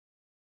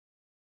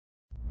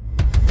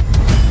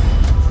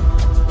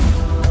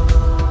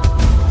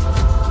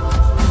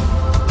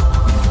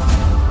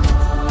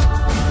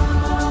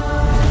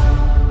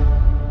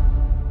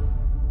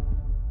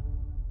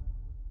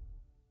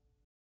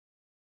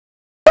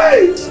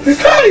Hey!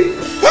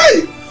 Hey!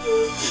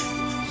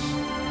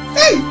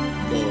 Hey!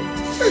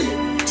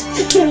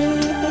 Hey!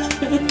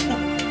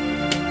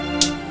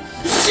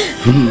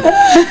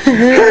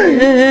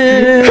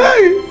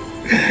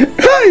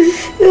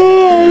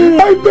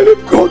 I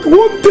believe God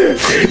one day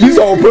this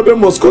our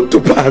problem must come to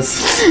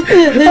pass.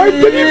 I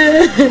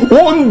believe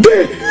one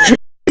day.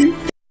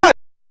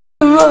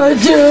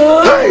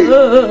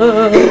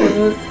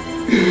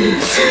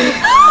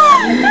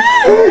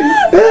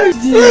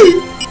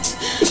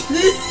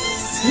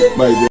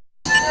 My dear,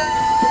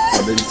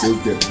 it's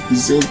okay.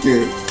 It's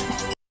okay.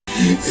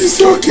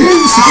 It's okay.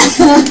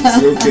 It's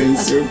okay.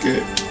 It's okay.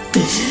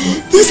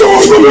 This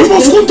our problem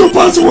must come to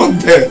pass one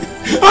day.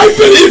 I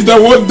believe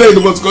that one day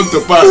it must come to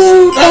pass.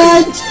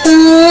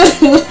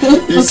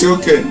 It's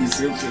okay.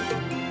 It's okay.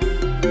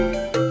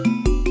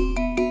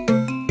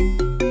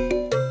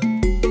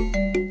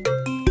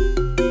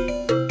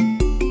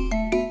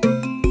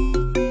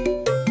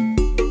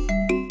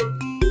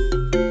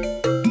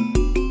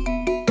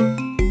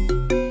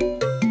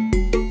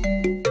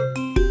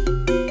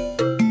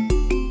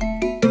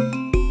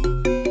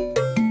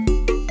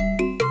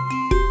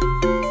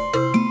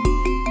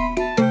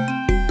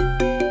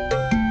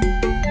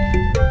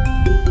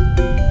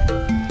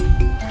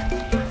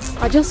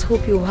 I just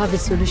hope you will have a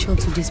solution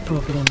to this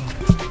problem.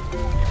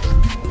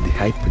 The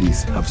high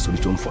priest have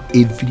solution for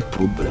every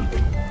problem.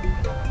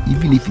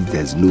 Even if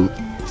there's no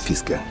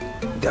physical,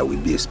 there will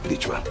be a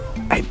spiritual.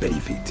 I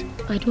believe it.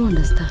 I don't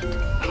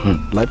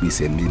understand. Life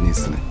is a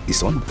mystery.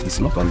 It's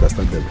not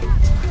understandable.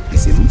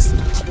 It's a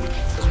mystery.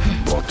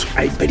 But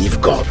I believe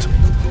God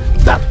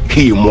that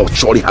He must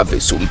surely have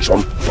a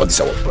solution for this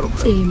our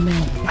problem.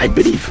 Amen. I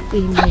believe.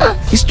 Amen.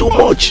 It's too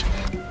much.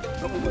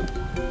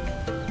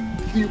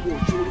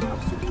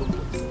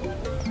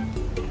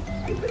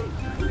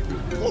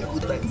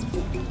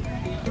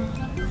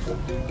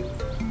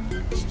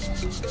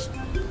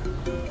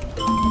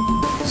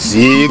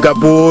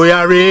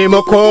 Zigabuya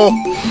Remoko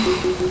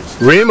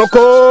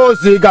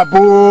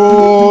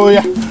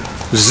Zigabuya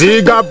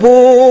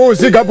Zigabu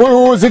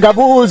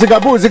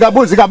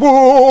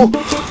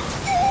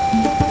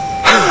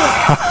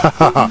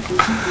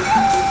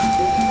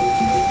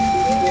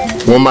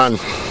Woman,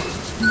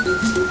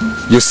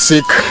 you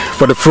seek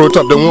for the fruit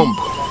of the womb,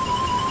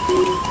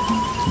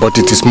 but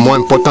it is more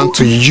important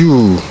to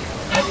you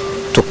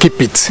to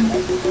keep it,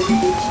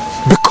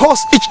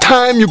 because each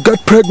time you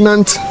get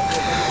pregnant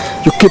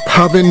you keep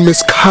having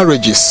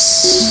miscarriages.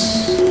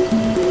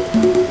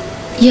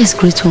 Yes,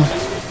 great one.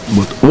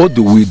 But what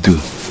do we do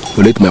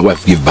to let my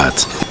wife give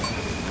birth?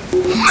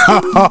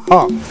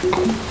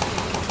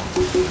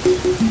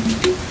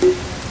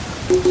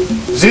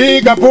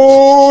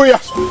 Zigabuya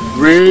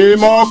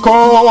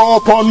Remoko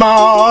upon my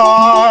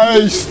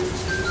eyes.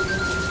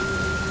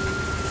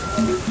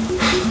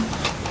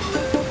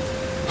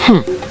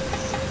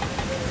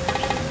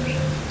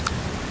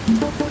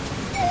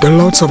 The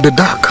lords of the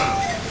dark,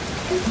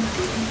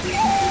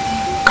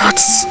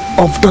 gods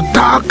of the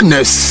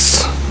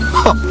darkness,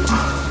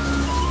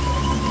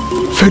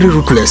 very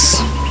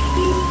ruthless,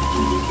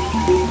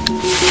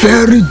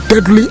 very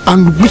deadly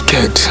and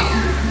wicked.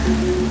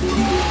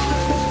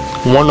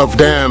 One of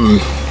them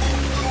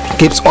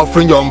keeps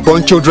offering your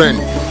unborn children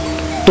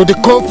to the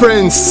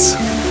conference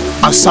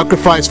as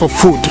sacrifice for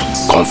food.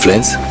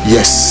 Conference?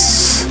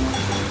 Yes,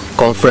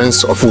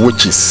 conference of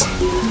witches,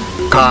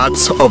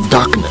 gods of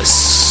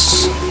darkness.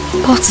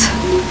 But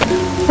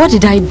what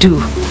did I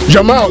do?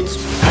 Your mouth!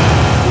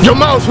 Your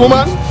mouth,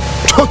 woman!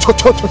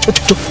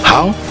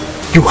 How?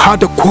 You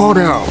had a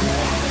quarrel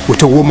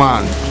with a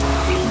woman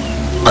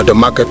at the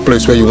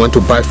marketplace where you went to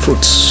buy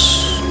fruits.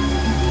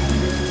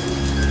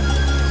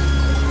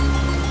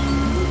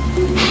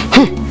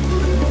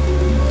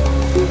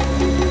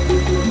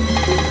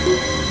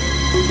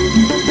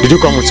 Did you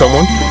come with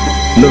someone?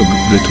 No,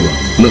 great one.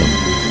 No.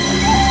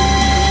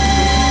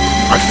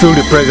 I feel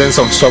the presence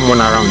of someone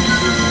around.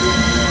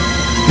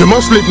 You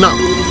must sleep now.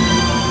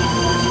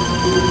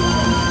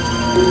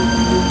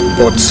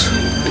 But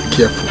be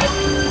careful.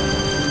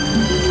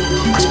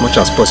 As much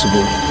as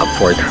possible,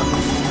 avoid her.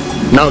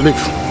 Now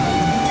leave.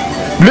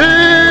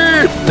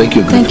 Leave! Thank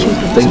you, great one.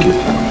 Thank you.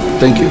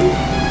 Thank you.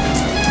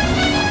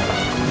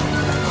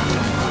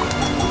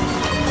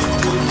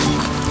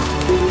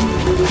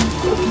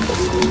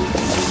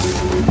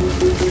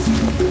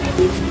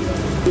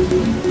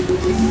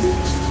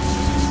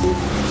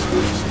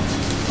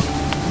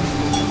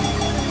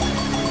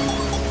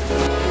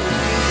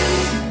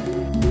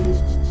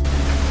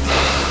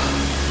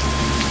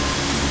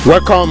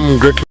 Welcome,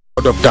 great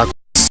Lord of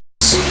Darkness.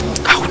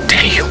 How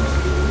dare you?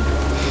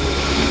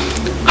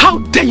 How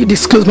dare you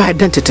disclose my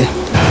identity?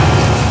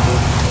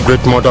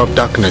 Great Mother of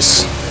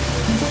Darkness,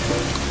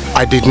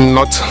 I did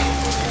not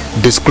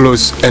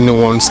disclose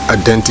anyone's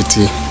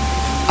identity.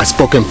 I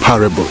spoke in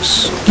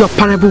parables. Your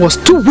parable was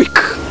too weak.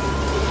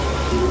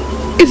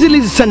 Easily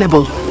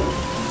discernible.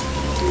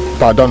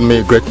 Pardon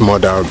me, Great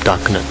Mother of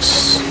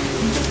Darkness.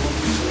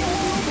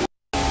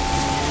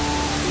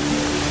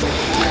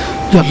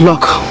 Your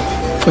luck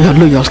for your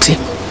loyalty.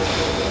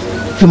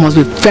 You must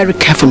be very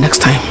careful next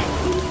time.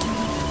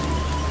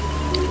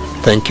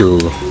 Thank you,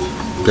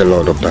 the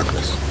Lord of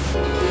Darkness.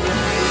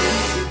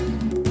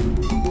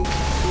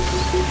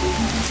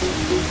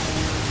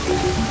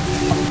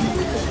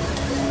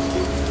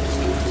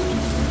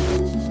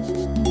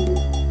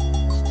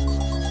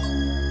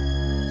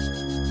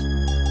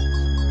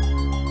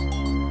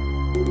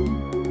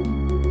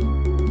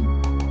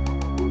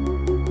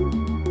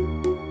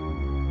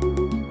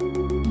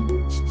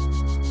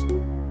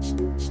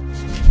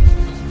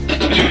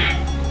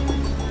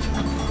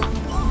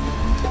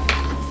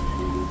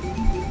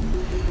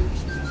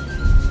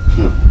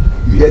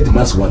 You heard the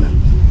man's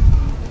warning?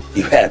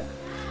 You heard?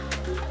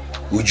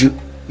 Would you?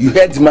 You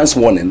heard the man's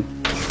warning?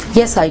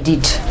 Yes, I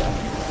did.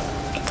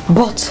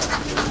 But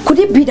could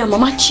it be that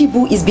Mama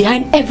Chibu is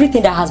behind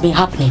everything that has been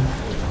happening?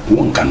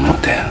 One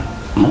cannot tell.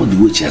 Not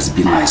the way she has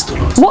been nice to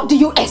us. What do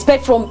you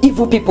expect from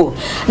evil people?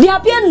 They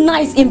are being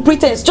nice in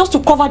pretense just to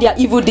cover their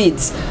evil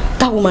deeds.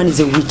 That woman is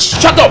a witch.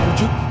 Shut up,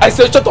 Uju! I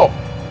said shut up!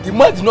 The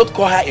man did not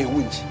call her a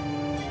witch.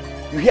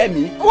 You hear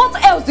me?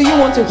 What else do you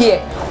want to hear?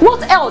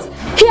 What else?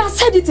 He has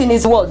said it in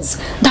his words.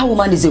 That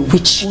woman is a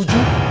witch. Uju,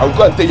 I will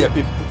go and tell your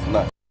people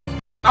now.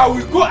 I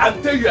will go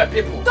and tell your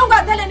people. Don't go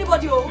and tell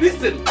anybody. Oh.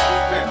 Listen,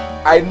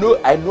 I know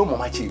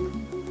Mama Chibu.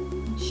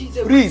 She's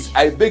a Please, witch.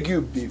 I beg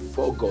you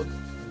before God,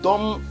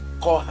 don't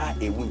call her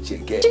a witch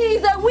again. She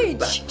is a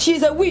witch. She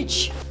is a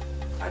witch.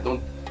 I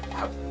don't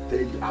have to tell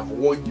you. I've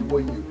warned you.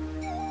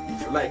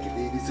 If you like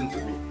it, listen to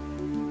me.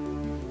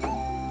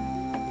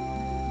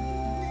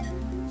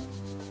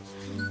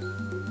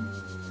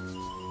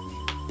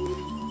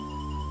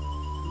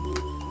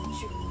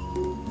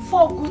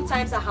 Four good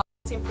times I have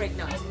been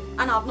pregnant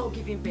and I have not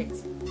given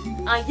birth.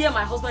 And here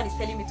my husband is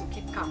telling me to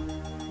keep calm.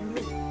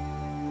 Me.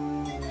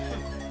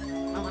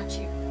 Mama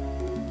Chief.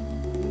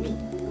 Me.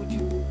 Would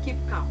you keep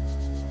calm?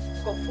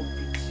 God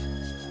forbid.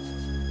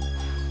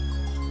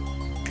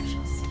 We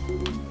shall see.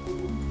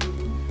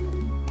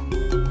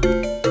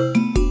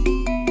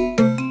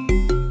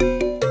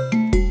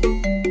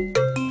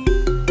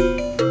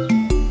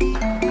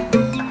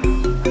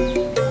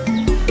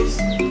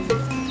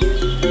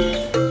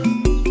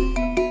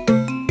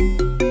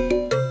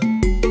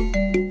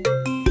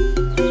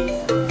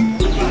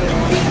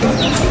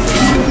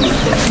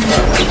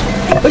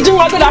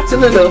 Good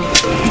afternoon, though.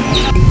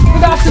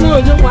 Good afternoon,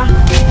 Ojungwa.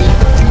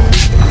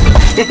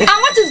 And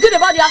what is good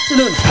about the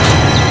afternoon?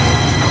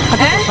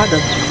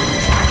 Pardon?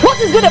 What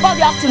is good about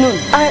the afternoon?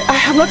 I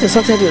have not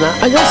insulted you now.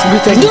 I just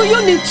greeted you. Do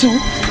you need to?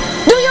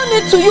 Do you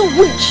need to, you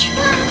witch?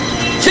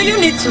 Do you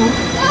need to?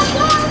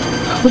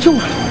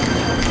 Ojungwa,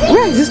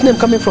 where is this name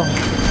coming from?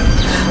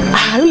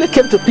 I only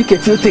came to pick a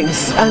few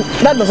things, and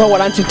that doesn't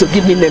warrant you to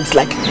give me names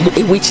like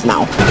a witch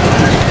now.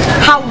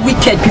 How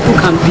wicked people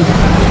can be.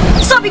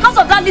 So because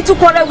of that little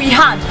quarrel we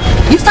had,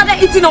 you started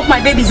eating up my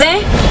babies,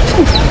 eh?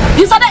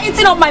 You started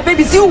eating up my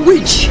babies, you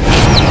witch.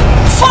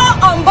 4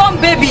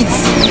 unborn babies.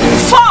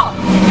 4.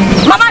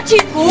 Mama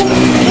Chibu.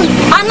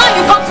 And now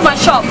you come to my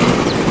shop.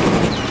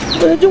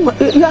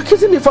 You are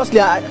accusing me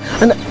falsely,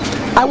 and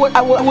I will.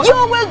 You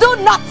will do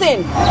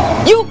nothing.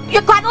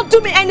 You cannot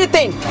do me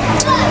anything.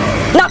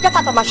 Now get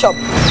out of my shop.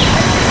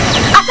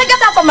 I said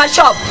get out of my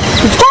shop.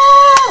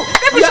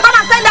 People should come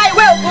and send her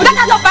away. Get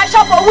out of my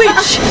shop, or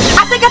witch.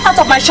 I said get out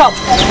of my shop.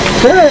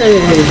 Hey.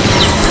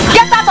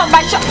 Get out of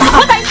my shop.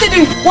 What are you still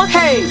doing? What?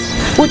 Hey,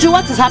 Uju,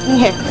 what is happening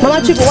here?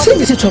 Mama Chief, what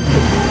is the trouble?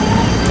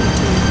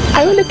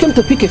 I only came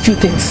to pick a few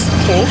things.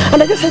 Okay.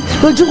 And I just said,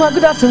 Ojungwa,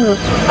 good afternoon.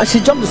 And she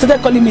jumped and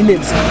started calling me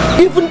names.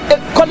 Even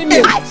calling me.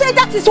 I said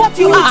that is what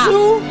you are.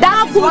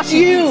 That is what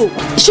you.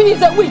 She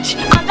is a witch.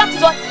 And that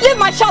is what. Leave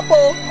my shop,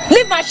 oh.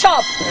 Leave my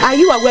shop. Are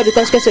you aware of the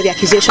consequence of the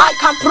accusation? I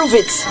can prove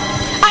it.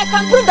 I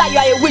can prove that you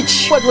are a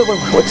witch. Wait.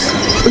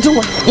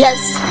 Ojungwa.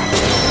 Yes.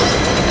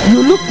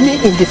 You look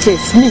me in the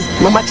face. Me,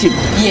 Mama Chief.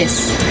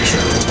 Yes.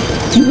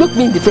 You look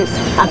me in the face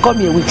and call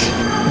me a witch.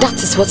 That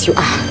is what you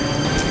are.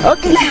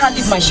 Okay. Let her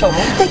leave my shop.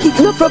 Take it.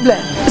 No problem.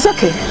 It's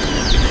okay.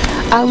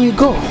 I will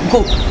go.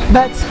 Go.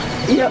 But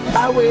yeah,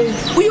 I will.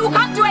 You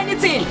can't do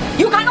anything.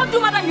 You cannot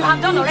do more than you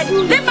have done already.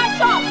 Leave my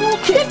shop.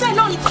 Okay. Leave me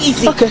alone. It's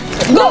easy. Okay.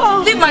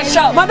 Go. Leave my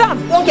shop.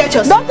 Madam, Don't get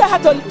yourself. don't tell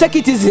her to take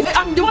it easy.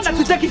 I'm the one that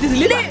will take it easy.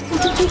 Leave her.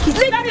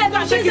 Leave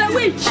her. She's a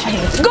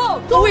witch. Go.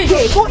 Okay,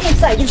 Witch. go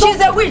inside.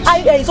 She's a witch.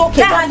 It's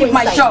okay. Let her leave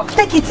my shop.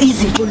 Take it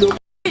easy. Go.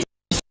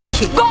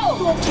 It's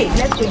okay.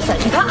 Let's go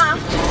inside.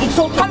 It's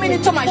okay. Coming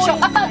into my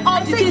shop after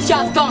all the things she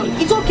has done.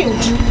 It's okay,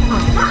 Uju.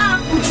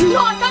 Uju.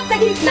 No, I can't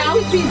take it now.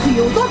 Take it easy.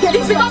 Don't get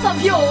It's because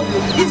of you.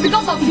 It's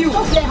because of you.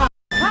 Just let her.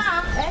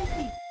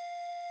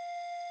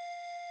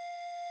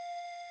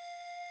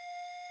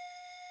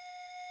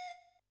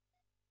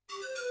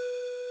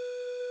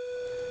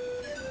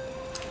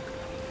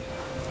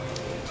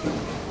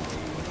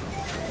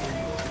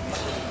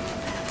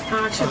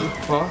 Actually,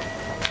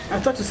 I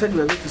thought you said we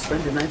were going to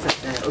spend the night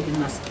at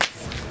Obina's.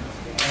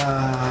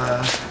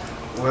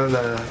 Well,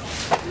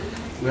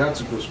 we had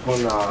to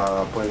postpone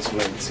our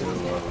appointment till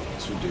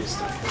 2 days.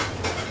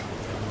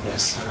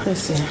 Yes. I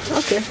see.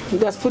 Okay,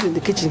 there's food in the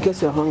kitchen in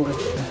case you're hungry.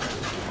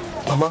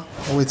 Mama,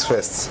 wait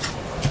first.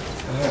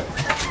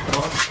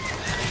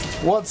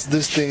 What's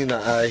this thing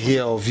I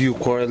hear of you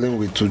quarreling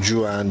with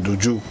Uju and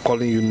Uju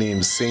calling you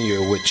names, saying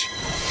you're a witch?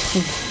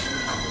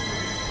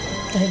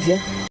 Idea?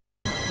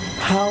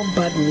 How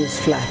bad news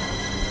fly?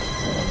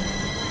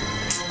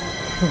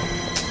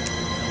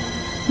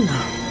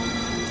 No.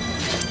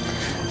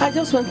 I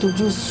just went to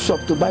Uju's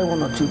shop to buy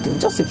 1 or 2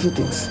 things, just a few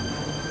things.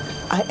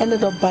 I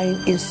ended up buying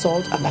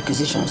insult and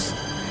accusations.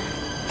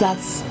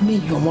 That's me,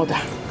 your mother.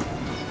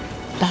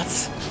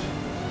 That's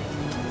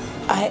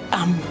I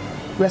am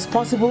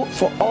responsible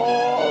for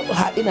all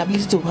her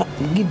inability to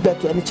give birth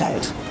to any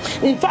child.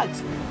 In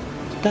fact,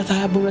 that I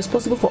have been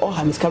responsible for all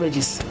her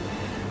miscarriages.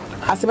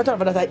 As a matter of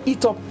fact, that I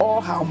eat up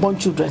all her unborn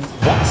children.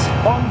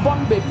 What?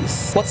 Unborn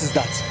babies. What is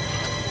that?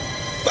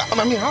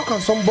 I mean, how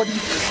can somebody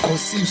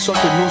conceive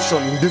such a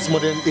notion in this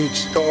modern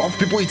age of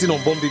people eating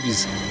unborn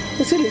babies?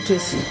 It's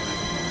illiteracy.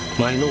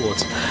 Now, you know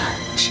what?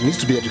 She needs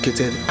to be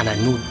educated, and I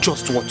know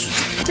just what to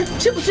do.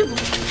 Chibu.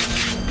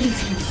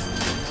 Please.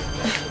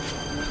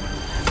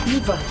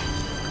 Leave her.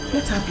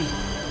 Let her be.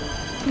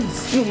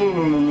 Please.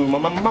 No.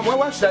 Mama,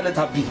 why should I let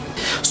her be?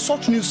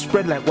 Such news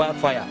spread like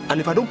wildfire, and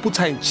if I don't put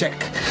her in check,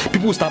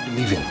 people will start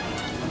believing.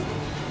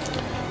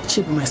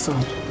 Chibu, my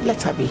son,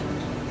 let her be.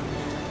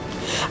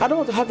 I don't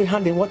want to have a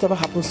hand in whatever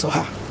happens to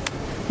her.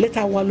 Let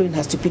her wallow in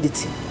her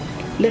stupidity.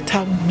 Let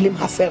her blame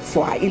herself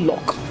for her ill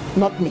luck,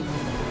 not me.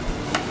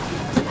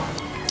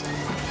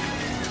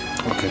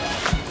 Okay.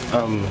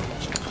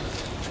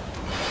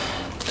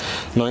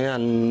 Noya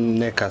and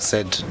Neka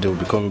said they will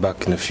be coming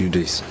back in a few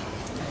days.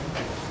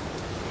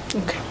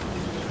 Okay.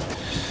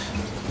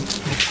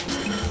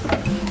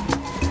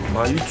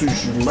 Ma, you two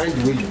should mind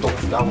the way you talk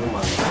to that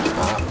woman.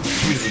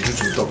 Please, you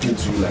just be talking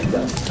to you like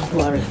that. Don't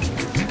worry.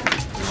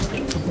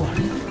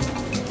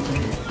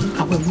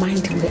 I will mind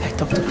the way I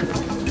talk to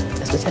people,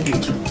 especially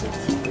you.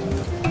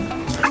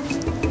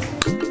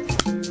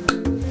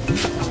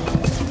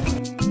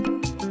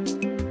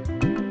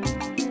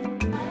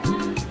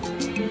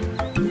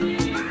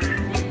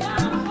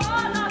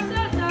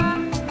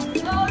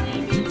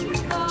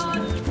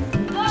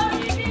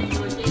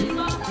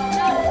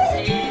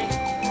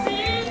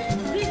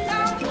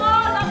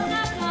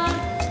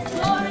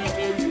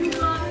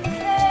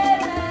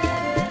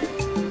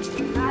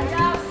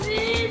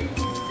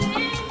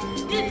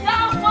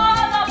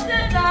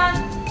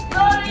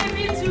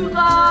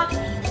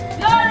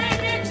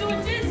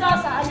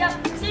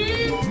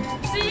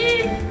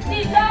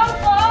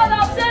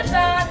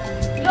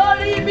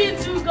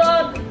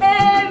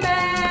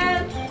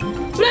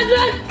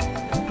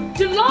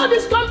 The Lord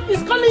is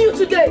calling you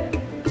today.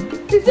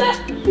 He said,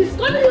 He's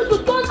calling you to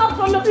turn out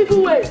from your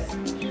evil ways.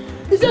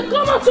 He said,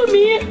 come unto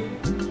me,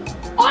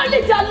 all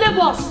your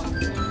labors,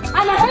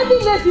 and a heavy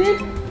laden,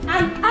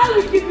 and I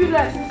will give you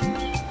rest.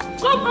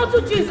 Come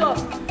unto Jesus.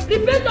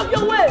 Repent of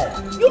your ways,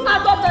 you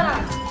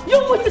adulterers, you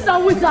witches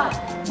and wizards.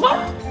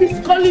 God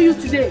is calling you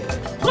today.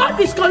 God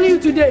is calling you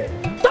today.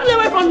 Turn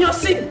away from your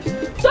sin.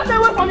 Turn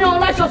away from your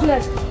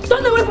unrighteousness.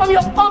 Turn away from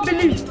your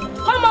unbelief.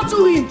 Come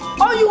unto him,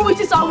 all you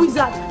witches and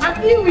wizards, and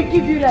he will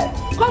give you rest.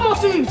 Come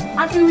unto him,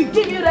 and he will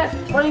give you rest.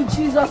 For in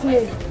Jesus'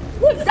 name.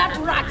 Who is that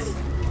rat?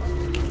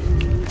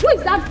 Who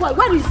is that boy?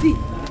 Where is he?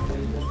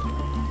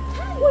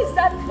 Who is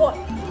that boy?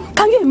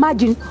 Can you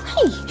imagine?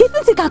 He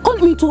thinks he can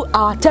come into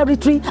our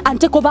territory and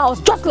take over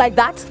us just like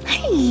that?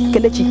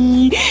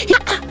 Kelechi.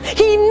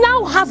 He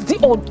now has the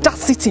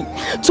audacity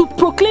to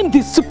proclaim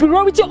the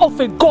superiority of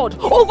a god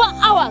over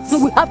ours.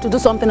 We have to do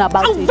something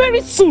about it.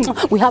 Very soon.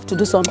 We have to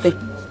do something.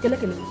 Kele,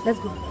 let's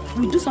go.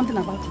 We'll do something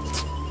about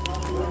it.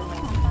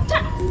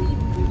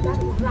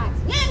 That's right.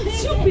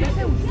 Stupid.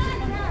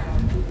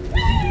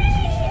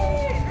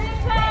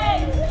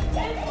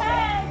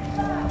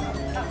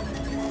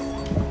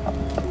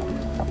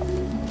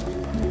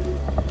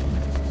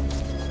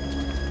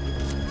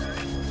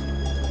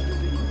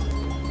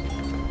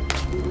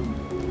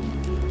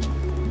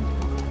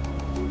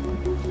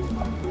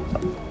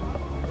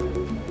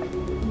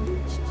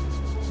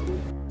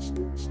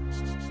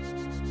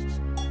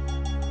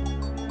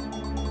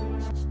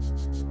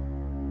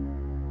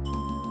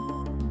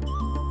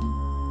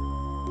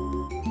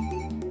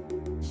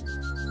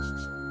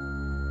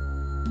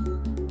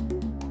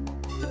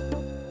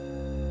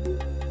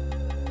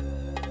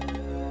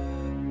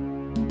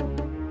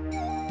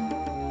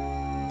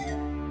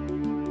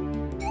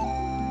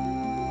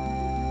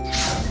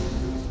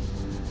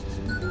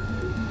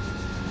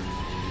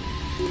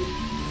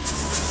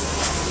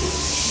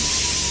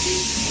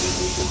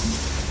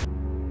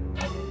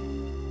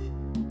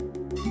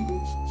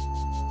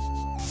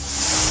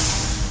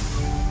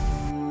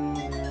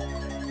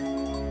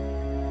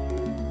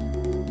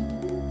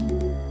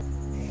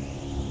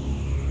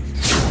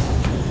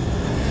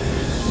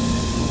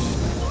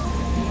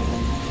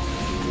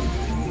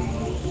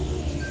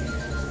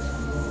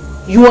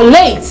 You are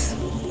late,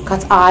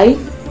 Cat Eye.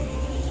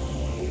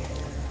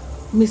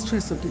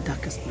 Mistress of the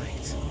darkest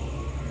night,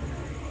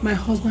 my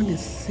husband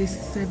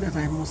insisted that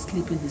I must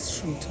sleep in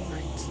his room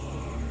tonight.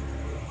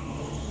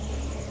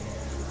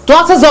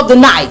 Daughters of the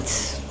night,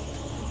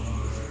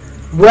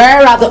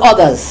 where are the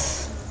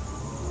others?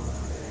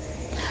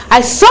 I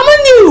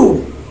summon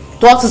you,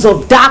 daughters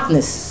of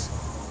darkness,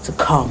 to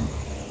come.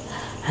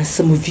 And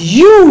some of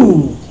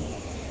you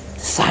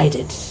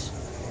decided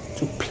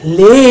to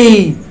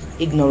play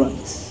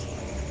ignorance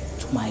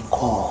to my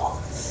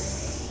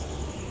cause.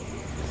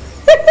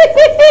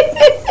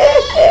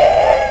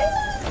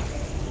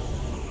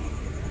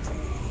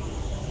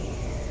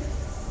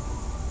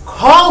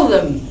 Call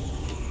them.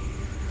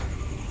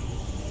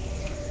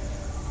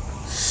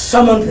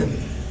 Summon them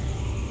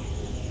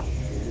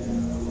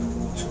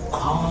to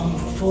come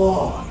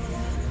forth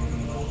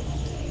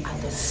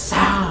at the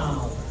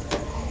sound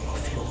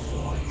of your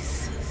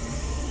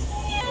voices.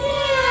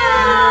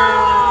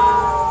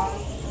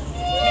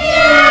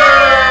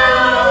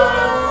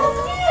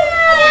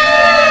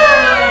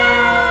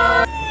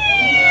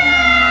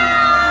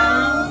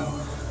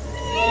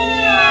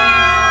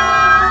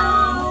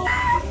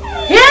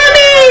 Hear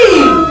me,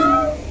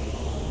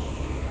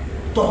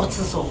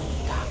 daughters of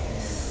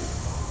darkness.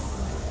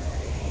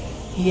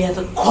 Hear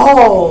the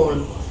call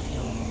of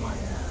your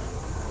mother.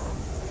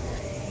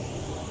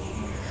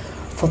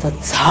 For the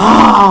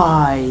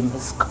time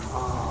has come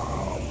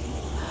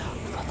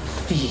for the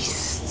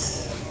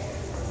feast.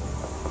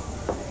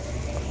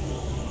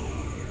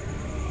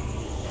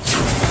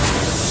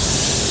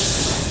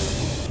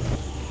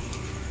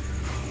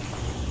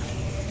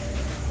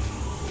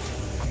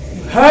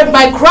 You heard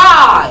my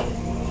cry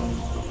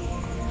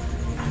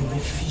and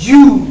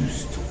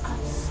refused to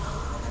answer.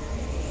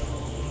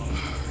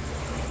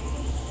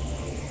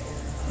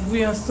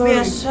 We are We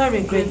are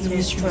sorry, great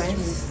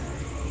mistress.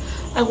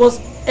 I was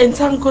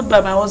entangled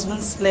by my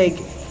husband's leg,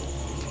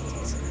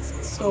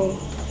 so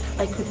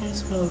I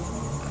couldn't move.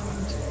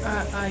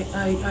 I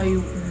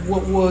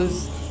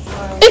was.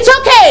 It's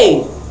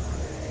okay!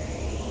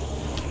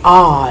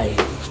 I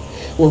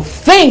will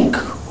think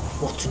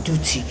what to do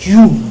to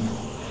you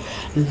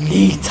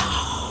later.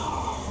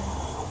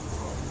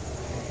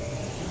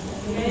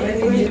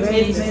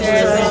 Great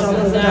mistress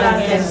of the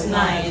darkest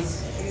night,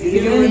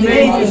 you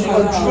remain in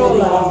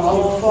control of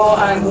all four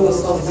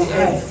angles of the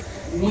earth.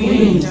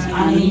 Wind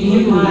and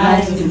you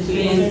light the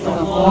flames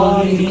of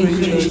all living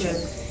creatures.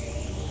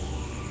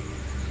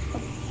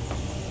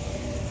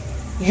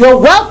 You're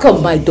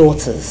welcome, my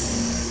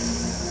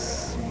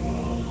daughters.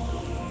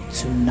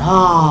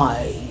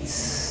 Tonight,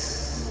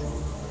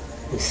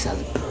 we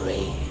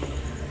celebrate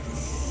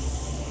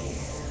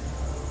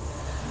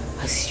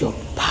as your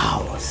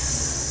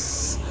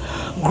powers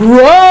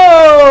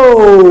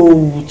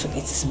grow to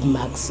its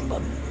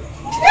maximum.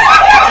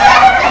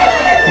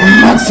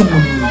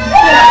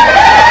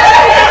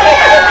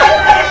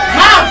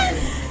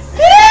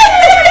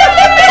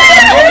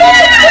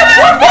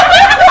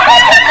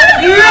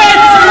 Great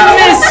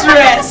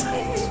mistress!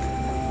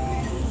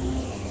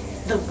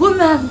 The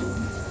woman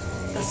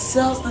that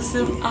sells the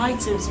same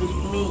items with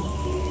me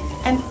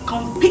and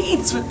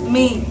competes with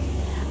me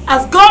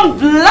has gone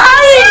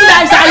blind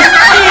as I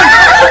speak!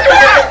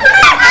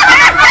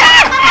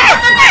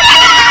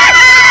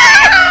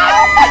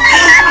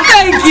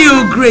 Thank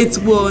you, great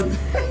one.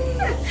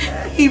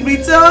 In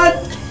return,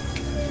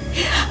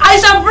 I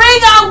shall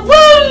bring a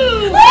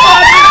womb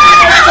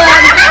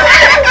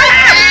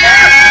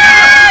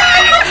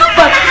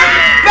but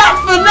not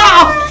for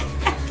now.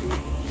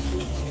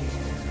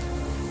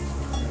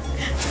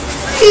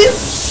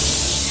 Please,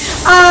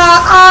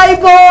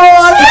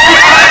 eyeballs.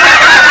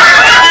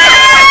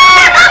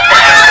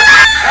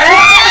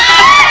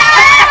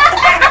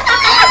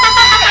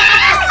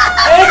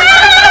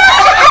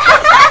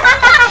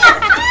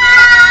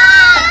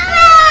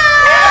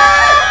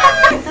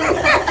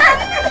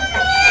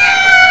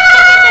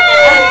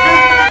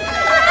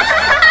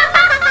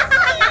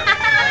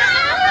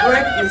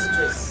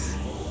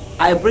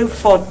 I bring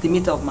forth the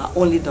meat of my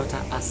only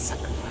daughter as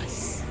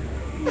sacrifice.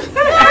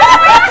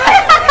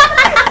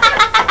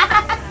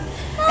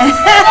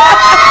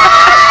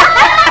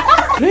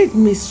 Great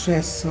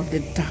mistress of the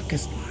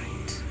darkest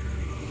night,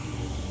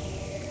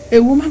 a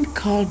woman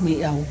called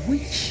me a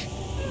witch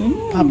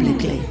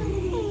publicly.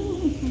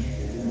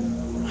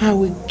 I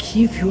will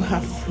give you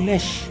her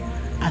flesh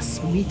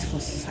as meat for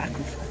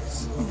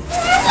sacrifice.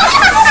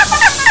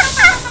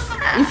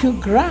 If you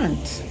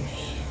grant me,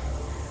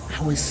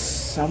 I will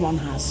summon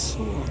her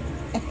soul.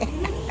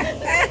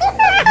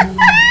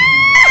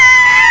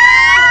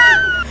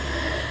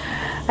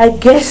 I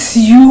guess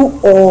you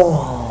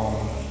all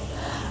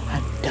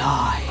are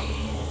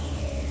dying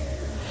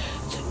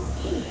to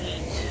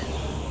eat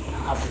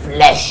her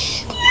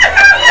flesh,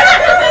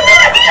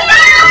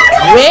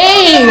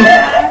 drink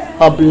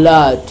her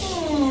blood.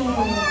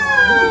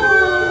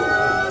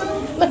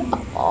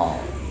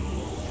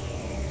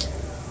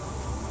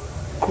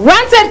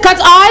 Granted, cut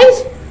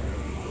eyes.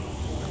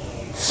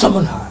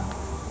 Summon her.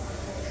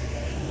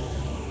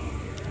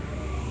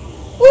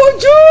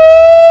 Uju!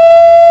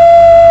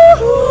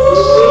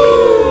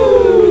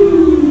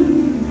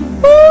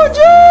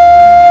 Uju!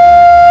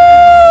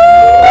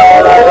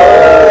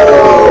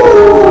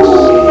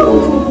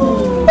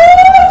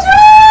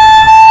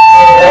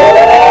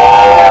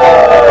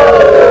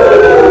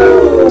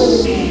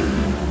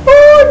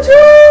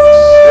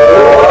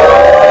 Uju!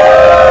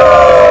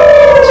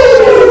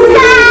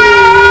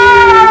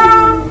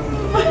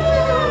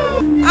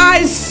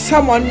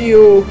 on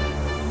you.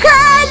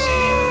 Come!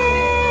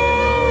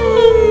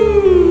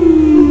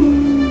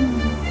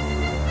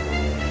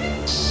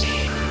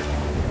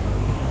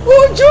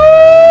 Uju!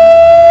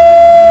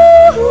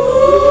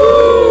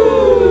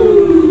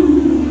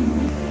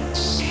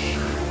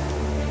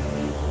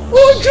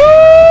 Uju!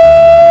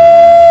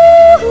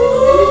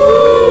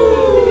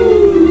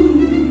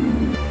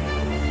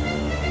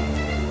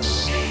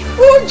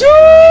 Uju!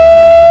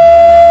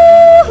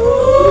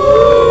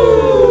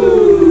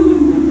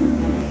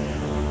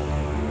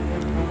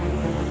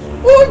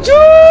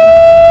 Uju!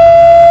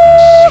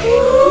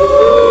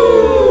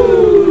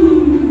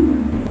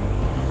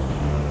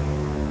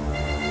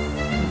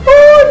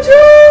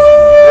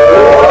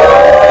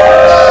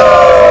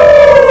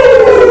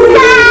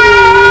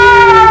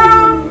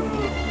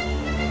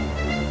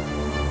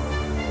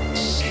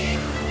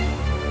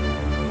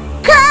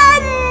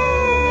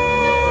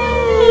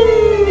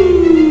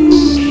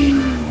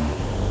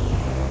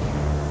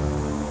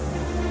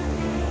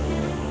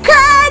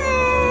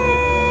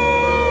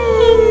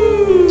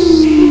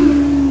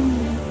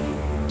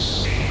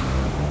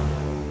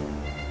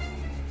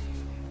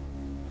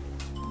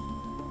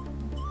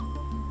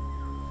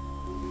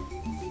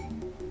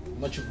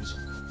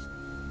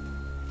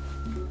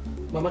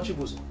 Mama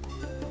Chibuzor.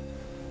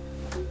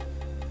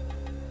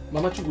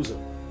 Mama Chibuzor.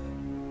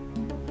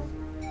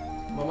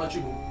 Mama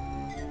Chibu.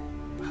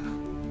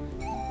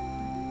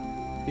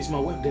 Is my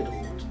wife dead or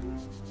what?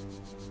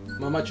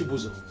 Mama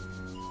Chibuzor.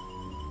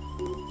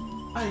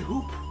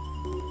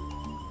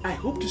 I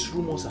hope these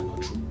rumors are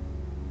not true.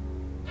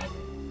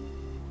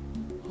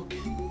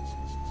 Okay.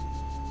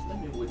 Let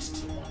me wait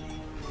till morning.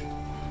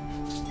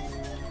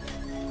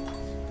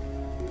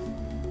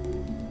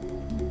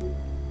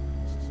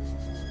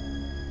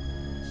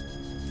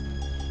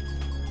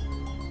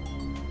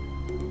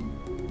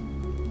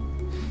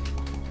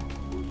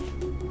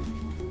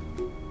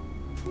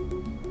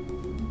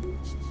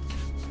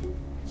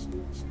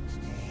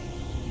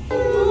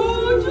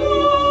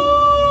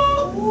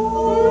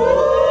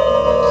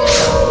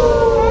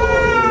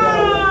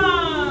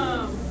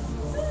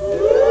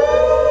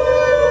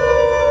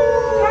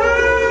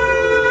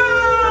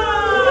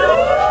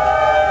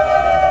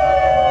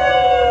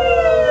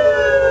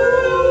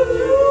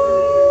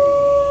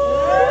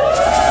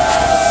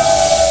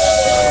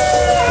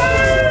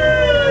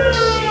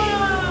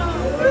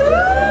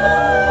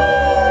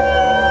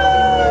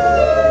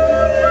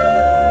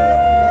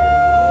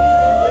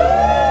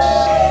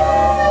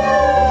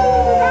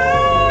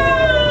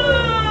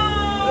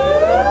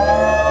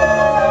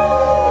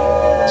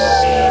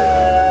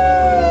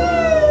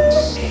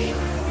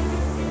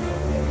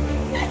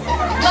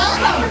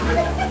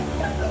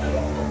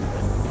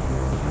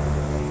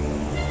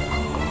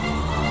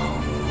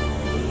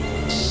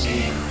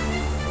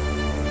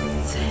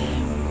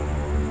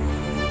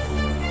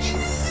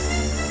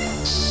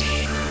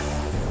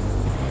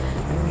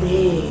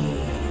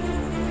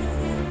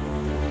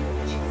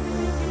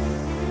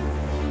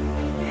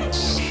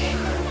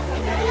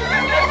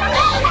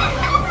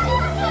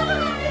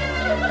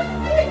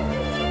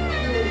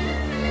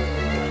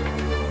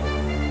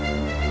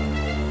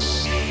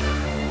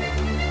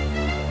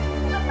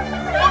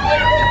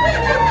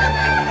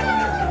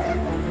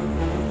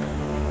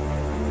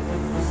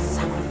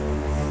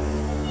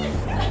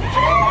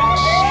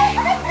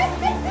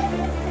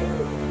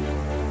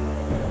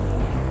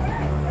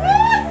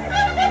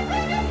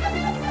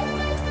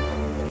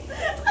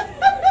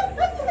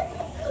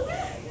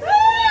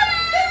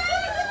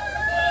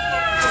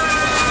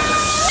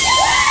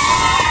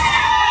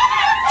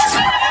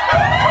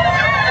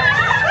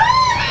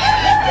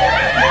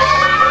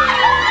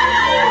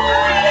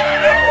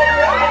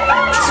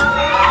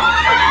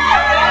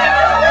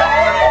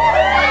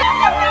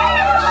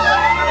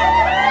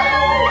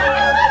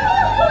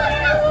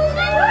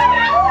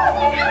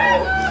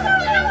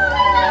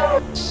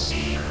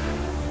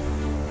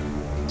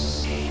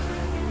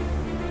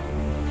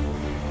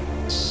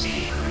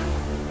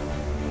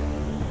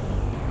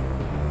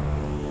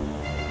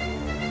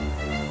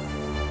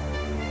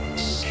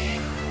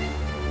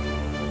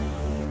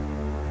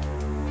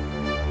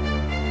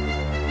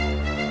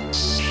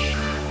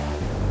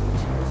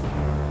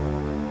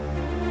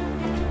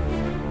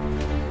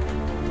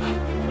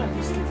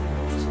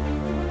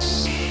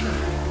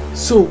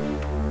 So,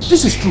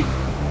 this is true.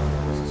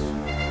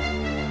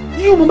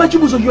 You, Mama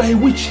Chibuzor, you are a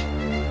witch.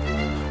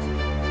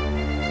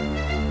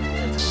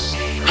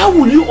 How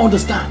will you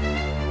understand?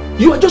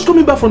 You are just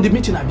coming back from the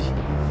meeting, Abi.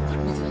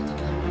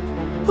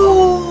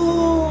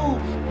 Oh,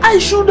 I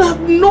should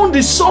have known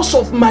the source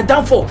of my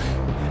downfall.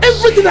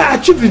 Everything I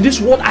achieved in this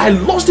world, I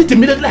lost it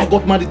immediately I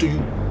got married to you.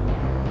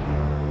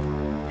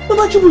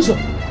 Mama Chibuzor,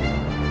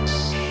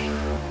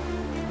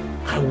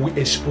 I will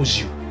expose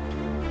you.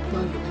 No,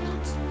 you will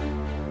not.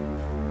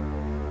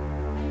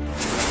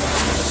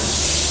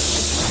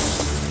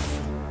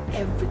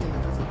 Everything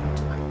that has happened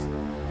tonight,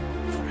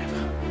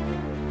 forever.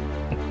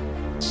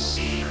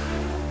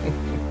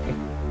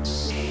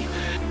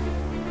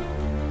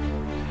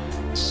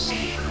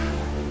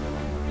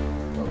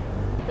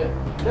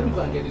 Let me go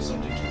and get you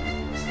something to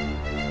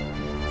eat.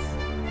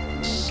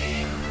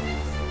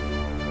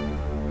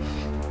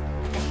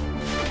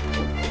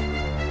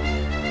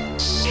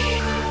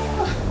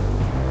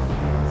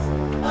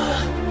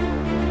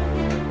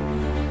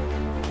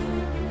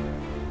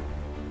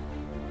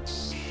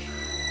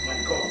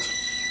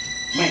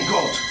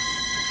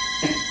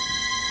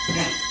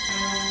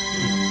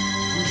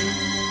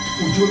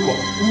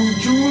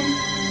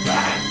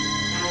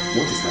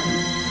 What is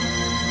happening?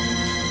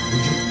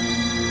 Uju?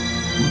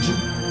 Uju?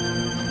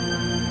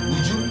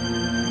 Uju?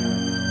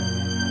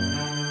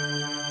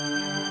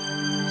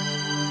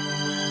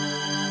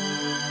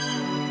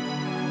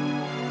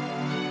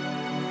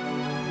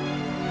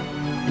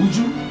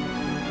 Uju?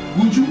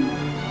 Uju?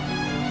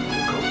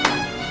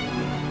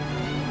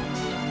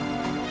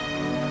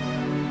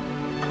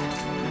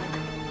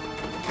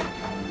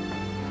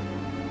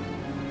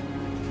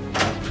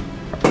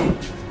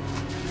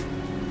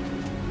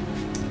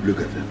 Look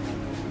at them.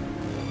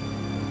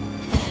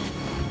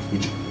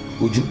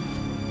 Uju?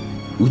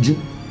 Uju?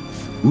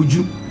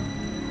 Uju?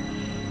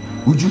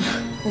 Uju?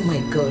 Oh my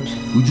God.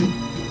 Uju?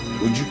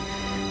 Uju?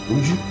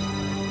 Uju?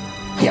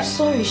 I'm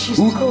sorry, she's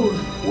cold.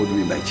 What do you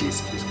mean by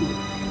she's cold?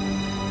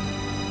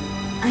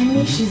 I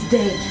mean she's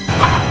dead.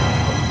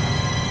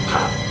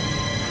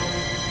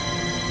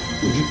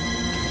 Uju?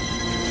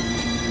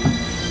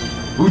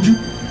 Uju?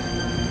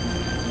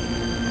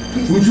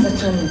 Please, Uju? Mr.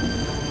 Tony.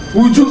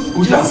 Uju?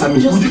 Uju, answer me.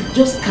 Uju?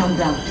 Just calm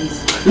down,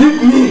 please.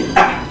 Leave me!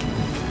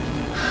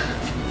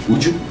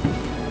 Uju?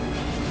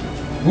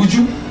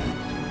 Uju?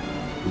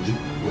 Uju?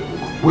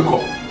 Wake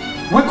up!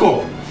 Wake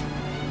up!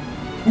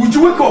 Uju,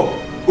 wake up!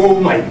 Oh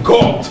my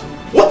God!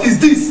 What is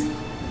this?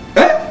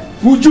 Eh?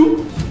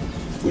 Uju?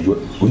 Uju?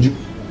 Uju?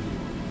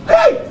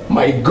 Hey!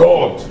 My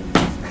God!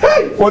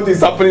 Hey! What is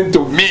happening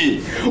to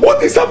me?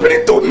 What is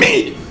happening to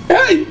me?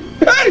 Hey!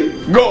 Hey!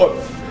 God!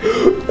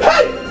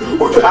 Hey!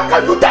 Uju, how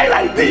can you die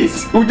like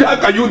this? Uju, how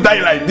can you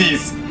die like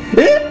this?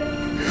 Eh?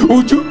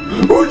 Uju?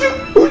 Uju?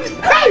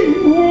 Uju? Hey!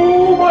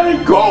 Oh my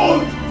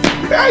God!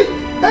 Hey!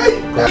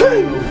 Hey!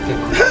 Hey!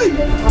 Hey!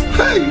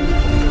 Hey!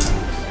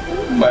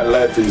 My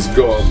life is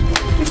gone.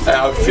 I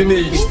have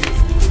finished.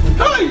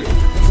 Hey!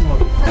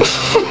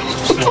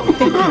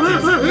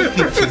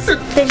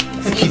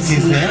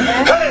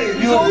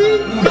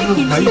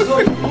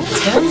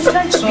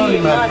 Sorry,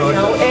 my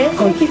brother.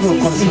 Control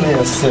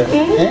yourself.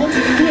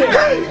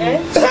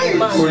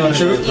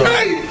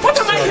 What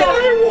am I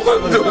saying?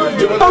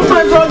 Oh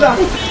my brother!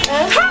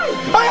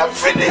 I am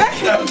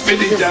finished. I'm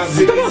finished. I'm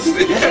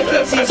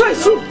finished. So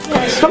it's true.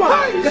 Come on.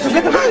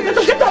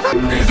 Get up.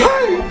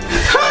 Hey!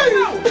 Hey!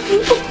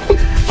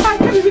 I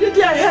came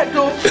immediately ahead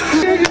though.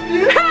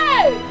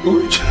 Hey!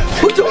 Uju.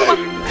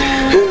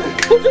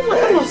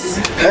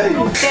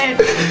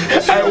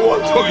 I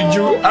want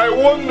Uju. I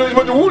want Uju,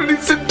 but who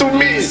listen to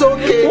me? It's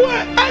okay.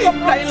 Why? Stop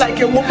crying like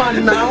a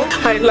woman now.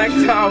 I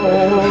liked her.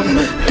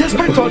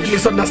 Despite all the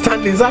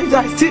misunderstandings, I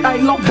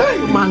love that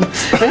woman.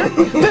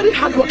 Very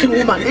hardworking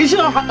woman. Is she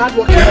not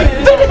hardworking?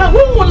 Very hard.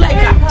 Who would like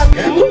her?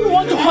 Who would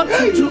want to hurt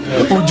Uju?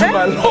 Uju,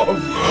 my love.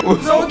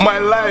 My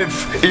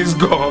life is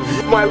gone.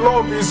 My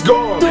love is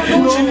gone.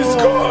 She is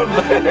gone.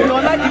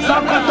 Your life is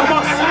not gone,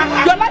 Thomas.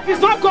 Your life is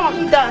not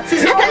gone. How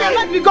can your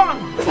life be gone?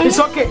 It's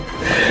okay.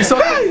 It's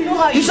okay.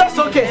 It's just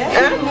okay.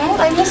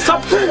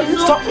 Stop.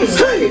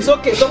 It's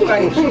okay. Stop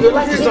crying. Your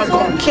life is not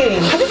gone. Okay.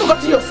 Have you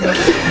forgotten yourself?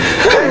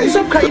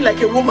 Stop crying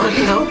like a woman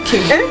now.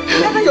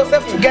 Gather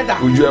yourself together.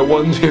 Uju, I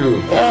want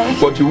you,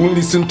 but you won't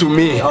listen to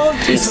me.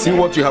 See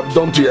what you have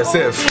done to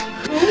yourself.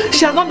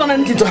 She has not done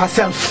anything to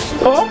herself.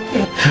 Oh,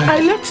 I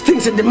left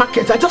things in the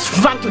market. I just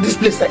ran to this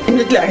place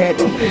immediately ahead.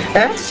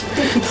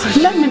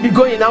 Let me be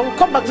going. I will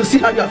come back to see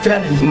how you are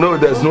faring. No,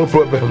 there's no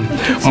problem.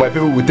 My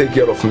people will take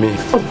care of me.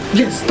 Oh,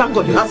 yes, thank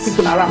God you have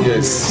people around.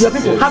 Yes. Your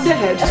people have their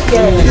head.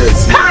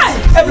 Yes. Hi!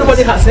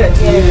 Everybody has head.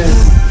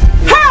 Yes.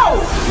 How?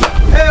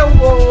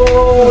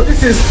 Oh,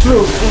 this is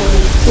true.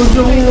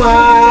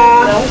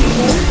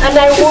 And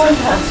I want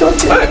her.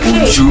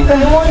 Uju,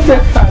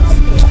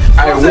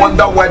 I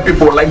wonder why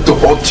people like to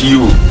hurt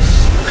you.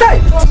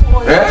 Hey!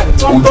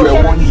 Uju,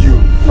 I want you.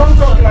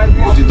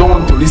 But you don't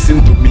want to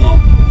listen to me.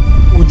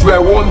 Uju, I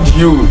want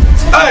you.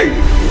 Hey!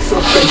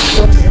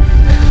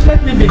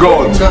 Let me be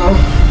God, now.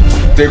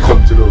 take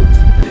control.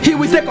 He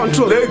will take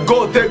control. Let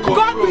God take control.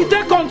 God will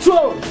take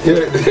control.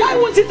 Yeah. Why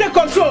won't he take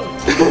control?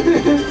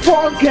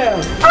 Poor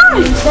girl.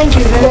 Thank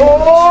you very much.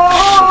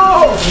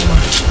 Oh!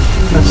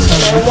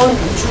 I want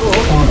you.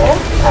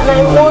 And I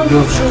want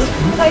you.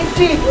 I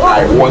did. I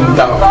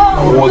wonder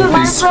what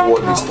this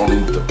world is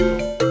turning to.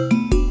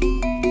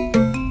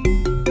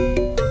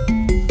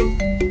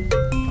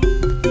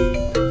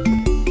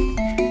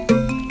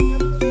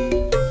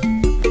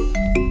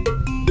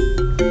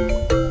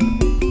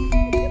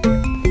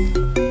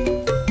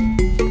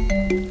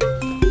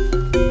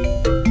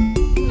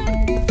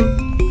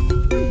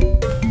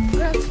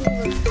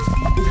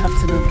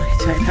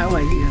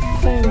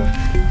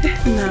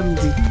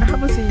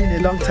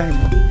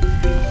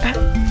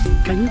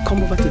 Can you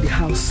come over to the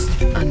house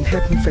and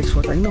help me fetch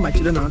water? You know my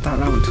children are not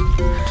around.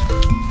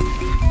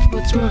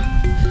 But ma,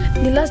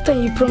 the last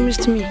time you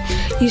promised me,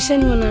 you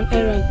sent me on an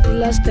errand. The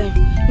last time,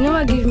 you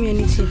never gave me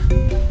anything.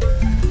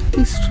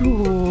 It's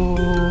true.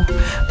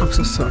 I'm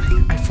so sorry.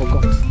 I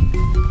forgot.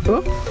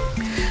 Oh?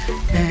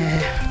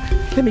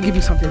 Let me give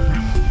you something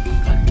now.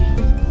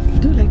 Okay.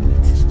 Do you like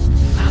meat?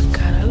 Oh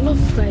God, I love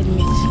fried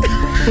meat.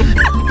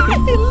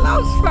 He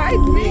loves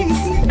fried meat.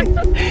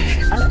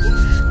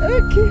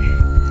 Okay.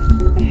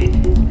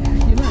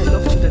 You know I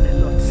love children a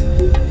lot.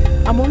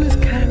 I'm always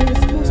carrying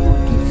small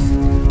gifts.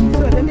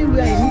 So that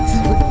anywhere I meet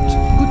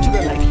good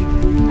children like you,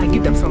 I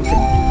give them something.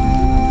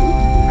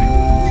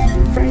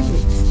 Fried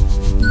meat.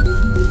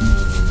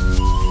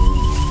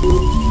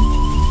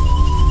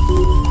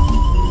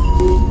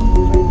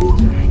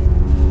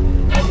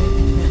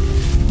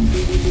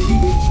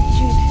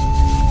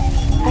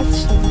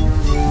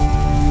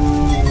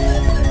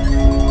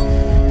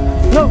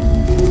 No!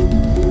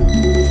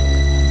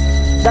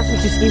 That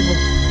which is evil.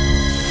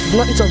 Do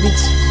not eat of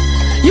it.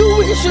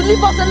 You should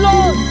leave us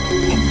alone!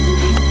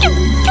 You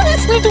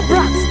this little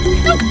brat!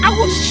 Look, I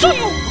will show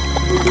you!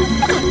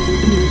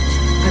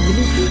 I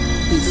believe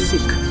he's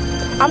sick.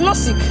 I'm not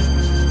sick.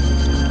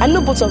 I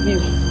know both of you.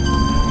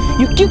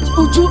 You killed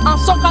Uju and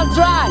Soka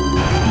dry.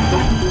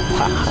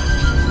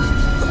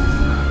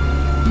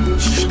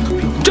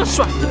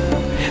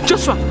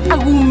 Joshua, I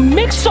will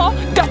make sure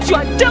that you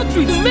are dealt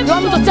with. You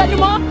want me to tell you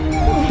more?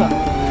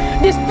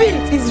 The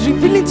spirit is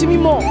revealing to me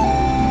more.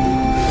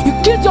 You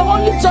killed your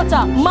only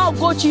daughter, Ma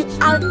Ugochi,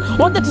 and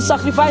wanted to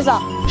sacrifice her.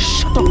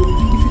 Shut up. If you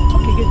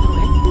talk again now,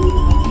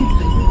 I'll kill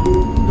you.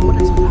 No one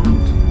is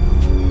around.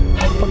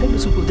 Forget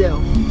those people there.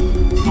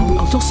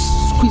 I'll just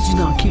squeeze you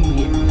now and kill you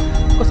here.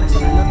 Because I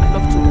said I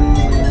love children.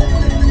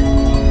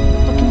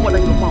 You're talking more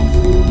than your mouth.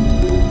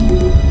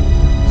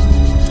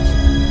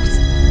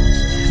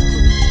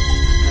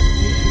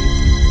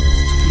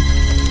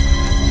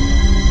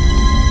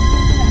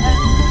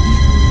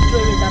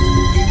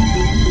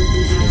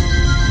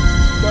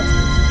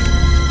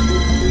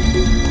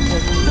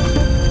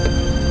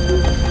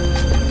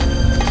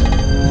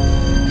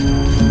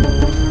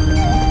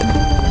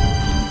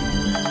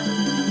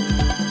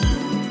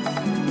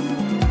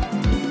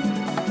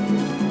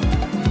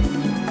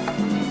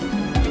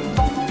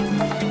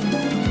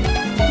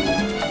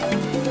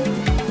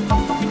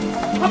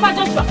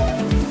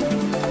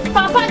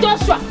 Papa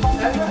Joshua!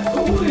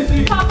 Who is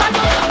it? Papa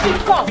Joshua,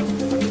 please come.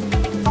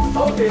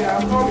 Okay,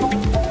 I'm coming.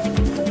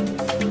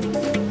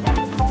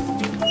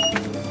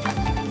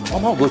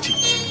 Mama Ugochi,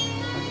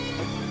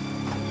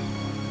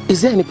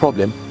 is there any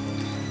problem?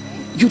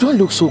 You don't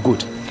look so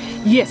good.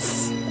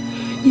 Yes,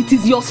 it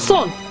is your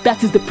son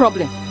that is the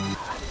problem.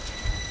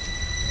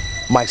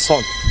 My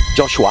son,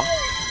 Joshua?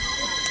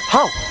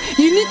 How?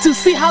 You need to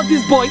see how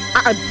this boy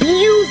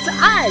abused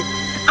I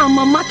and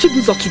Mama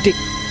Chibuzor today.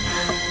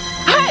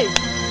 Hey!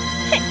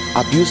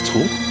 Abused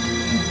who?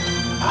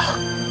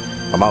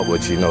 Mama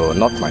Ugochi, no,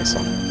 not my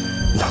son.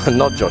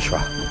 Not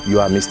Joshua. You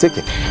are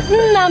mistaken.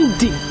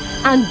 Nnamdi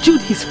and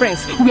Jude, his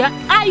friends, were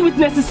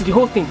eyewitnesses to the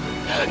whole thing.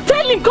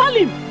 Tell him, call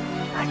him!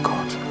 My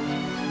God.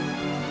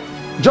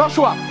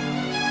 Joshua!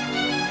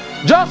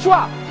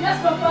 Joshua!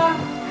 Yes, Papa.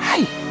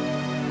 Hi.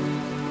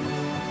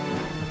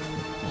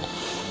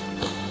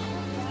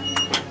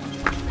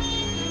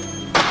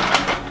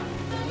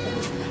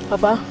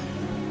 Papa?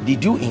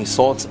 Did you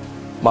insult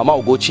Mama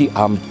Ugochi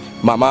and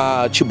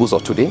Mama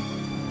Chibuzor today?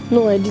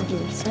 No, I didn't.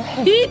 It's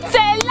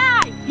a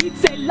lie!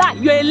 It's a lie!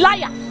 You're a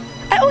liar!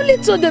 I only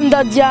told them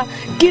that they are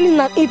killing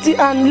and eating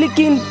and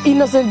licking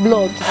innocent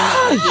blood.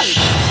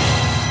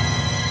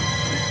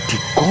 The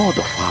God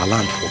of our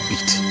land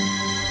forbid.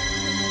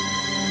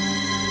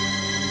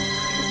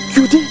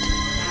 You did?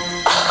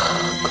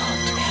 Oh,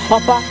 God.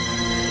 Papa,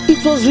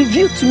 it was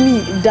revealed to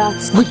me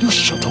that... Will you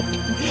shut up?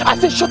 I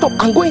said shut up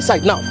and go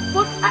inside now.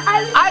 But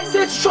I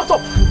said shut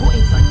up and go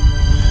inside.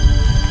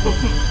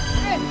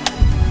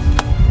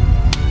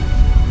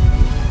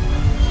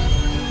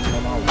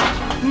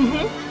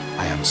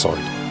 I am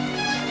sorry.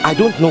 I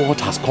don't know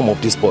what has come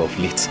of this boy of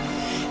late.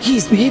 He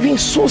is behaving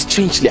so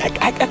strangely. I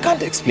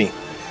can't explain.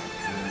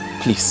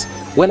 Please,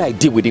 when I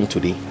deal with him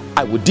today,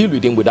 I will deal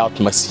with him without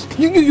mercy.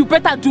 You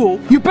better do.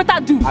 You better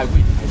do. I will.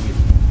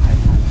 I'm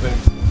very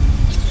sorry.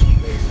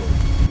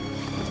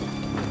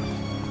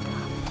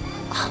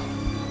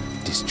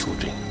 These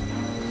children,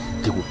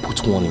 they will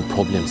put one in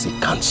problems they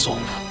can't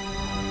solve.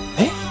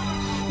 Eh?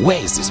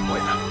 Where is this boy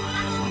now?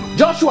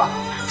 Joshua!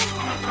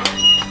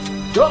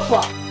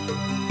 Joshua!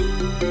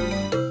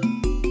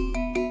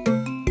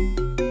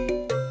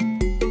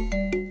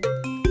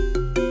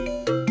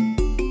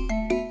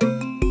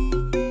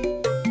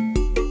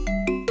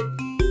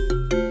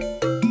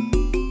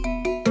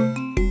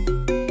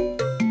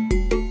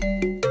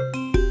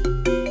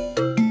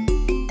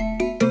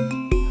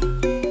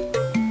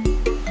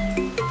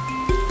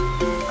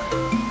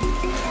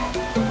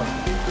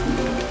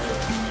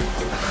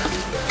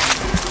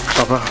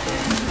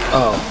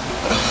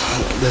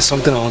 There's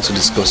something I want to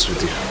discuss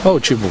with you. Oh,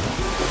 Chibu.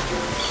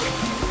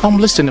 I'm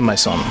listening, my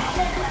son.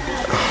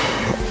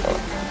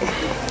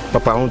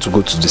 Papa, I want to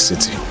go to the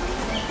city.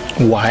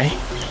 Why?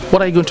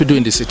 What are you going to do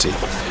in the city?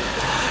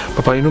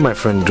 Papa, you know my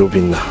friend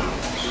Dobin?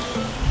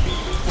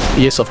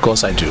 Yes, of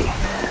course I do.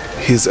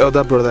 His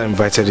elder brother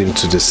invited him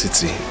to the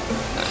city.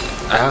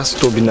 I asked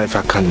Tobina if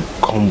I can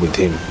come with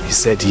him. He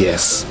said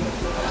yes.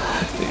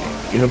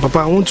 You know, Papa,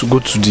 I want to go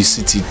to the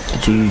city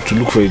to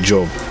look for a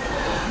job.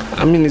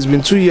 I mean, it's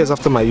been 2 years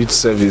after my youth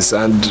service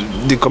and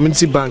the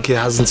community bank here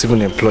hasn't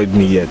even employed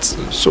me yet.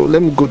 So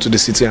let me go to the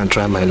city and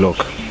try my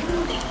luck.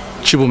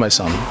 Chibu, my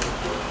son,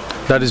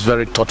 That is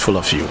very thoughtful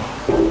of you.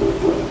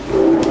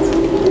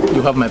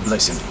 You have my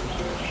blessing.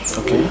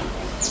 Okay?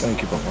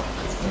 Thank you, Papa.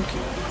 Thank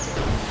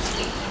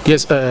you.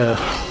 Yes,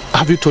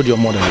 have you told your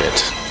mother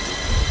yet?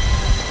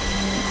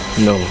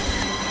 No.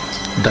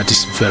 That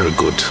is very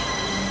good.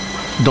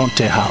 Don't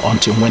tell her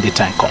until when the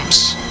time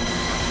comes.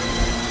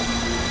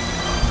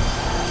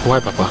 Why,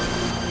 Papa?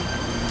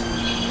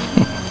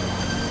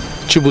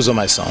 Chibuzor,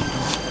 my son,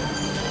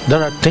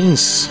 there are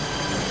things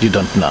you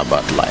don't know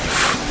about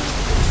life.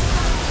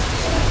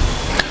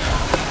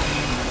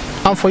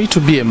 And for you to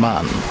be a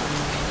man,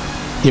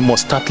 you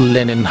must start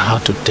learning how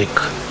to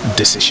take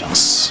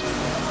decisions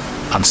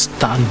and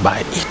stand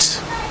by it.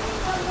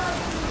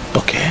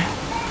 Okay?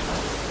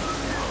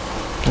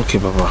 Okay,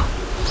 Papa.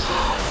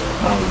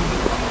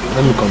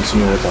 Let me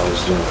continue what I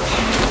was doing.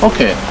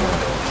 Okay.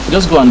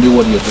 Just go and do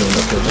what you're doing,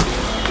 okay?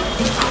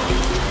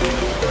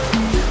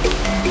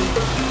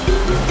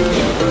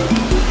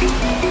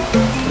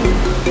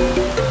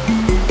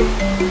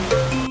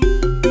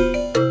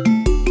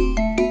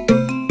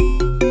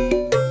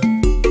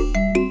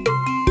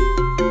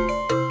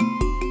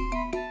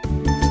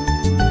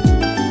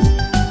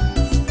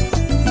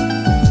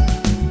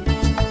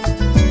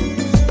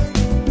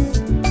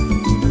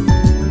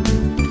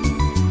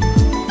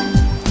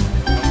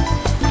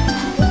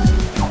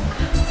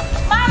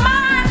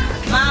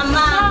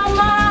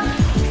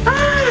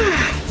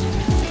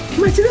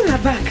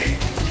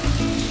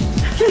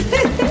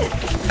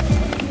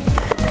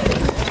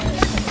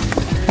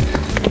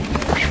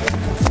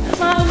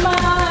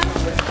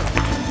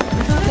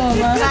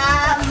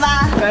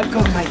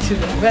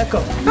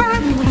 Welcome.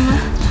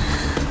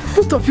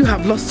 Both of you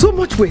have lost so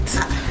much weight.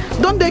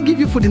 Don't they give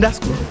you food in that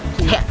school?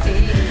 Yeah.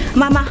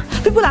 Mama,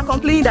 people are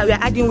complaining that we are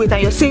adding weight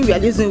and you're saying we are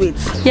losing weight.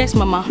 Yes,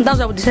 Mama. That's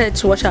why we decided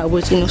to watch our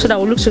weight, so that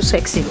we look so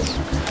sexy.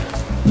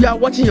 You are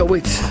watching your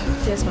weight?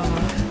 Yes, Mama.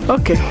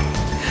 Okay.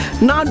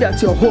 Now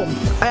that you're home,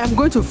 I am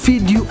going to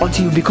feed you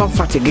until you become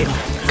fat again.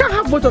 Can't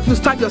have both of you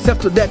starve yourself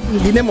to death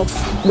in the name of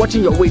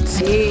watching your weight.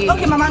 Hey.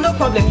 Okay, Mama, no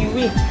problem. You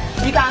win.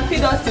 You can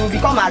feed us till we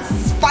become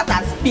as fat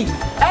as pigs.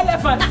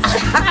 Elephant.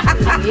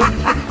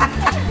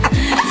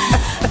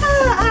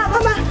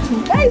 Mama,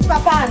 where is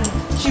Papa and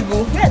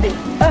Chibu? Where are they?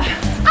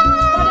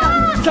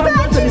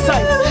 Stand to the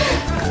side.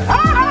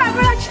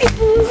 Brother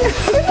Chibu.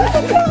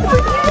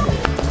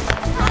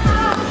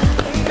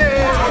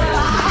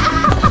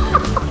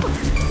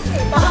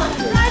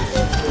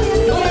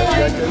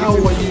 How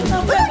are you?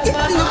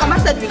 Mama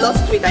said we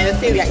lost weight and you're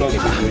saying we are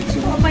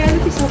eating. Mama,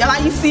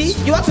 you see,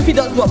 you want to feed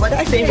us more, but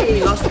I say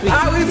we lost weight.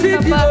 I will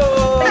feed you.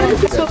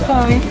 It's so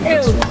fine.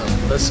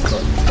 Let's go.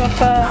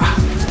 Papa.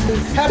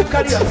 Help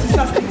carry your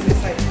sister's things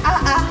inside.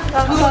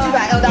 We will be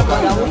my elder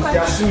brother.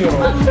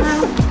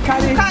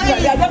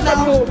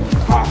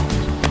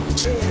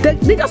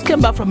 They just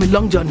came back from a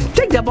long journey.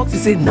 Take their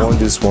boxes in now. I want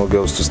these small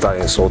girls to start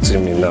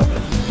insulting me now.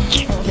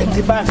 Get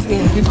the bags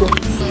in. You go.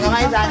 Mama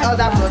is our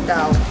elder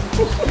brother.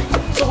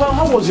 So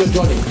how was your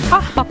journey?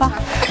 Papa,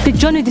 the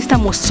journey this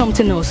time was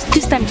something else.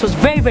 This time it was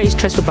very, very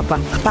stressful, Papa.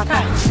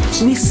 Papa,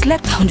 we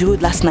slept on the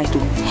road last night.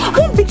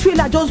 One big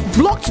trailer just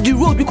blocked the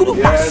road. We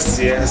couldn't pass.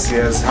 Yes.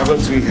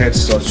 Haven't we heard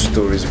such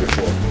stories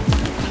before?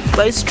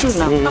 But it's true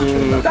now.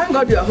 Thank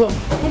God you are home.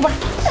 Come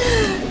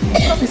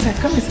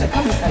inside.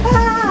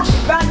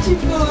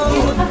 Chibu.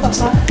 Papa.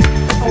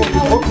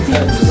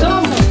 So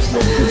much.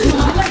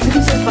 This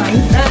is so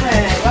fine.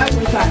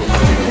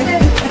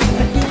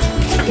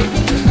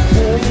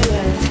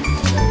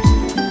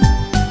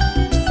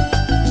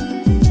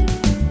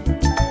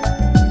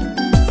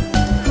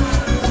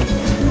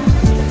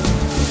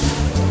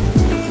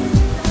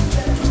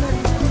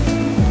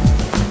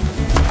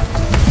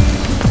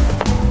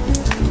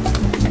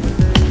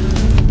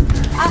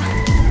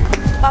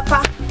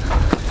 Papa,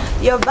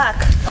 you're back.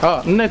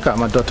 Nneka,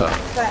 my daughter.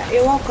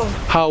 You're welcome.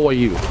 How are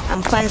you?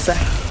 I'm fine, sir.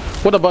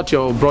 What about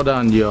your brother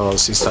and your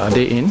sister? Are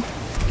they in?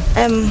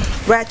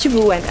 Brother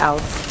Chibu went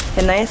out,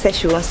 and Naya said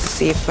she wants to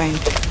see a friend.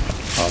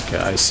 Okay,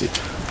 I see.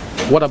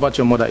 What about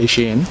your mother? Is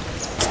she in?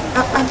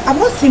 I've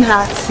not seen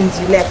her since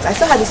you left. I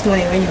saw her this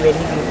morning when you were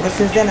leaving, but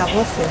since then I've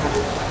not seen her.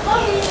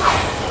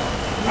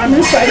 I'm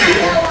inside with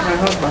my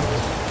husband.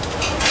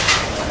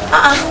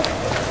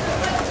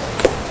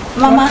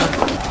 Mama,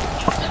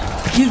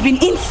 you've been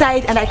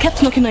inside and I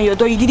kept knocking on your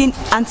door. You didn't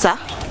answer?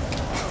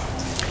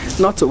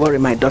 Not to worry,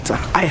 my daughter.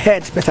 I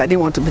heard, but I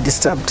didn't want to be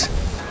disturbed.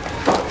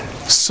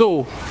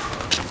 So,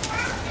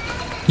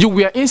 you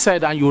were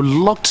inside and you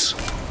locked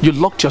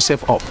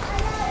yourself up.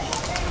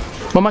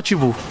 Mama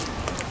Chibu,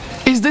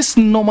 is this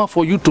normal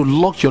for you to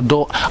lock your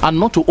door and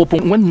not to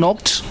open when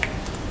knocked?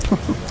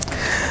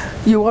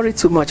 You worry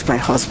too much, my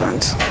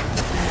husband.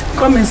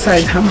 Come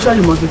inside. I'm sure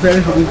you must be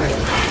very hungry.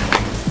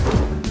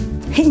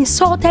 He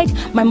insulted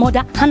my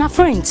mother and her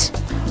friends.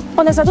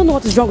 Honestly, I don't know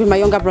what is wrong with my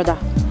younger brother.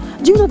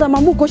 Do you know that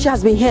Mamu Goshi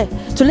has been here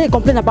to lay a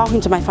complaint about him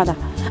to my father?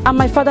 And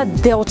my father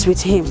dealt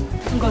with him.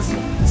 Ngozi,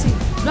 see,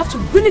 you have to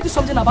really do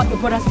something about your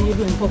brother's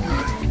behavior in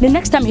public. The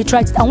next time he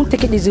tries it, I won't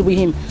take it easy with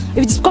him.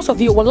 If it's because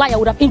of you, wallahi, I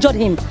would have injured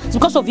him. It's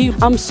because of you.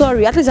 I'm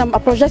sorry. At least I'm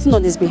apologizing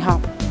on his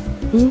behalf.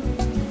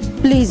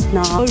 Please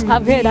now.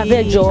 I've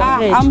heard, Joe.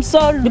 I'm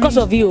sorry. Because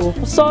of you.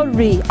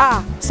 Sorry.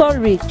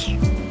 Sorry.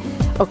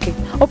 Okay.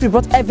 Hope you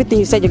brought everything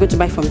you said you're going to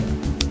buy for me.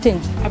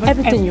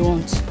 Everything you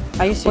want.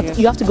 Are you serious? But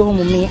you have to go home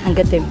with me and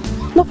get them.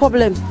 No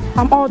problem.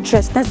 I'm all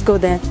dressed. Let's go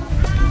there.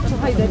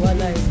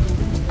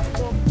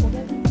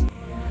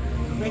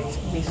 Great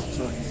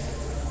mistress.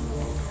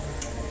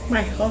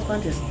 My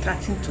husband is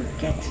starting to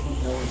get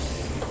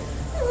nosy.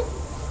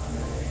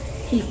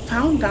 He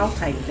found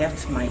out I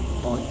left my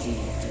body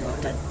the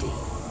other day,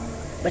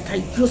 but I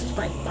used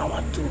my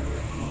power to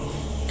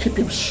keep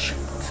him shut.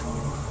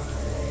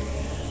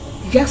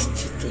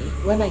 Yesterday,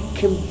 when I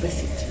came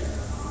visit you,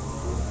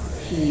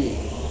 he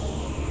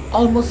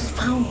almost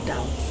found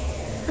out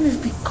and is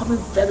becoming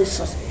very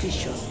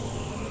suspicious.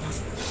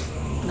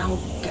 Now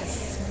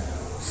guess,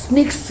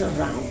 sneaks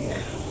around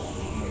now.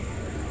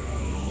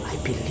 I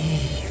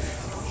believe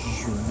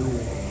you know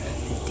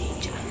the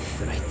danger and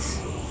threat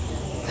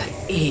that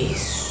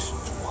is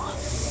to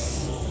us.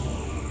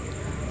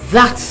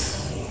 That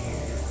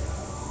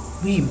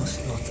we must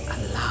not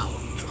allow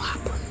to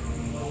happen.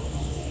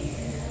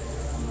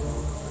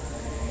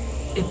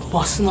 It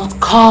must not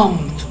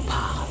come to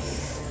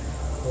pass.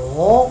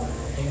 Or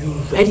are you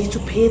ready to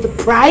pay the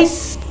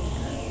price?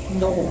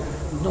 No,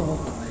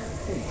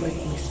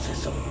 great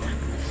mistress of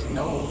darkness,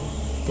 no.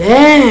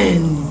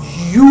 Then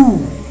you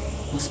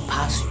must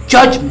pass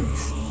judgment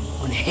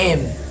on him.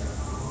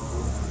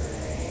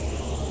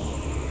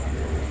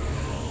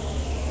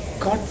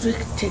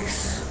 Godric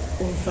takes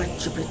over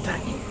Jupiter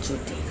in 2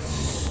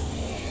 days.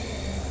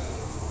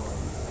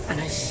 And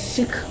I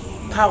seek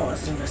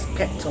powers in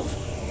respect of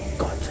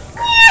Godric.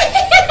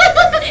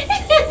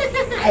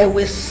 I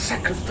will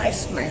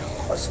sacrifice my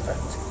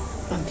husband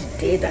on the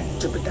day that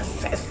Jupiter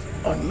sets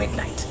on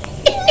midnight.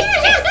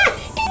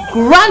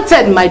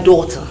 Granted, my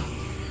daughter.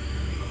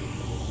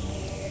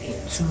 In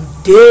 2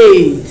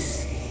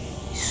 days,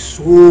 his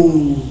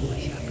soul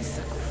shall be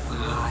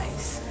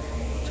sacrificed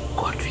to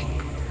Godric,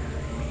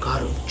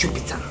 god of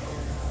Jupiter,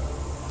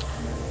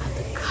 and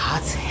the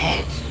cat's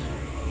head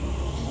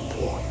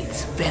pour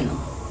its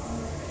venom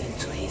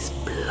into his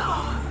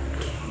blood.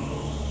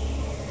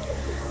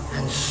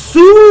 And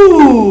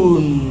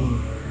soon,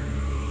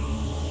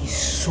 his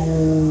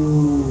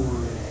soul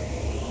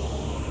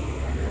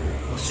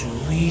must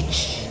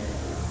reach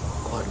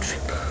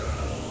Godric,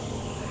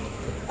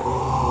 the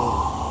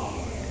god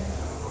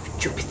of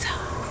Jupiter.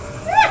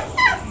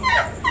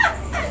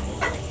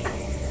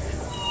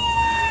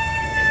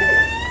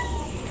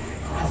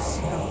 As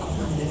you are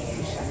commanded,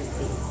 so shall it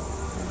be.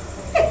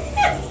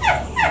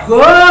 Go!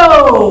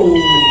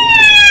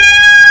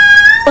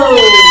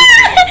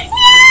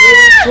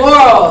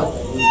 God!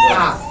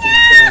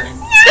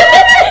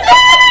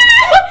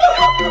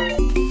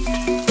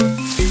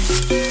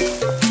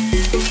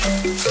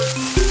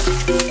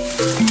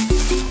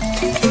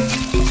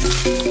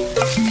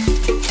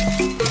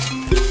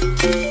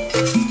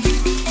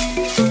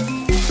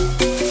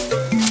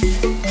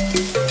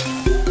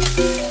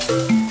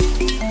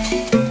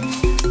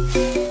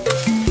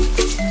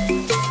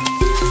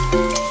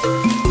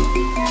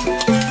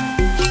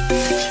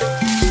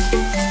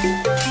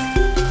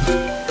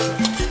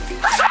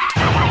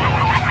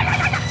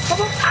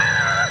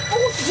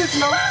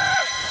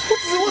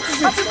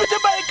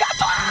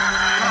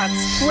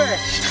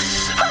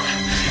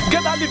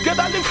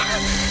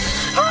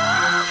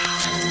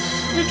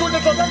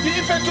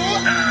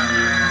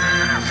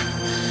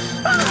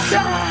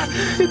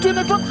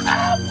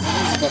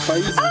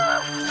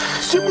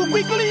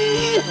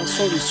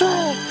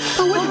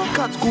 Where did the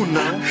cat go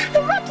now? The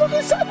rat on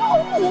the side.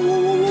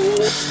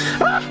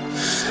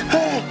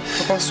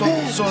 Papa,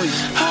 sorry.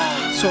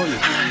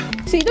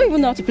 So you don't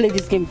even know how to play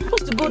this game. You're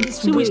supposed to go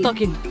this way. Who is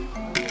talking?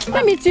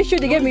 Let me teach you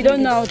the game you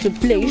don't know how to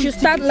play. You should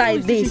start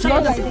like this.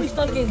 Not like this.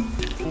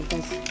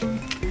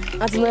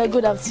 Auntie,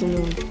 good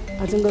afternoon.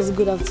 Auntie,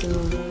 good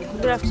afternoon.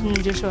 Good afternoon,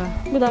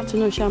 Joshua. Good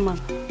afternoon, Shaman.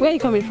 Where are you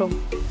coming from?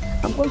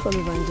 I'm coming from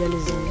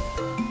evangelism.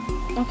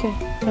 Okay,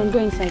 then go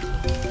inside.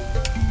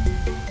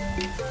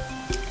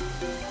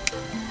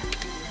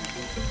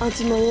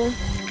 Auntie Maya?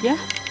 Yeah?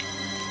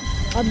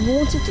 I've been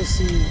wanting to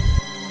see you.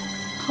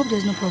 Hope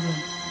there's no problem.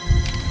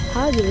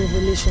 I had a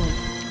revelation.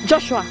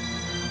 Joshua,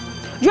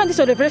 you want this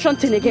revelation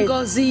thing again?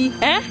 Ngozi.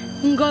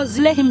 Ngozi,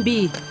 let him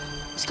be.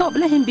 Stop,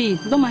 let him be.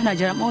 Don't mind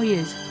Nigeria, I'm all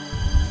ears.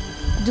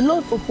 The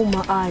Lord opened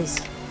my eyes.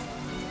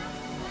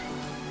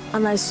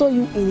 And I saw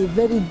you in a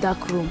very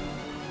dark room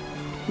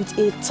with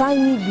a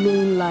tiny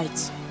glowing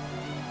light.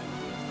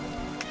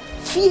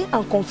 Fear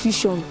and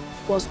confusion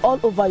was all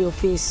over your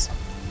face.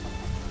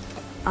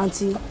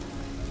 Auntie,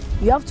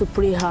 you have to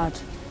pray hard,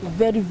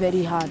 very,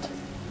 very hard.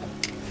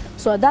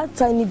 So that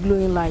tiny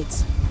glowing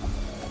light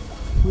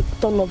will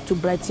turn up to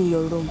brighten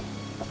your room.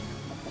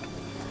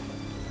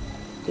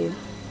 Okay,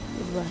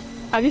 goodbye.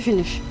 Have you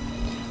finished?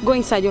 Go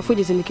inside, your food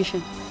is in the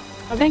kitchen.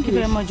 Thank you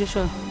very much,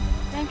 Joshua.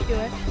 Thank you.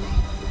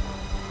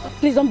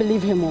 Please don't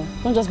believe him all.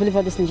 Don't just believe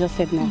what this thing just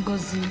said now.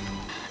 Ngozi,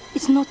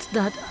 it's not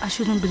that I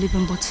shouldn't believe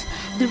him, but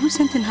the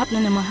recent thing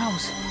happening in my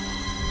house.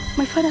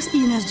 My father's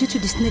illness due to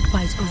the snake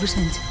bites of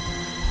recent.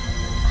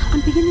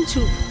 I'm beginning to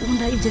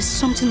wonder if there's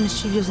something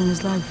mischievous in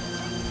his life.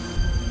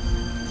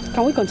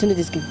 Can we continue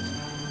this game?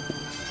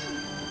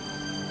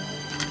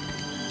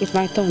 It's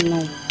my turn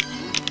now.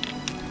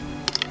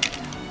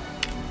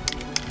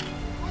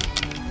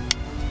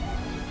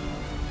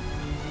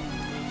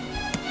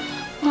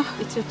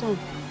 It's your turn.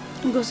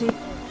 Ngozi,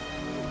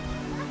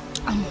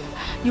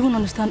 you won't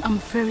understand. I'm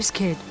very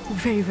scared.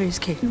 Very, very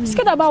scared.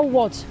 Scared about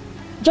what?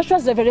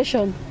 Joshua's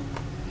revelation.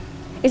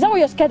 Is that what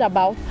you're scared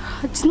about?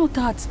 It's not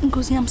that.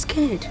 Ngozi, I'm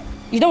scared.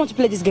 You don't want to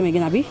play this game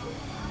again, Abi?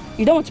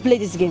 You don't want to play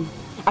this game.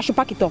 I should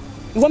pack it up.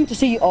 You want me to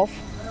see you off?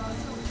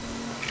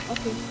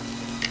 Okay.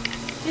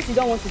 Since you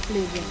don't want to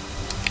play again.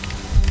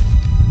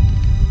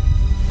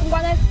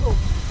 Let's go.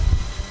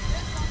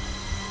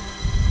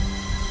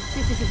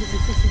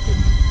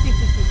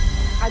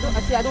 I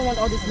don't want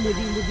all this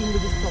moving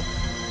stuff.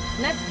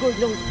 Let's go, you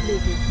don't want to play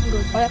again.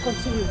 Oh, yeah,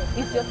 continue.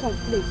 It's your turn,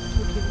 play.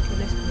 Okay,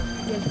 let's play.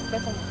 Yes,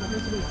 let's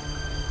play.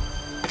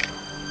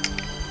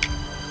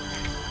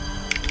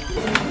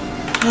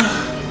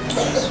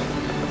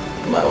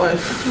 My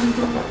wife.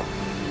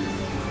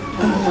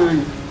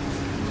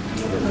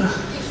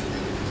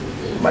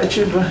 My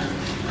children.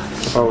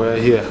 Oh, we're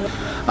here.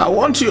 I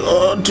want you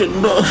all to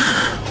know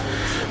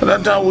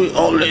that I will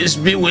always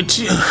be with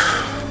you.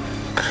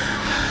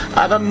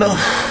 I don't know.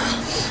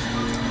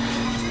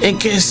 In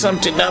case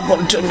something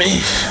happened to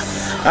me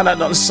and I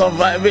don't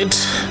survive it.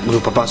 No,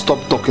 Papa,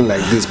 stop talking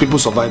like this. People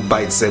survive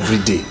bites every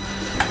day.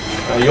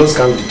 Yours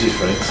can't be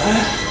different.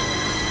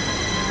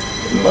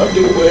 Not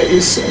the way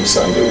it seems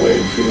and the way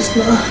it feels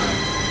now.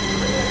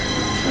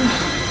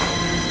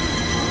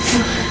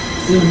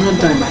 You'll not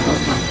die, my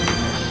husband.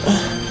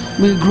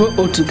 We'll grow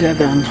old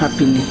together and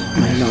happily,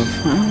 my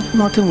love.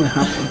 Nothing will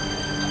happen.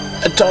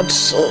 I thought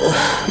so,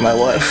 my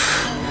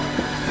wife.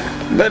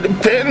 But the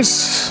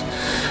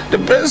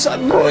pains are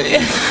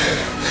growing.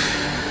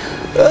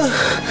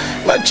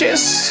 My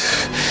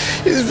chest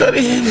is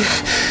very heavy.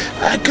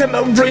 I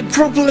cannot breathe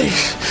properly.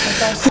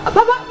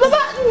 Papa,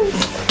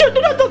 do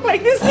not talk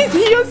like this, please.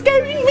 You're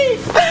scaring me.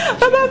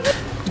 Papa.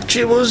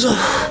 Chibuzor.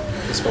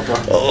 Yes, Papa.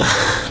 Oh,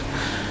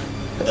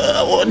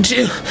 I want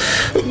you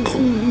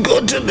go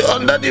to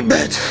under the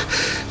bed.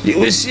 You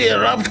will see a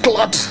wrapped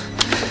cloth.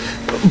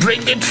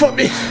 Bring it for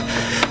me.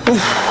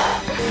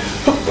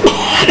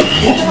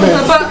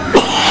 Papa,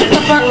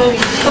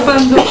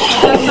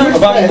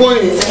 I'm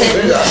going.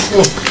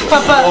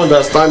 Papa, I don't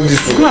understand this.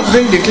 Go and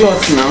bring the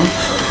cloth now.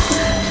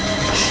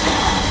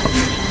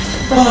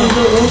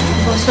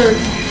 Papa, sorry.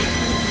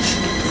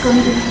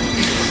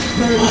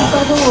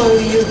 Papa, where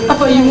are you?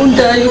 Papa, you won't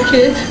die,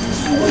 okay?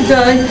 You won't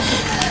die.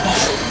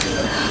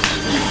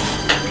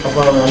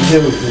 Papa, I'm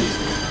here with you.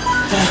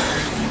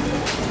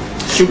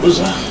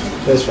 Chibuzor.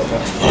 Yes, Papa.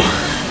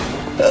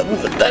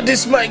 That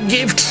is my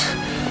gift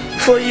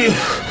for you.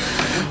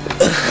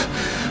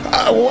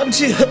 I want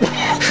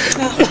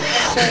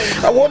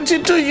you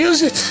to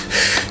use it.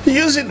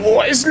 Use it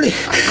wisely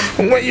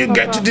when you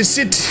get to the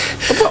city.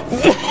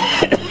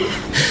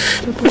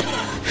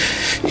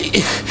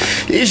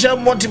 It shall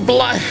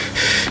multiply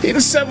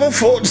in 7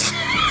 folds.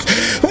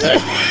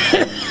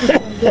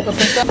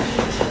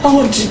 I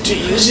want you to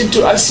use it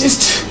to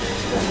assist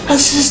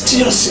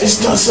your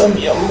sisters and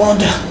your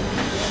mother.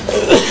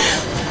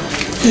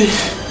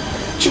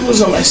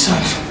 Chibuzor, my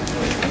son.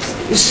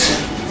 Please,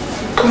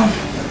 come.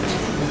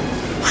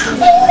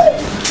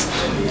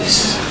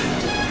 Please,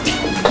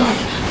 come.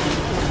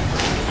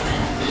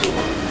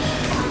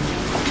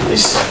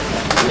 Please,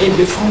 kneel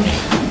before me.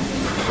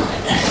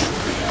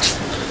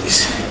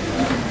 Please,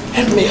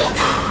 help me up.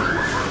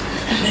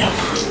 Help me up.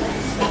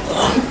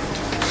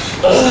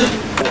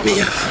 Help me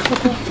up.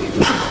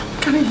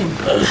 Carry him.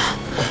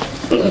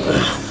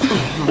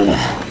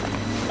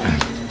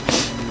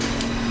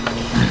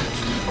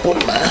 Put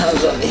my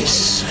hands on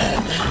his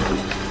head.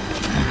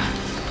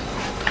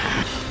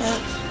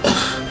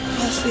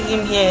 Let's leave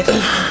him here.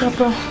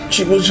 Papa.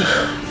 Chibuzor,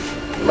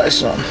 my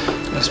son.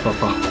 Yes,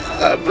 Papa.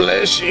 I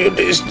bless you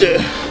this day.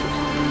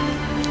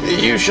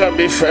 You shall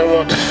be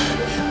favored.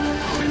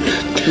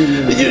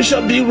 You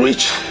shall be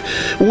rich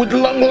with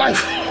long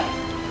life.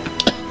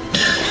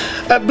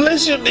 I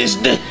bless you this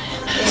day.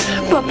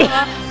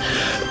 Papa.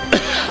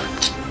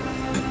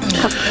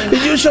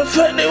 You shall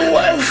find a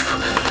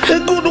wife, a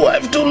good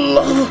wife to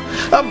love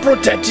and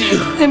protect you.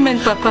 Amen,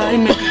 Papa.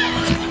 Amen.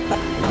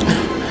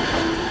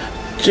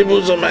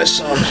 Chibuzor, my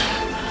son,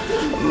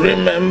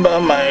 remember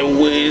my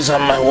ways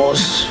and my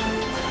words.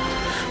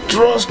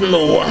 Trust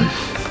no one,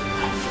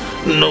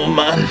 no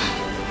man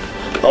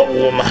or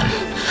woman.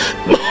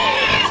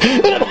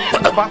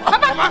 Papa.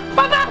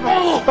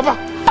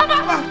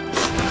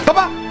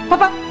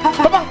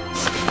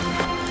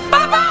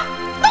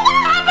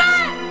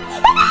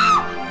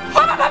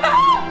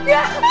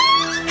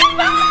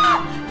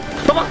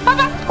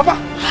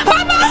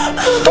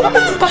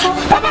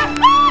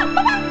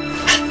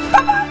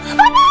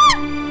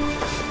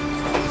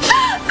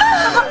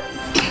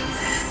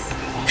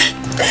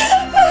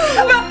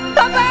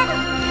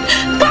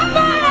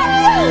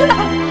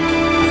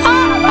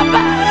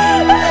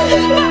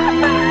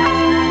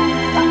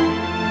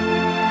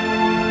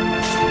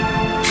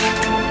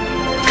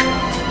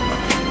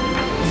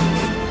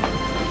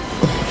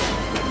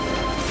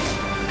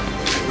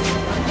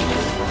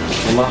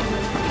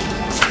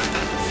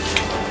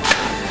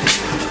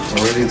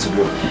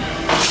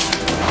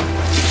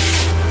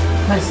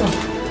 My son,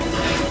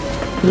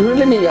 you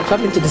really mean you are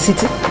traveling to the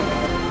city?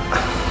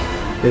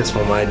 Yes,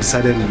 Mama, I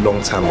decided a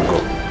long time ago.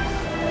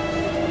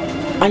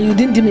 And you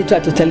didn't even try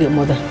to tell your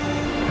mother?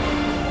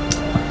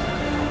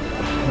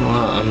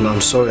 Mama, I'm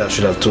sorry I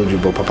should have told you,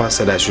 but Papa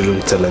said I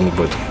shouldn't tell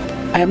anybody.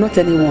 I am not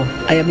anyone.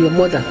 I am your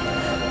mother.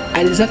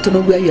 I deserve to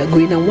know where you are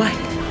going and why.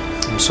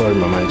 I'm sorry,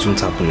 Mama, it won't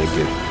happen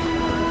again.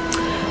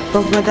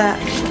 But brother,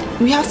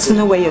 we have to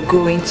know where you're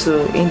going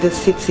to in the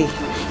city.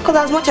 Because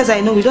as much as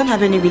I know, we don't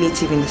have any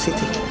relative in the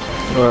city.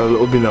 Well,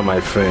 Obina, my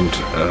friend,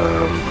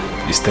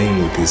 is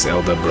staying with his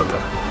elder brother.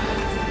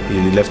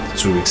 He left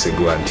 2 weeks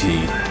ago and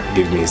he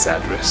gave me his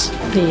address.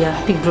 Yeah,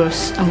 big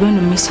bros, I'm going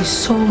to miss you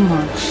so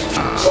much.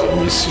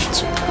 I miss you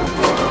too.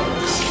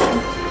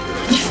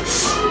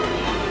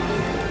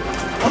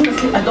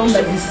 Honestly, I don't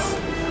like this.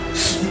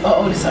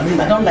 All this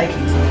arena, I don't like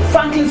it.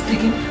 Frankly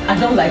speaking, I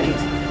don't like it.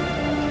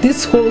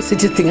 This whole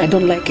city thing, I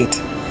don't like it.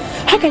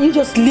 How can you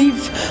just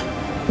leave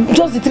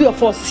just the 3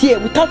 of us here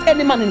without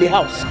any man in the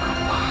house?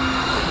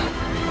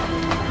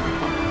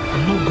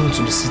 I'm not going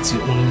to the city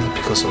only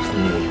because of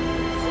me.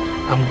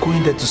 I'm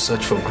going there to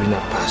search for greener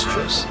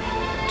pastures,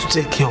 to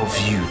take care of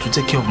you, to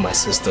take care of my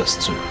sisters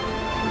too.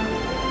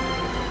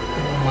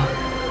 Mama.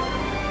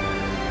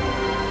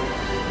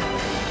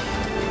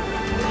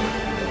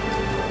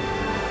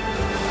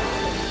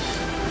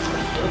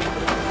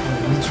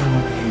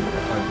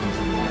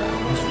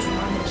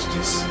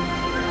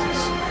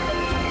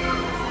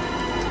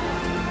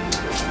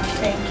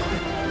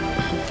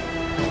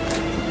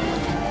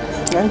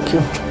 Thank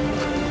you.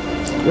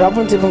 You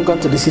haven't even gone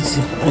to the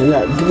city and you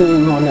are giving me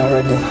money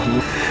already.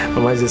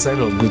 Mama, it's a sign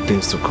of good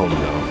things to come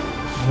now.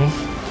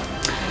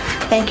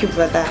 Thank you,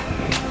 brother.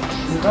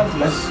 God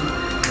bless you.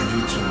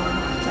 You too,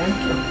 Mama. Thank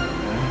you.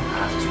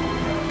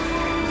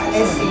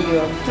 Let's see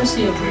you. Let's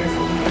see you.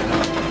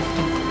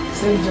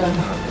 Safe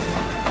journey.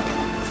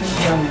 Safe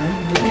journey.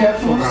 Be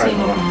careful. Alright,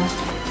 Mama.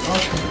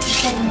 Okay.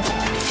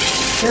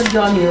 Safe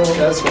journey.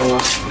 Yes, Mama.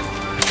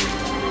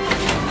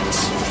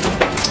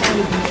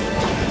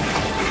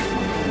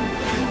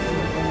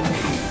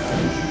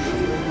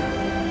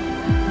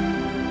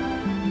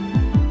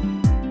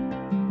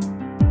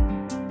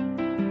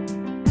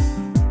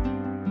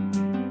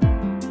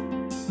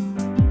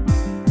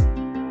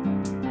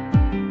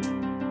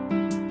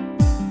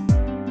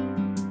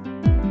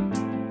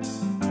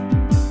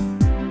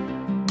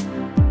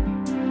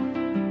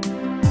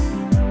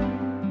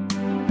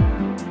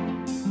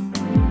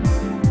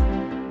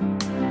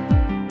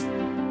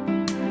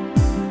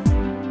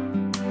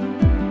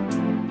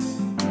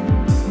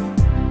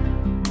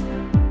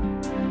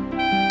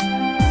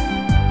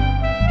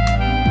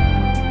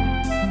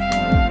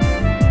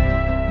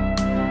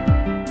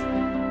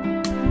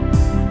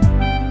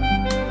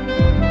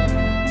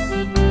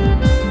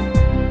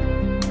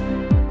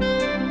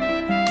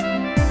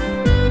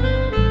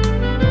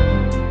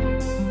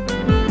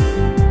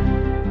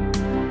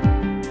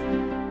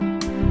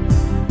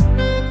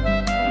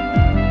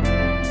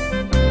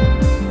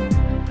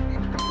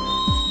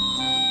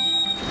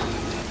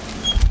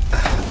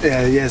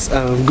 Yes,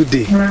 good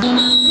day.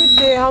 Good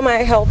day, how may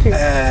I help you?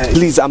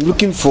 Please, I'm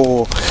looking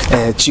for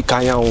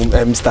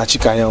Mr.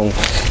 Chikayang.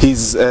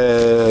 His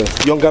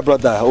younger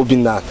brother,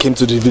 Obina, came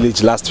to the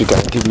village last week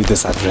and gave me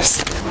this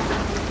address.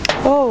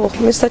 Oh,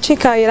 Mr.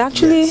 Chika, he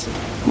actually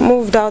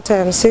moved out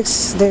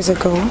 6 days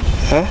ago.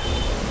 Huh?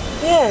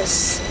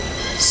 Yes.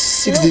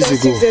 6 days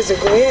ago? 6 days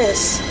ago,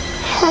 yes.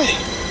 Hi.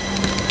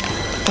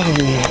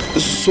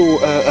 So,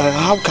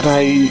 how can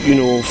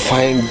I,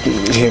 find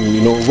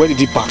him? Where did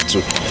he park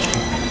to?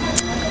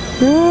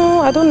 No,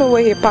 I don't know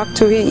where he parked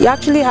to. He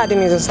actually had a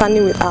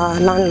misunderstanding with our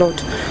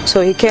landlord. So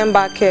he came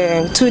back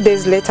 2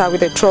 days later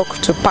with a truck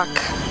to park.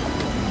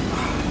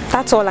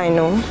 That's all I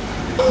know.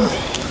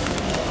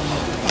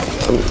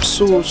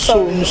 So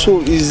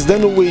is there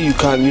no way you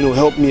can,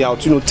 help me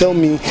out? Tell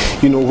me,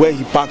 where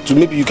he parked to.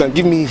 Maybe you can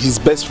give me his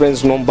best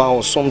friend's number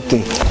or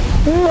something.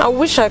 I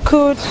wish I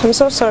could. I'm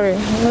so sorry.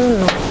 I don't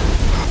know.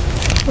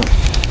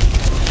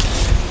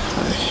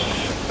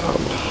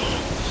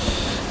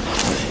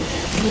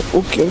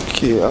 Okay.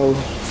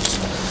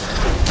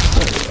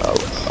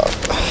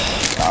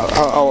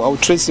 I'll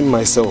trace him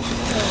myself.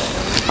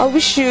 I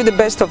wish you the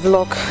best of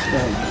luck.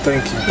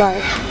 Thank you.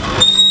 Bye.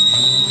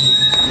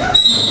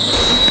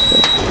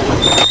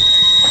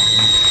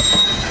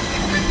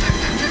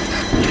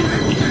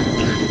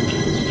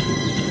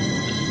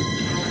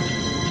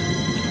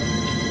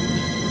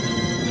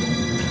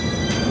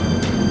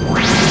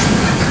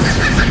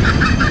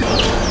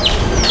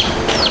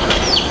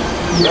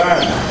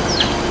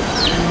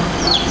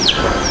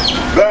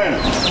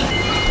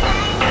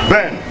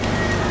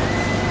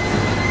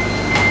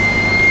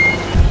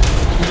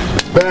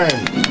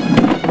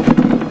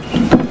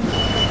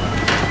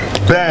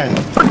 Ben!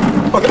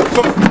 Okay,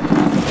 so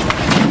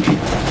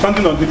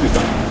standing on duty,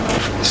 sir.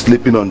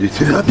 Sleeping on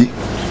duty, Abi?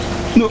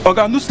 No,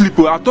 okay, no sleep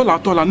at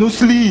all, no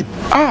sleep.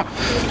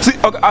 See,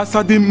 okay, as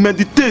I dey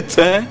meditate,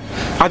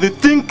 I dey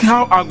think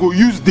how I go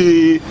use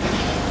the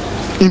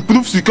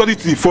improve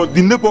security for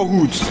the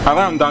neighborhoods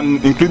around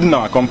and including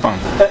our compound.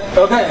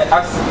 Okay,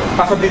 as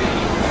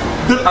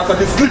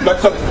I sleep like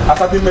so,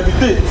 as I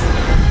meditate,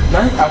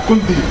 now I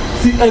could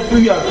see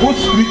everywhere, both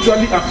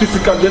spiritually and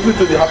physically,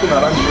 everything that happen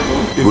around the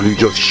neighborhood. Will you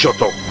just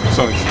shut up?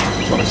 Sorry.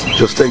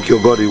 Just thank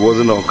your God it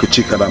wasn't Uncle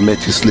Chika that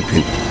met you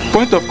sleeping.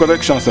 Point of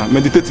correction, sir.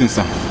 Meditating,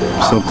 sir.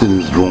 Something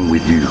is wrong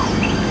with you.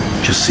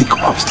 Just seek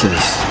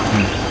upstairs.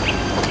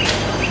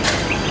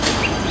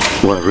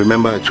 Well,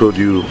 remember I told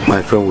you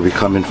my friend will be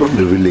coming from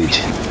the village.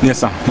 Yes,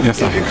 sir. Yes,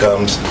 sir. If he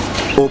comes,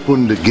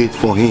 open the gate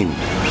for him.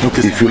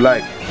 Okay, if you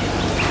like,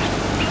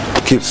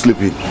 keep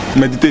sleeping.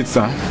 Meditate,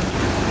 sir.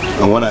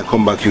 And when I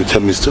come back, you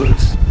tell me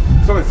stories.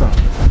 Sorry, sir.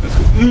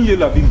 In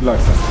yellow, big black,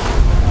 sir.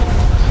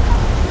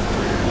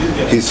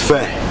 He's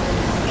fair.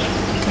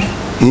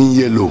 In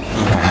yellow.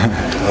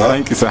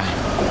 Thank you, sir.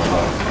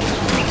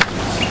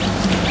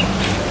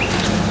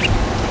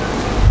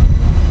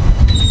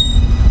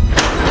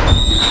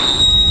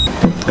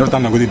 Every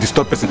time I'm going to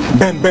disturb person.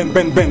 Ben.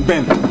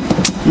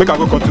 Make I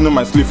go continue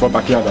my sleep for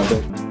backyard.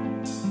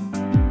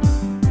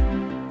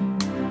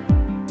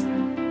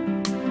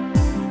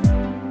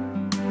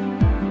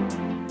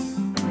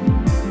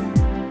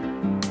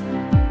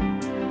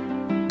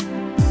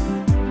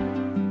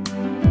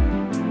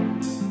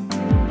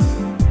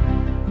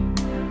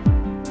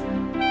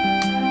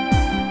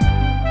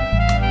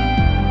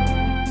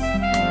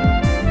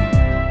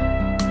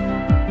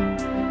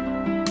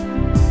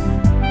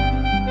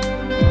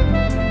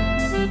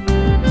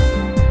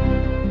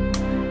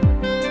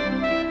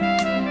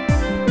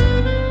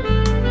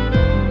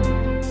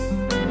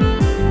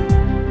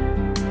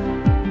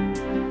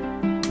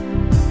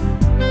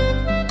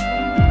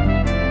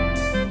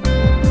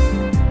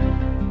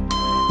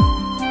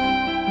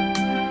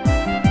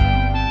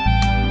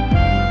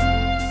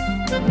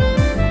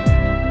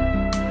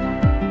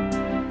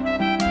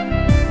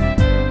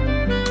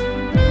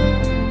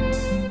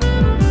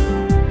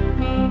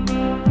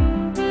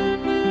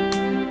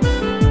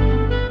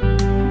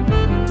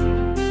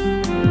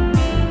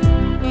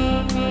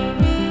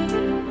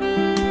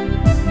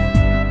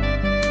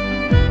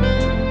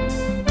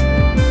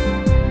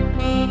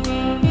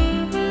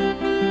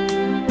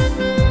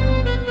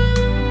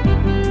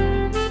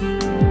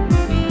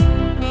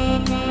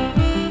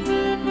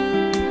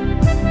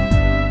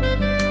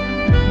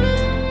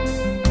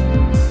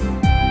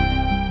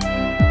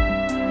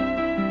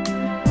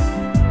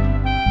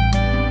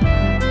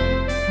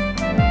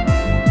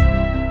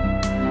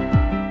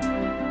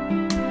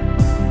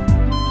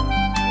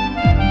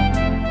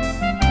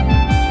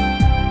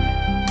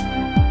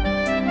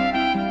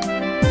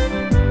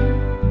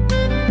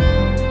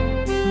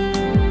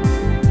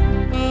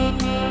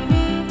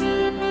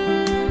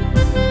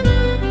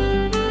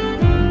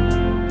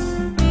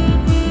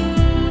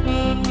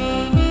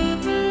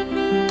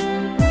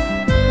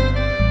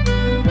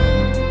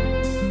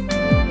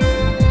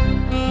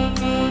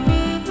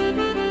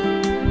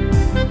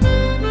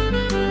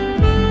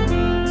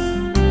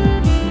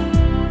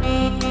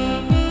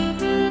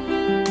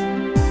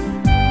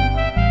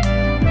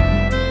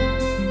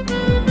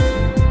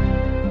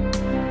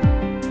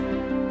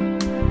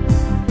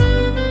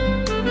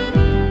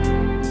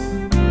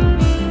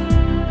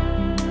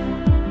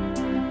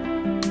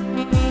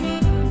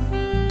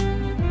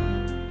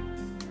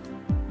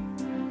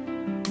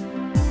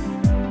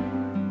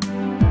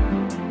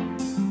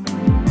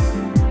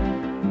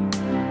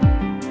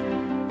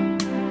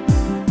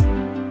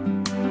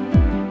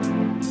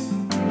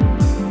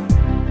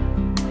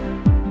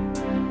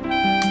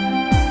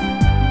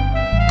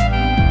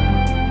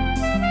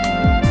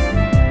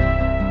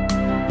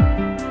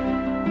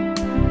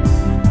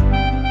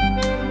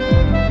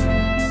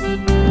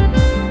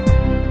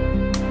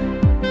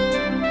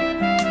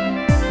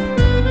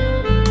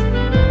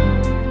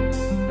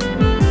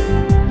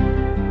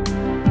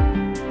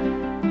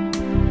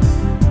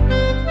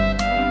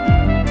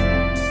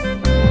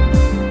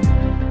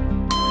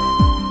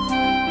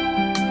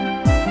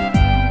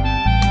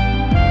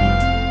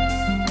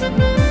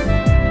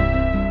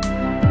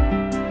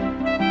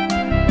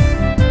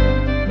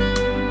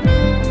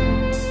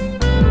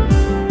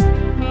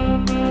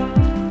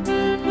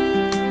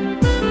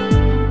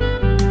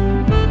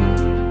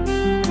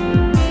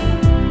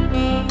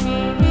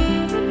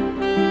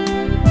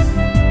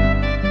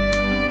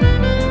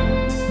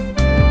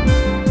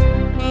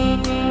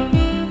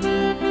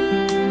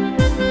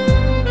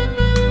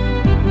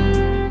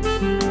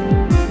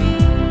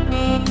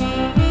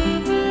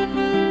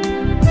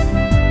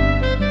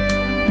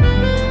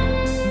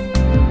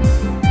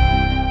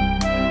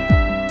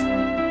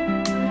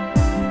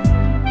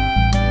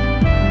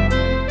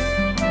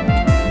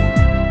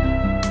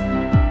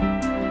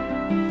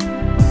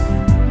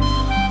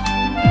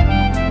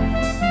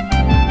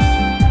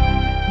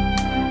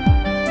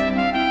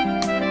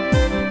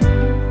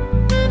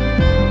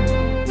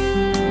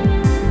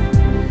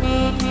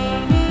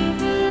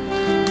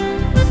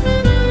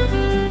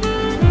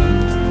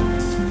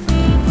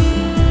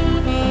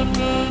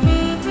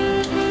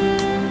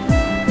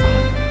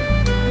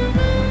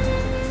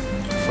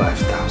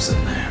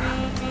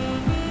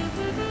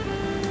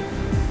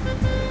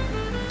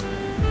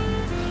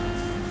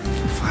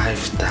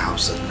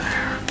 5,000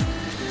 naira.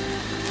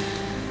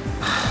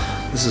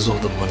 This is all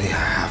the money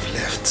I have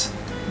left.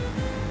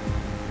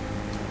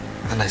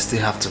 And I still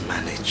have to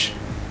manage.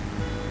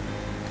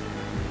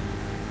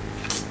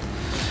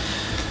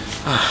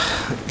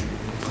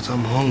 But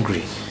I'm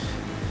hungry.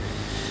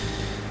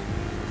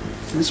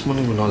 This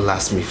money will not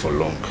last me for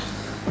long.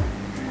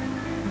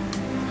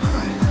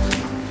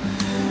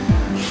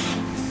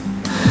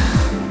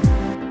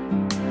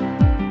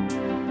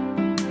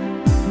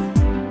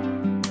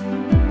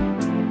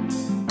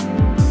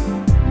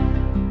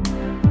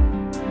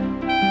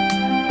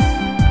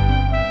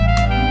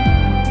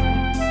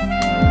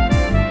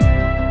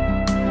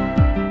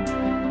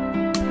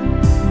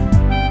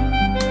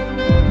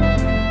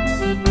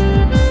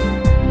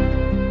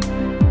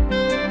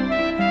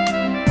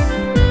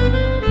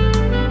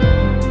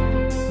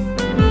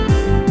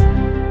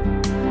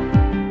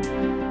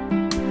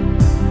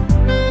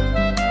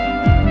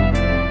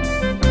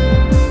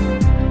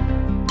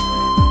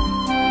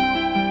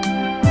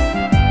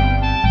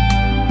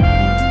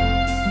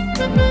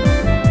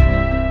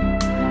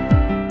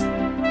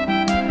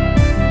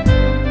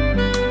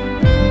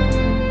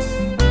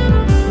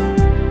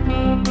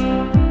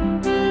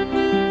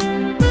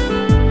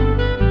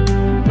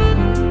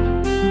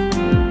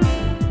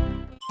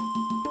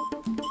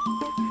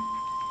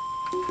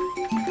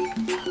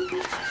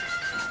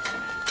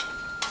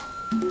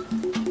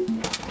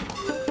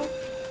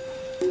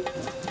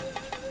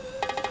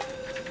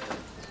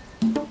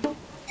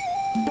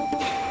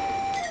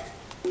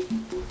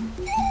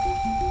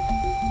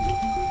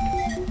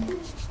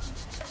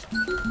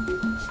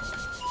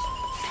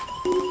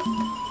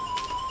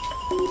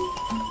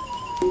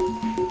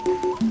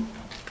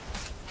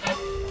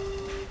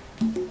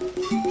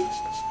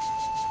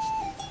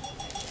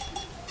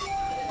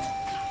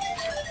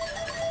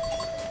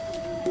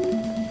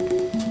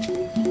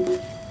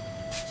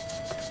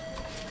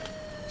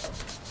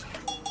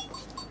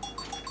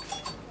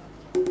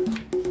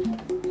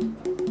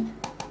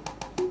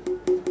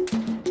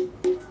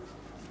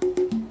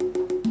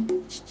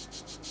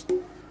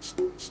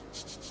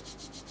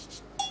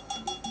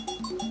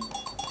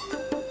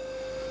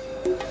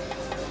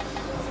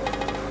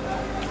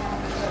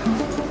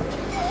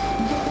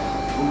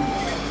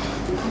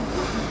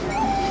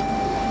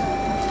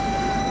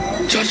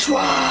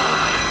 Joshua,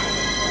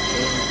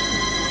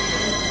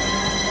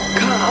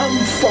 come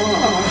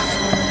forth.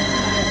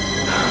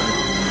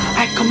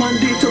 I command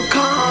thee to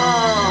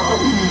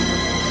come.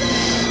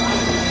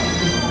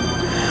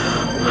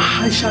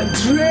 I shall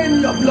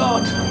drain your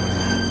blood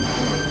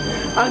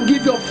and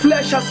give your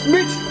flesh as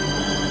meat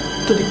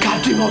to the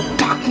gathering of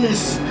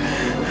darkness.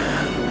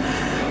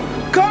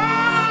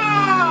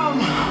 Come!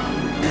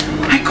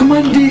 I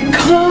command thee,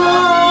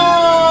 come!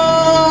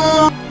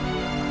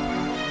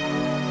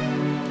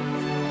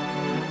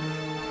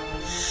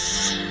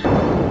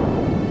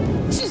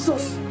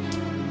 Jesus!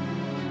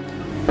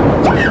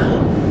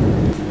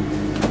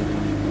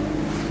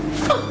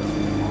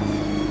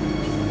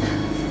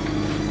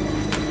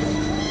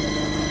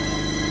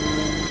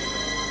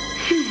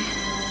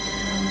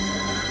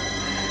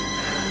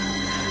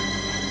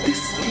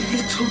 This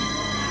little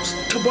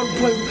stubborn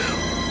boy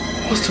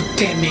wants to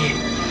dare me.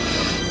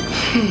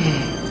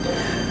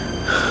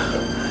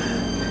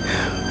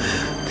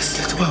 This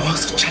little boy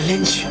wants to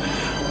challenge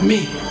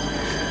me,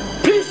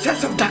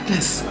 princess of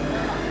darkness.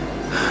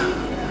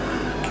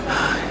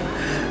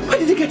 Where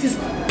did he get his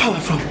power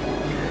from?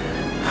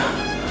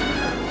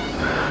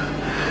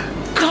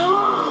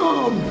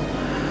 Come!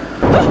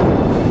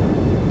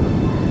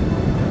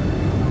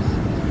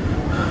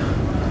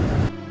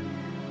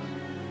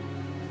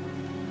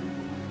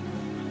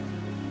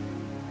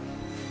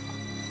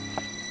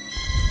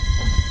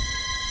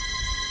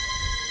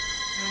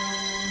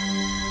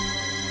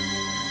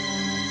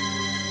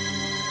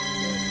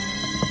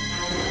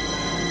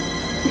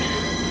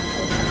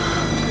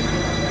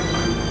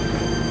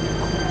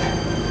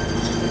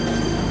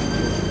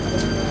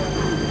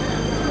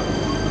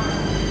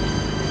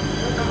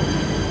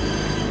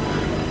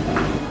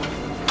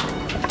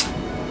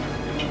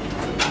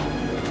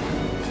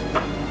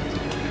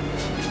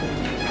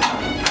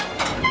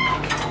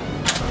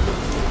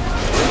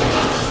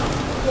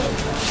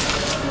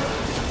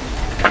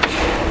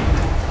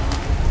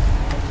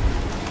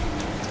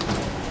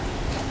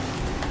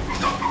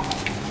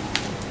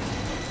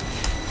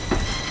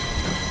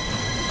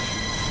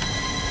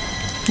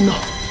 No.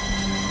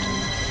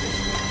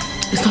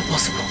 It's not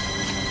possible.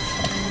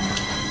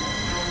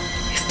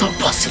 It's not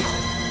possible.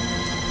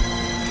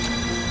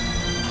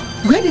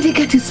 Where did he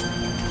get his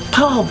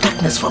power of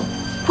darkness from?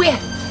 Where?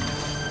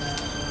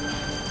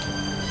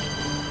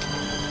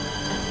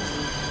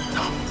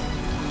 No.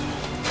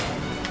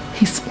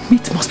 His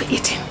meat must be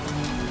eaten.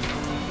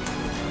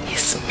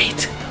 His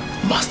meat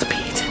must be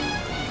eaten.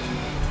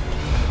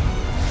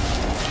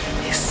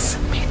 His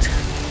meat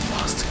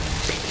must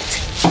be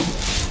eaten.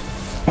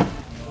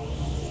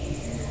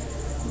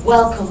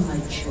 Welcome, my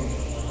children.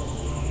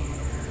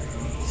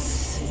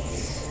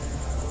 Sit.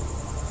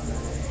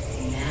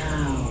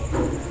 Now.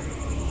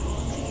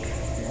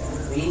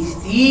 raise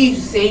thee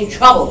to save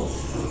troubles.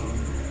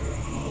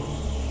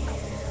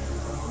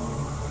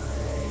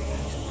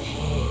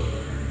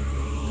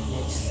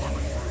 Let's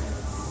sacrifice.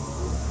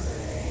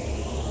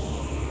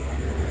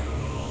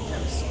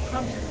 There is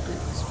probably a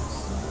great mistress.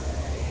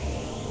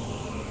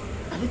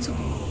 A little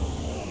boy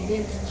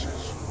named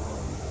Joshua.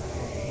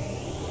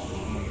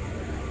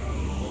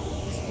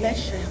 His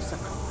flesh I have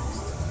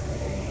sacrificed.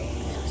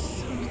 There is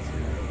something.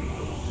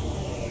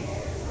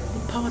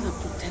 The power that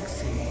protects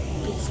him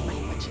beats my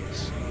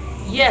imagination.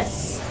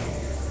 Yes,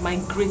 my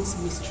great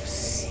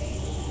mistress.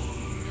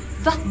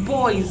 That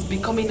boy is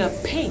becoming a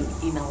pain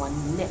in our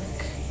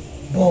neck.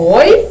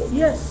 Boy?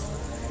 Yes,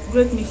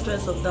 great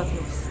mistress of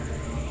darkness.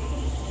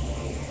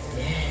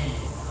 Yeah,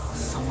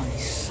 someone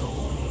is so.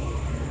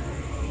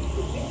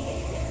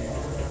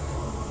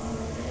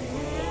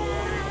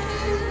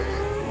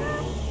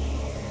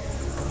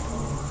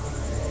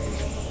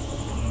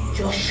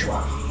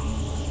 Joshua.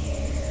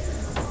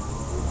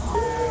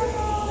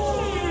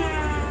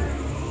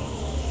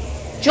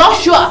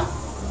 Joshua!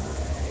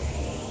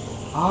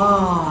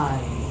 I,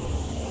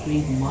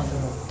 great mother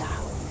of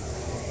darkness,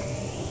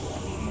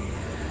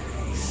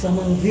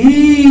 summon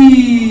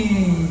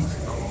thee to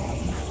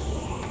come.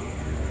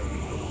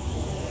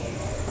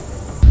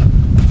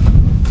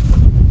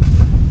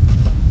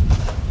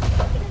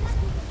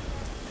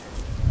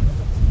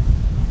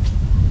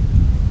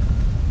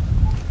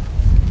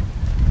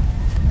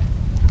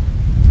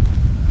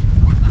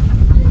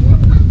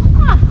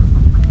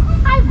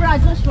 Hi, Bra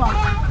Joshua.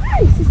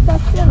 Hi, Sister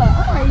Stella.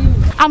 How are you?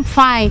 I'm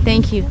fine,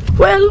 thank you.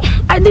 Well,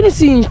 I didn't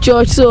see you in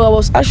church, so I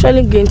was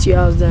actually going to your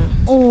house then.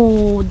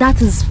 Oh,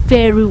 that is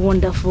very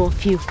wonderful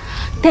of you.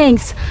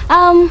 Thanks.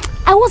 I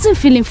wasn't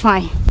feeling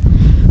fine.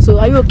 So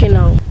are you okay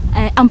now?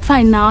 I'm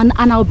fine now,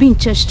 and I'll be in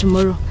church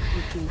tomorrow.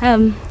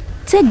 Okay.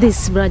 Take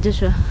this, Bra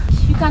Joshua.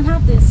 You can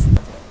have this.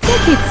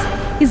 Take it.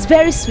 It's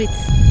very sweet.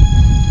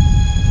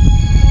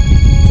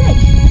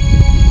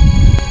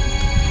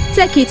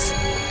 Take it.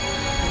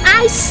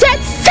 I said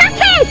take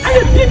it! I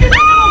rebuke you in the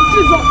name of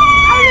Jesus!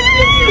 I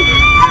rebuke you!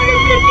 I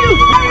rebuke you!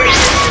 I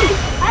rebuke you!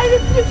 I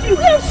rebuke you!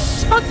 You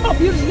shut up,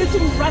 you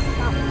little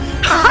rascal!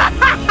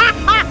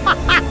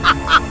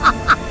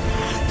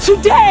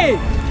 Today,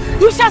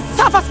 you shall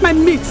serve as my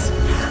meat.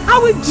 I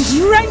will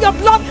drain your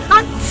blood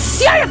and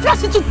tear your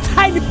flesh into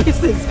tiny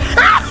pieces.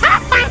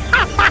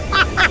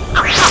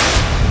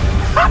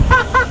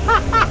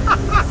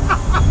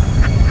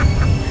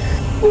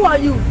 Who are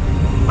you?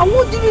 And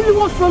what do you really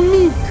want from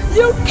me?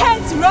 You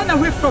can't run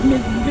away from me,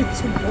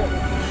 little boy.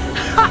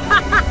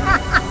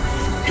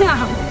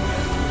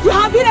 You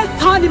have been a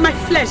thorn in my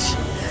flesh.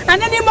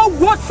 And any more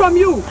word from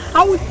you,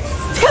 I will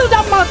steal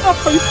that mouth up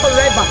for you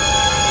forever.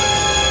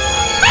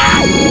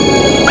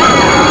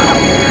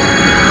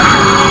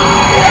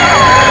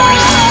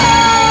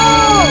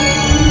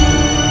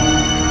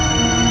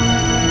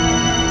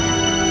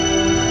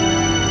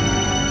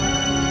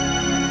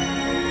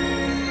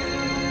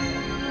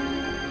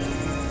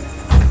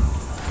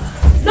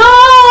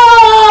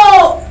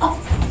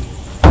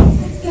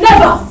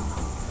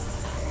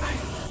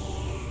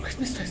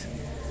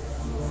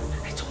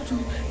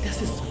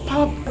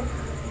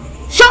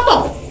 Shut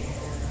up!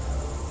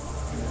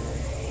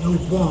 No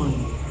one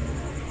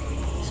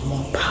is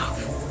more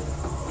powerful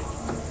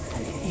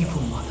than the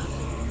evil mother.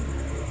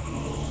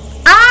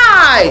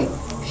 I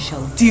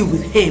shall deal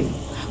with him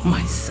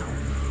myself.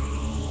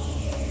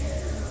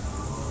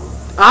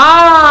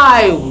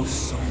 I will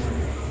summon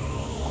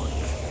God.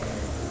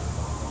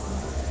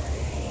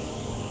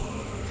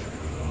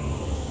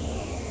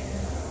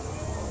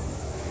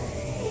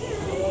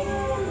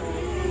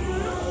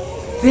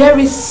 There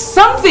is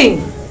something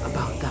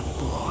about that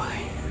boy.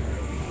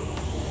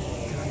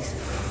 There is a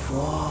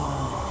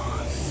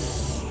force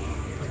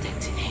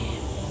protecting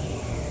him.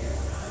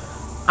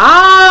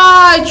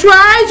 I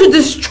tried to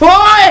destroy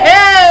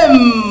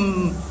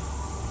him.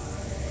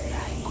 I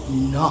could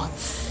not.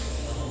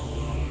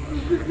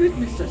 Wait,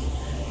 mistress.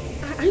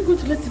 Are you going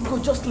to let him go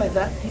just like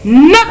that?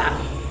 Never!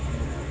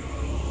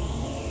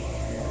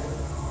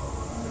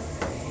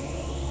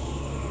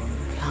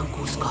 Can't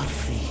go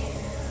scot-free.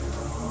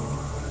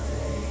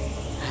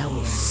 I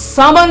will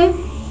summon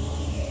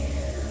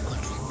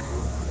Godric.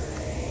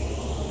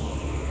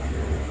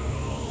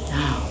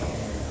 Now,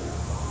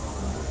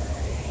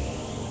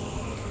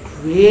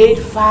 great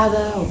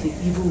father of the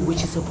evil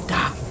witches of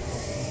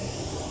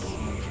darkness,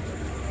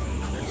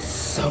 I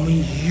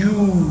summon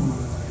you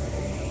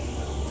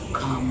to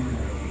come.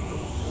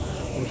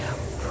 We have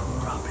a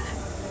problem,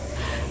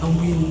 and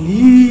we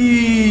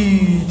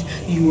need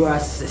your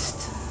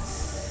assistance.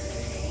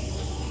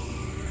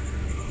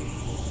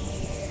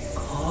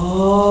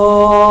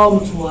 Come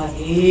to our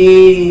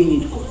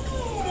aid.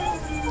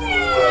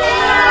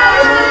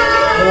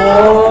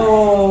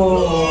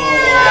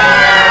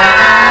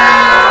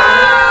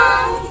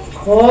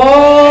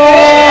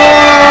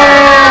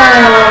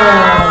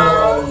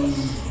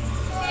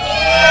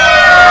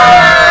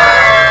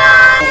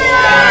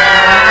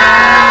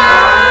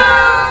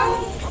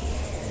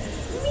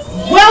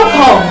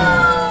 Welcome,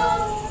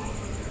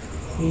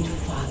 great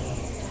Father.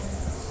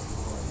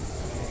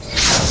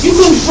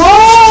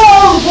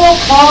 all four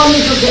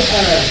corners of the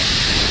earth.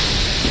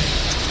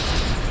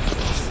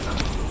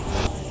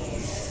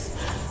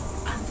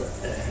 And the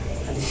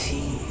earth and the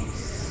seas.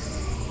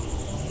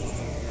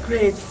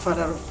 Great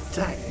Father of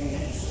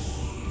darkness,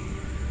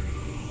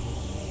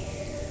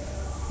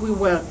 we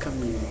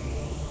welcome you.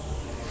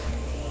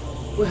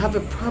 We have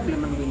a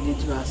problem and we need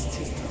your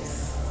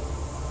assistance.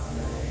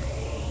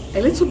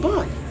 A little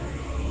boy.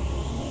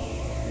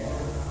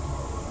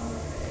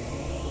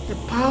 The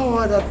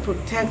power that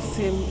protects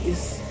him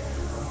is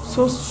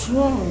so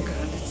strong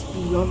and it's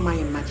beyond my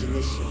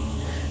imagination.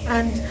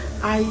 And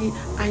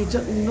I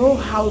don't know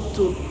how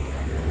to...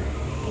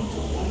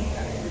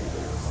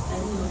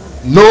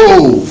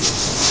 No!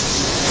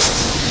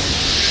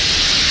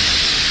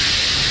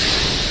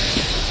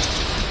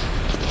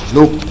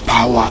 No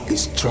power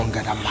is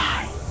stronger than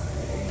mine.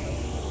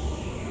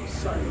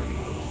 Sorry.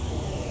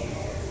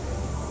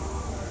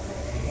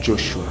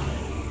 Joshua.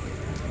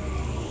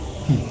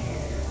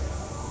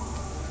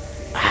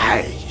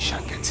 I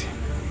shall get him.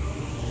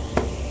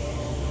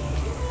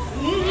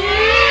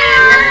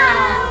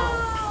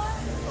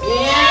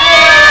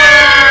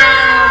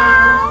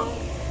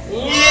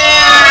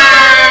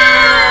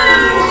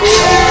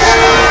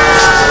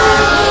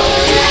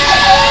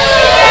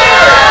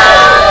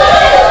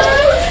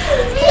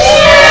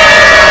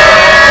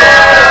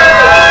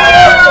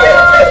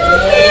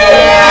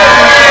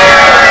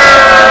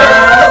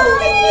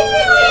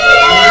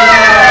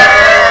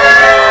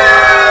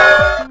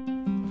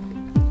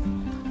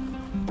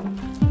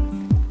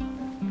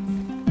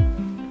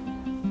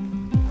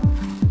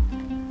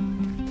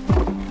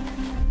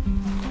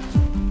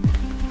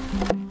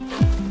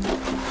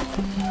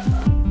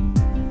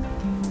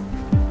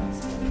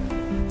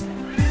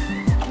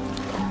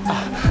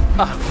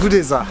 Good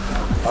day, sir.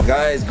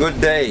 Guys, good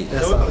day.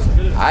 Yes,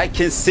 sir. I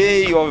can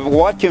see you're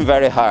working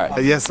very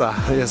hard. Yes, sir.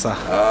 Yes, sir.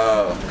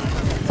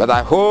 But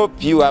I hope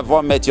you have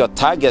all met your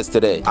targets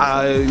today.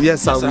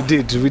 Yes, sir.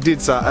 We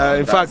did, sir.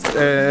 In fact,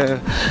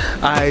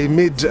 I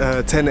made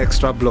 10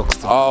 extra blocks.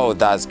 Oh,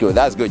 that's good.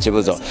 That's good,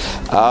 Chibuzor.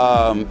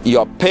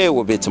 Your pay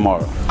will be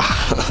tomorrow.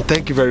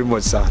 Thank you very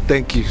much, sir.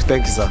 Thank you,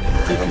 sir.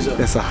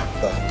 Yes, sir.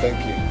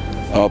 Thank you.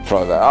 No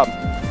problem.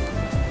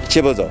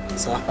 Chibuzor,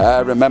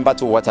 sir. Remember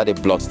to water the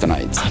blocks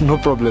tonight. No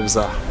problem,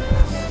 sir.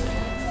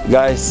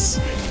 Guys,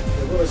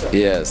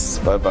 yes,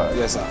 bye-bye.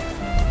 Yes, sir.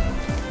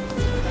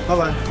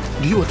 Bye-bye.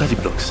 Do you water the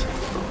blocks?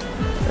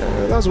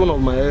 That's one of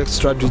my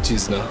extra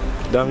duties now.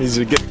 That means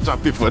you get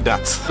happy for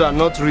that. Sir,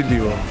 not really,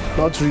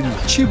 not really.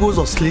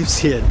 Chibuzor slaves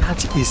here,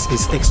 that is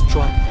his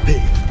extra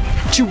pay.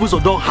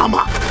 Chibuzor don't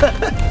hammer.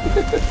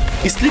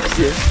 He sleeps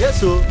here. Yes,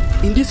 so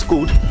in this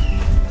code.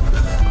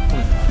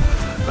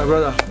 My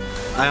brother,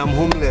 I am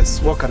homeless.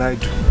 What can I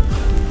do?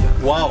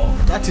 Wow,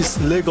 that is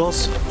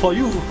Lagos for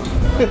you.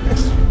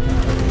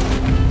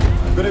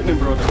 Good evening,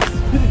 brother.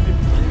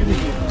 Good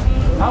evening.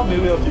 How may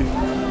we help you?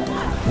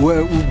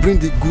 Well, we bring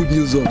the good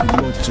news of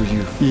the Lord to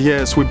you.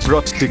 Yes, we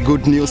brought the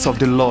good news of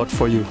the Lord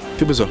for you.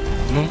 Chibuzor.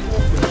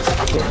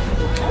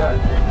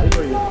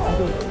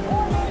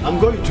 I'm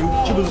going to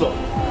Chibuzor.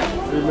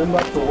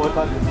 Remember to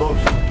water the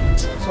blocks.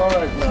 It's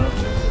alright now.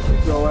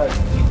 It's alright.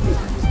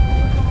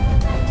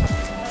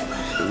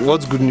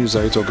 What good news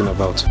are you talking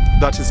about?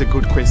 That is a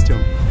good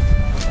question.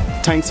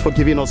 Thanks for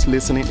giving us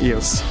listening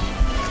ears.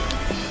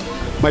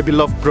 My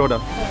beloved brother,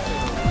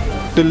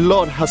 the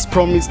Lord has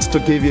promised to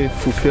give you a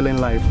fulfilling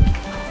life.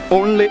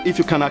 Only if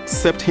you can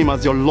accept Him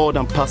as your Lord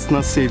and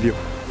personal Savior.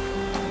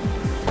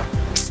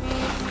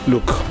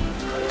 Look,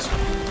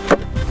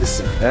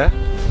 listen,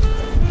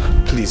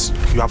 please,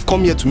 you have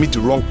come here to meet the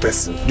wrong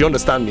person. Do you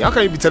understand me? How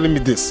can you be telling me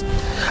this?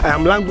 I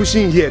am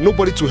languishing here,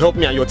 nobody to help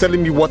me, and you're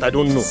telling me what I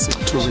don't know.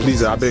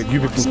 Please, I beg you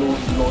people.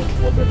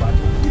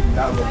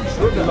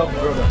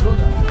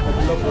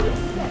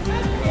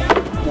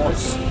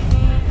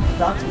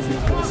 That is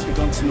because you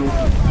don't know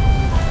Him.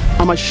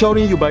 I'm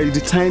assuring you, by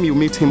the time you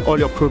meet Him, all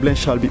your problems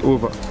shall be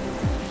over.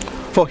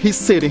 For He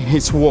said in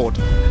His word,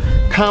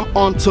 "Come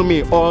unto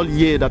me, all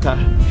ye that are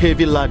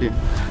heavy laden,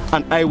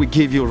 and I will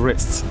give you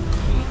rest."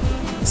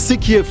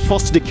 Seek ye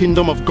first the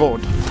kingdom of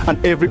God,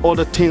 and every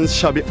other thing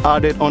shall be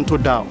added unto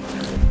thou.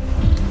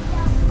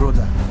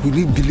 Brother, will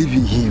you believe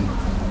in Him?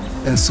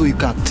 And so you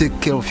can take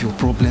care of your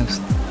problems.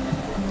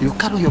 You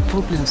carry your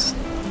problems.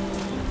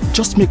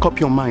 Just make up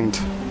your mind.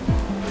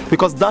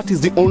 Because that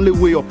is the only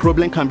way your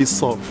problem can be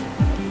solved.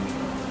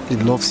 He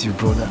loves you,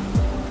 brother.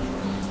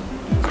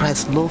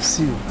 Christ loves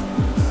you.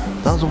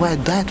 That's why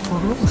He died for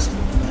us.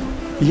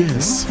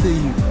 Yes.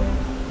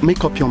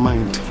 Make up your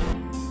mind.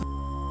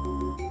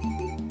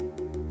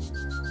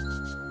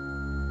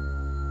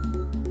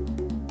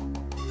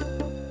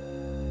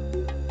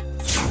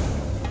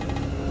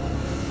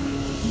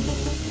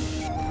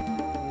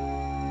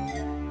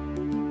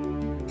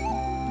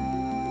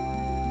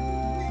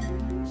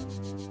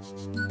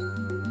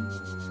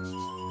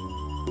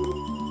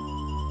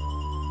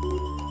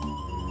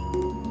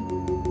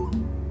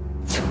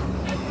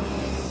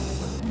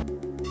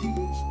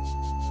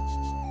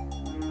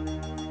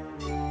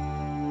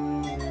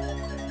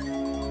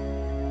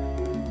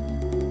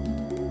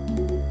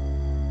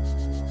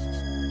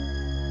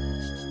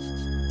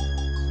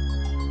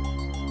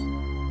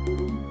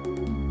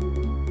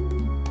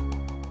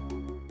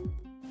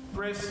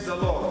 Praise the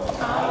Lord.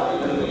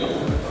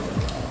 Hallelujah.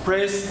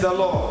 Praise the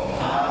Lord.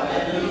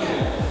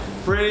 Hallelujah.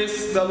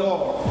 Praise the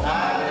Lord.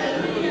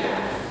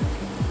 Hallelujah.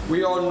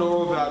 We all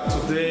know that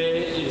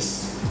today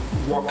is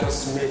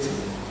workers' meeting.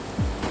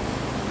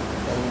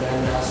 And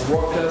then as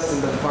workers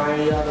in the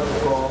vineyard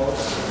of God,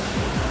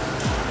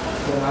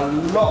 there are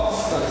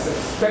lots that is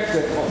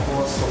expected of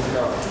us from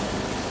God.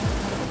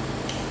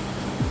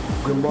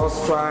 We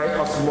must try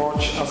as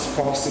much as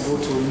possible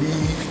to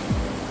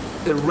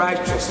live a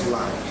righteous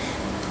life.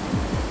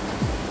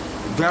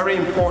 Very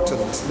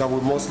important that we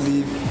must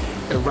live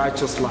a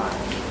righteous life.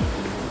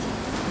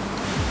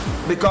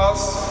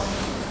 Because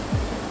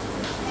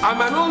I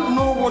might not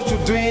know what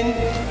you're doing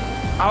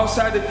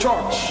outside the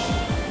church.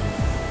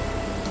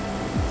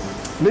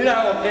 Neither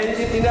of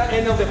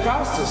any of the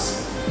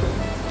pastors.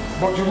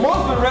 But you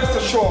must be rest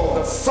assured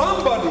that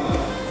somebody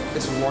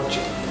is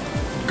watching.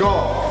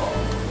 God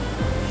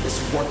is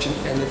watching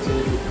anything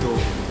you do.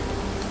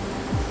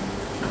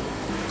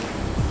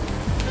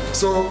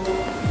 So,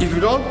 if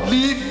you don't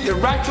live a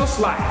righteous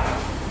life,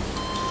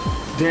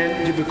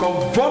 then you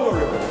become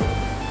vulnerable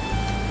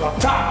to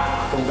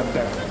attack from the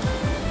devil.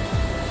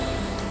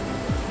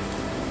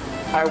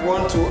 I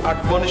want to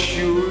admonish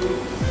you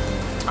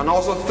and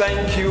also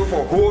thank you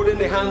for holding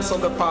the hands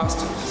of the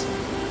pastors,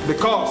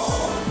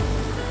 because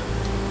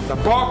the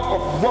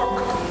bulk of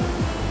work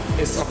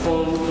is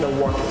upon the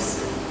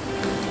workers.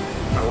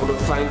 I want to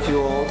thank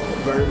you all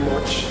very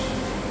much.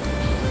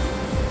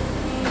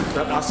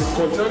 That as you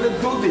continue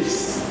to do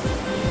this,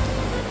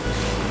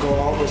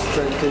 God will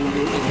strengthen you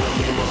in the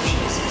name of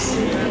Jesus.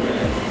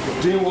 Amen.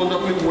 You're doing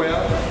wonderfully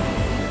well.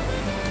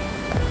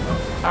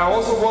 I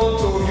also want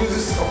to use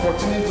this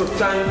opportunity to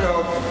thank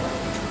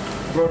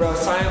Brother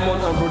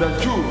Simon and Brother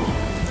Jude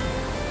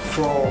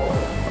for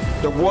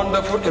the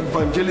wonderful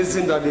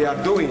evangelism that they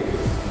are doing.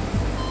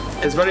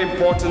 It's very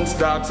important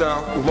that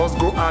we must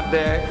go out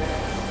there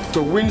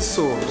to win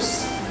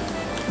souls.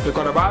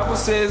 Because the Bible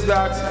says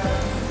that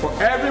for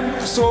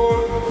every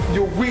soul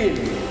you win,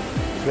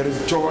 there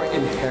is joy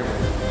in heaven.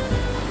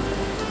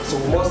 So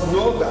we must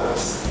know that.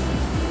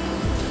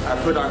 I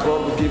pray that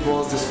God will give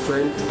us the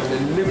strength and the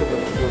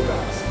enablement to do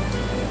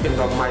that. In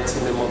the mighty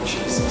name of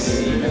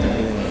Jesus.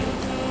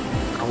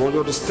 Amen. I want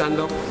you to stand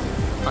up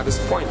at this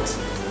point.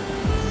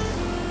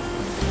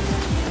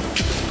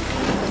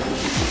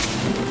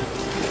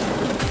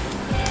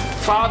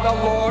 Father,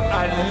 Lord,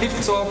 I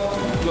lift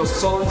up your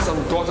sons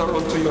and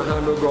daughters unto your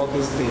hand, O God,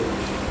 this day.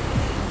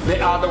 They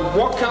are the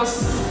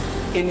workers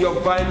in your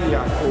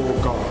vineyard,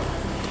 O God.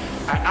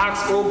 I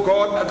ask, O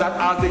God, that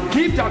as they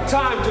give their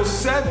time to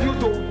serve you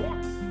to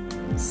work.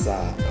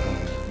 Sir,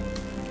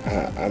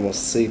 I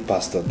must say,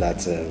 Pastor,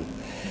 that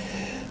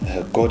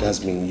God has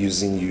been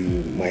using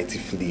you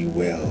mightily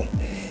well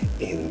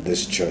in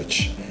this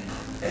church.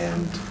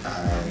 And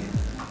I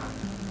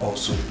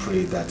also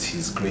pray that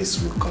His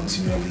grace will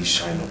continually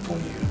shine upon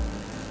you.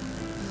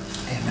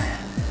 Amen.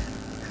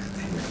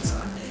 Amen,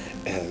 sir.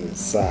 And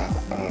sir,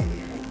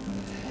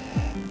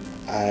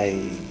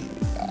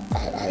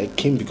 I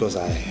came because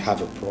I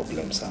have a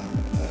problem, sir.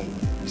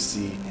 You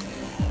see,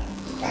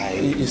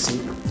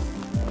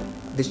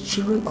 the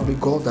children of the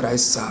God that I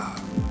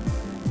serve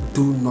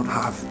do not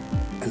have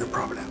any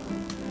problem.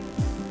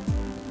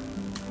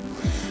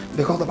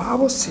 Because the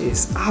Bible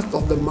says, out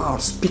of the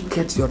mouth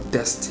speaketh your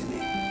destiny.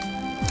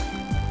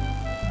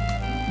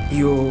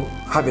 You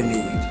have a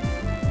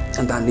need,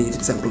 and that need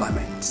is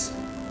employment.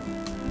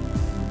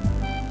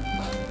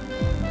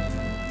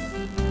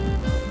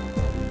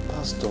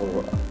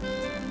 Pastor,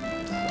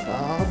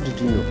 how did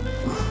you know?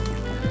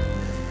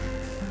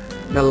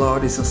 The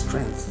Lord is your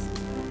strength.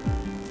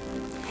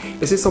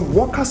 You see, some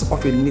workers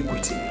of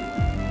iniquity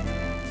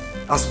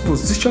has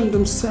positioned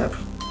themselves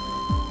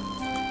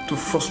to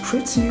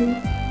frustrate you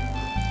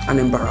and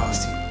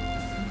embarrass you.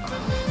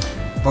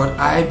 But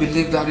I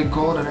believe that the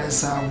God that I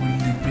serve will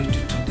liberate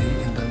you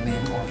today in the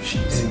name of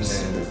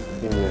Jesus.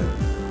 Amen.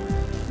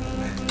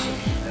 Amen.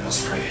 Let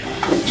us pray.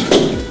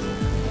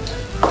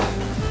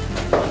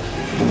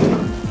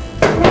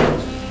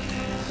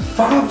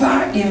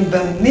 Father, in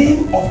the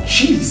name of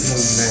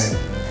Jesus, Amen.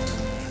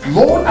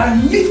 Lord, I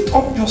lift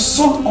up your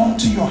son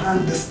unto your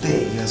hand this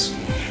day. Yes,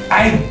 Lord.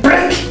 I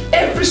break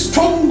every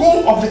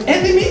stronghold of the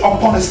enemy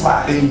upon his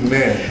life.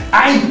 Amen.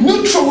 I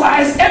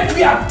neutralize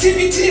every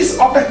activities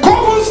of the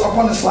covens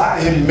upon his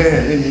life.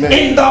 Amen. Amen.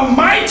 In the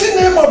mighty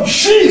name of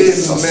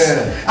Jesus.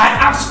 Amen. I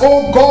ask,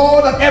 oh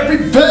God, that every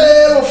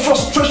veil of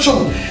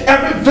frustration,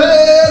 every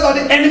veil that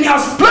the enemy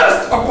has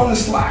placed upon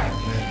his life,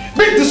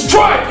 be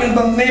destroyed in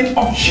the name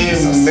of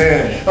Jesus.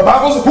 Amen. The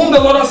Bible says, whom the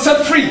Lord has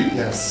set free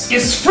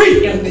is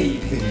free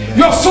indeed. Amen.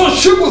 Your son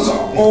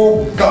Chibuzor,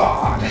 oh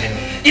God,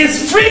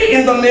 is free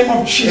in the name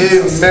of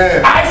Jesus.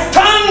 Amen. I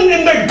stand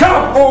in the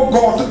gap, oh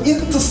God, to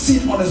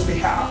intercede on his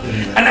behalf.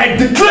 Amen. And I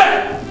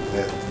declare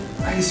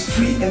that he's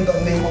free in the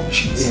name of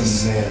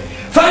Jesus. Amen.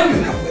 Thank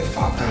you, Heavenly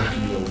Father.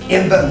 Thank you, Lord.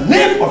 In the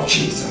name of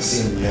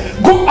Jesus.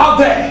 Amen. Go out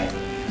there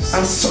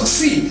and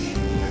succeed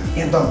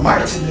in the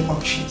mighty name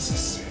of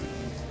Jesus.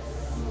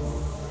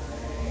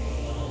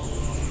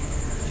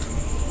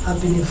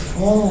 I've been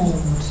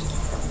informed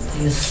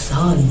that your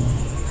son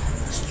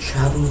has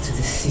traveled to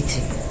the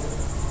city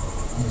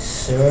in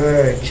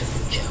search of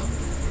a job.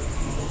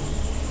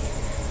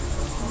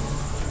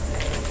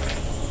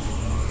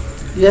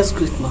 Yes,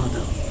 great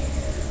mother.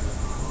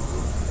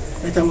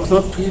 But I was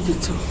not privy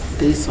to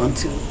this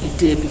until a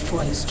day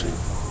before his trip.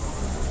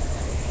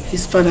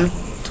 His father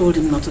told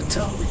him not to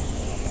tell me.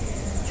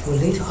 Your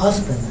late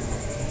husband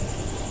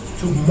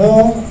took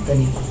more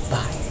than he could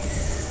buy.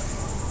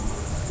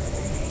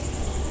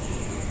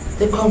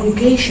 The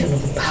congregation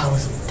of the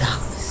powers of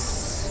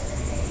darkness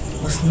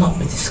must not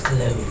be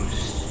disclosed.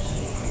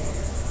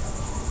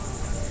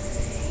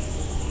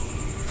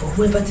 For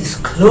whoever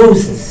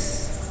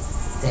discloses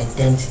the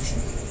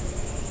identity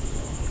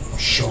will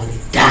surely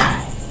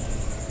die.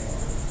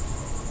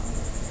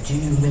 Do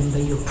you remember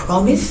your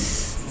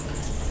promise?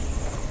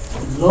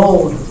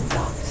 Lord of the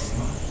darkness.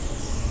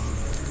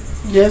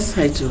 Yes,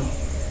 I do.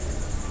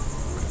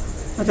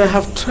 But I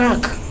have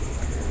track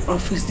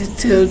of his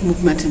detailed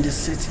movement in the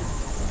city.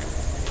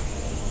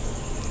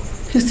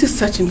 He's still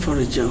searching for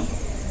a job,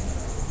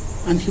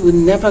 and he will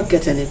never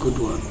get any good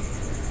one.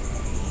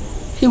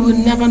 He will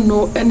never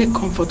know any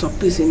comfort or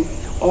peace in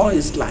all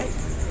his life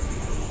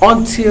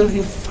until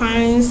he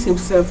finds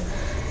himself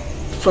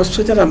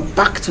frustrated and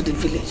back to the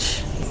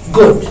village.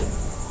 Good.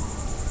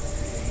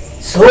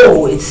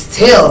 So it's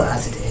still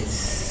as it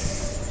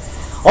is.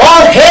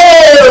 All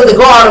hail the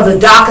god of the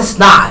darkest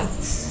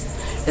nights.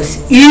 Let's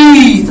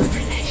eat the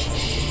flesh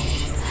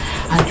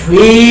and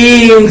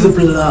drink the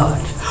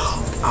blood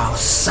of our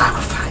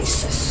sacrifices.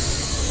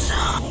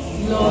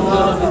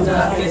 Lord of the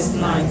darkest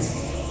night,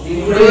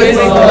 the great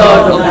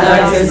God of the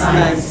darkest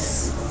nights.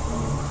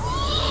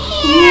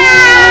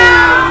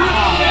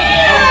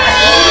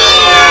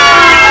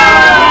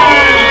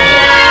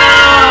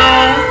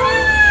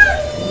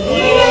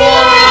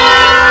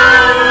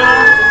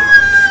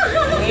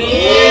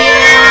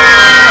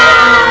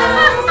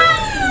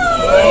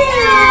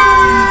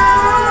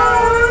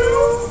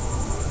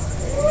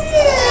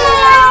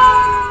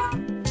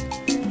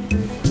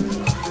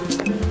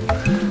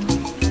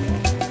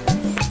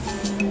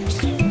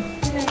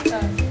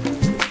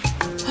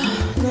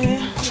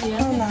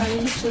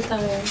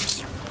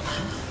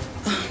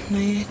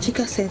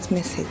 Chika sent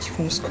message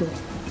from school.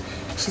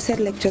 She said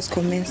lectures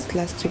commenced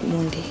last week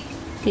Monday.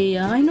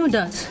 Yeah, I know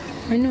that.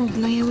 I know.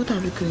 Naya, what are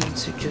we going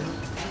to do?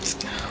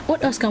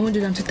 What else can we do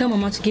than to tell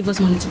Mama to give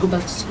us money to go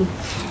back to school?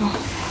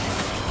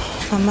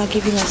 Oh. Mama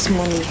giving us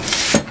money.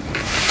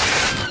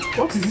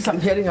 What is this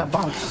I'm hearing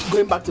about?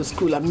 Going back to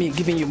school and me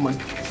giving you money?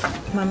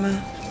 Mama,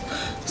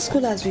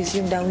 school has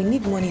resumed and we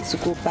need money to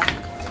go back.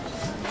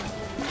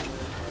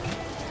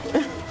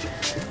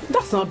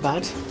 That's not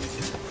bad.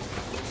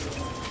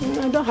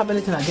 I don't have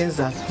anything against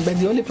that. But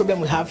the only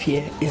problem we have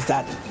here is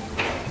that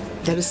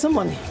there is some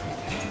money.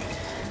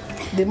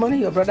 The money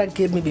your brother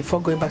gave me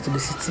before going back to the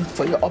city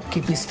for your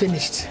upkeep is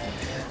finished.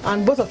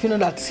 And both of you know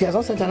that he has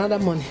not sent another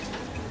money.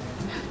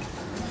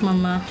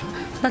 Mama,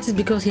 that is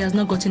because he has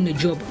not gotten the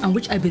job, and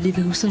which I believe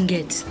he will soon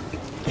get.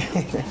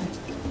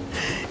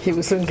 He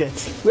will soon get.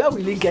 Where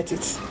will he get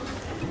it?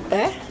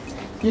 Eh?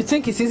 You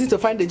think it's easy to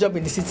find a job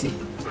in the city?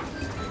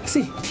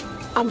 See,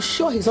 I'm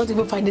sure he's not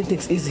even finding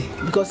things easy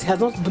because he has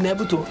not been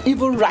able to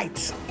even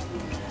write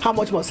how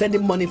much must send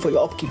him money for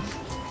your upkeep.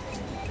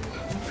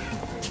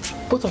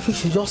 Both of you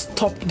should just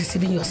stop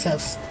deceiving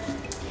yourselves.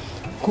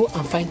 Go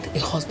and find a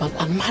husband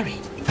and marry.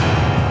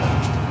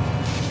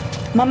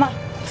 Mama,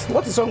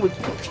 what is wrong with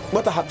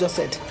what I have just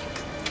said?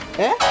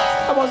 Eh?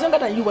 I was younger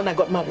than you when I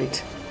got married.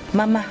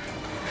 Mama,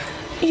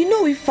 you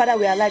know if father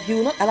were alive, he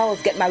will not allow us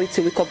to get married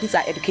till we complete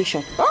our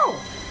education.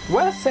 Oh,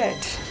 well said.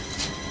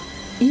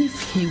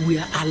 If he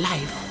were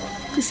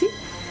alive, you see,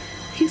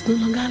 he's no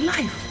longer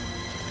alive.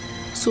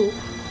 So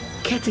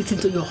get it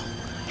into your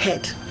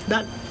head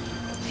that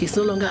he's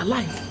no longer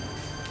alive.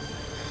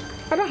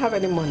 I don't have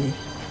any money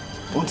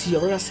until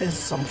your brother sends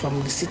some from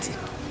the city.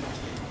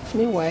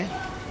 Meanwhile,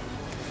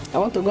 I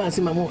want to go and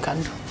see Mama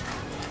Okando,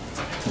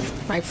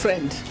 my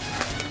friend.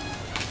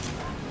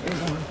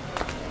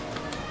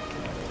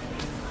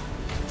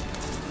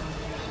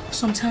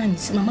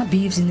 Sometimes Mama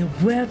behaves in a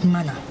weird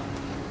manner.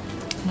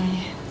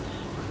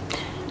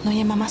 No,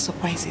 yeah, Mama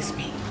surprises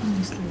me.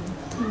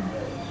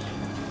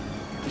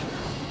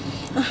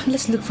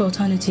 Let's look for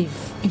alternative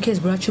in case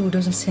Brachibu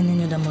doesn't send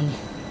any other money.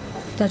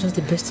 That's just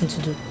the best thing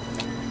to do.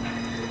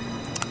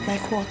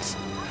 Like what?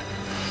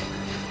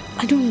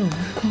 I don't know.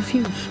 I'm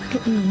confused. I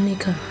don't know,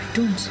 Nika. I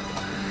don't.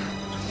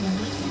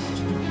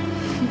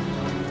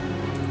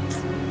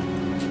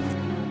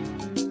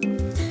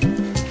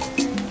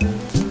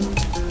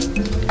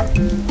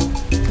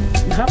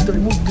 You have to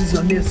remove this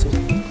your nails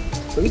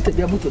for you to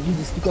be able to do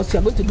this because you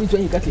are going to do it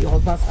when you get to your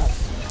husband's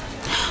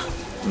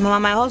house. Mama,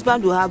 my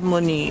husband will have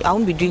money. I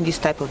won't be doing this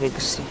type of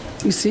egusi.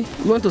 You see,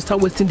 you want to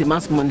start wasting the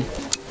man's money.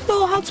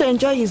 No, how to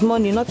enjoy his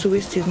money, not to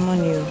waste his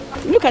money.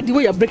 Look at the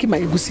way you're breaking my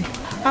egusi.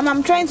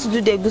 I'm trying to do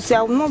the egusi.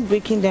 I'm not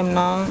breaking them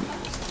now.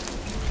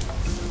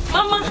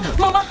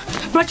 Mama,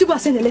 Brachibu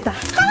has sent a letter.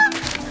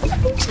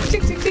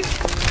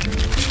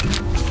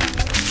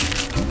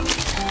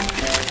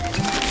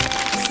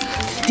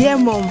 Dear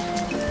Mom,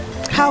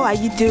 how are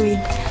you doing?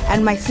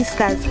 And my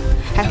sisters,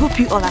 I hope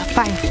you all are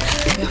fine.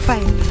 You're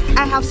fine.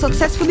 I have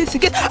successfully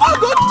secured a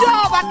good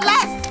job at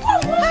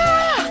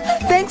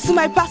last. Thanks to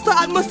my pastor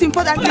and most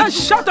importantly...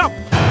 Shut up!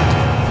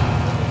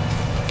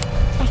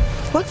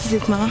 What is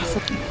it, Mama?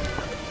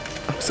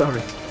 I'm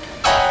sorry.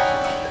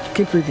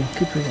 Keep reading,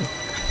 keep reading.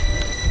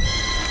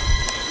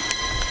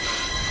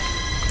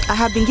 I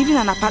have been given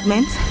an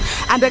apartment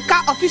and a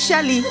car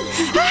officially.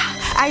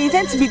 I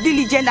intend to be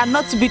diligent and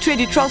not to betray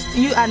the trust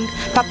you and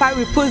Papa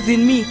reposed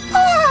in me.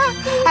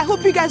 I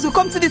hope you guys will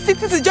come to the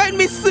city to join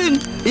me soon.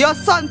 Your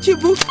son,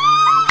 Chibu.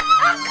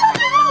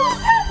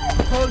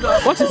 Hold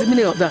on. What is the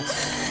meaning of that?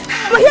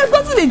 But he has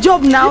gotten a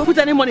job now. You put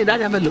any money in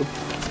that envelope?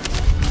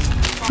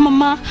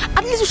 Mama,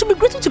 at least we should be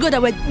grateful to God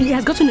that he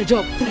has gotten a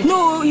job.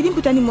 No, he didn't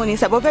put any money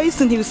inside, but very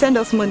soon he will send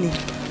us money.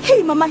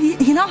 Hey, Mama,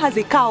 he now has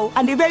a cow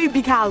and a very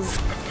big house.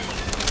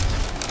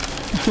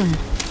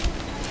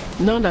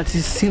 Now that he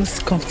seems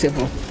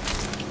comfortable,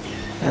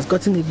 he has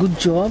gotten a good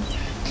job,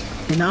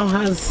 he now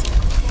has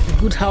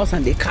a good house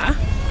and a car,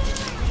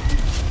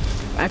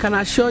 I can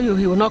assure you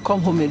he will not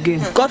come home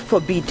again. God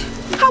forbid.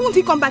 How won't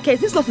he come back here? Is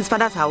this not his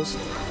father's house?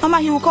 Mama,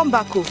 he will come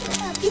back home.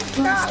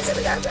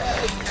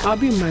 I'll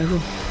be in my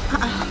room.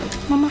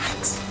 Mama.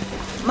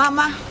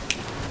 Mama.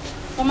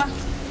 Mama.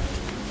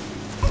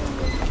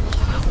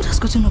 What has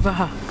gotten over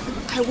her?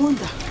 I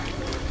wonder.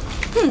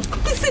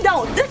 Please sit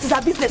down. That is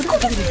our business. Come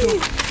to the door.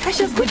 I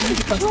shall go to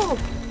the door.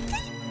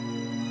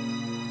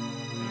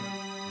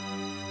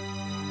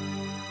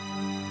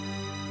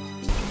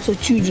 So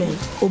children,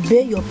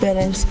 obey your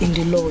parents in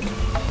the Lord,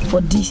 for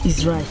this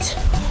is right.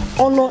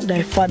 Honor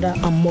thy father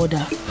and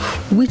mother,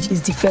 which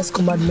is the first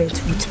commandment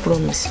with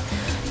promise.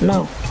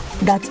 Now,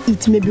 that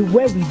it may be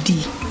well with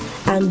thee,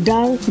 and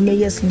thou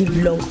mayest live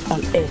long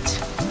on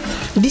earth.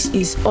 This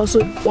is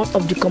also one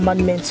of the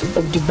commandments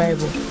of the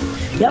Bible.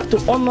 You have to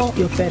honor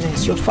your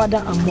parents, your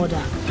father and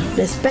mother.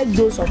 Respect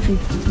those of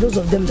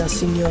them that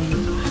senior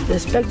you.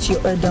 Respect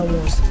your elder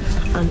ones,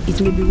 and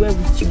it may be well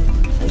with you.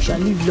 You shall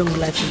live long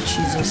life in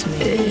Jesus'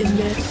 name.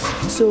 Amen.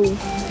 So,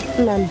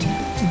 Nandi,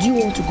 do you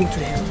want to go to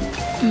hell?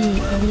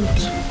 I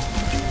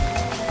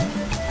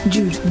won't.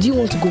 Jude, do you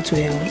want to go to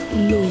hell?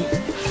 No.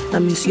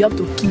 That means you have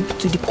to keep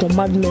to the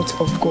commandments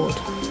of God.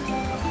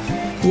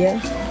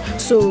 Yeah?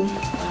 So,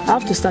 I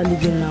have to start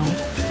living now.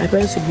 My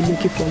parents will be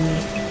looking for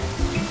me.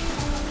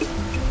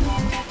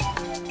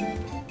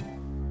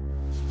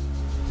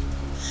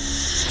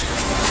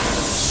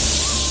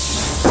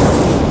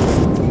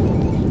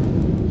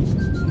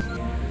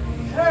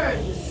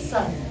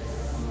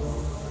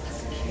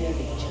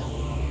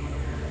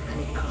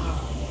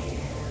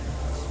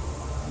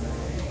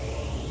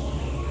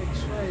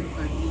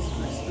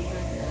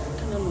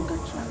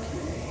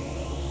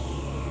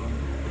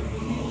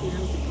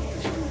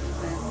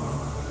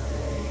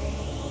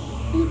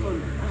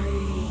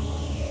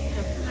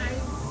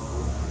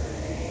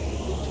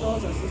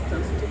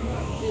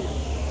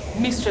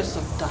 Mistress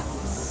of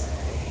darkness.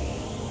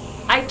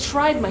 I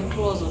tried my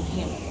claws on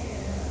him,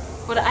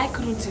 but I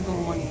couldn't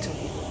even monitor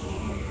him.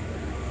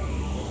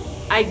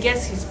 I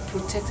guess he's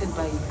protected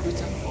by a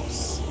greater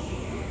force.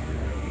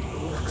 You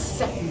will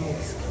accept no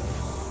escape.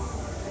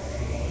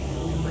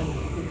 Remember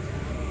your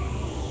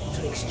hope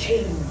to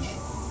exchange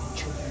the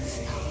children's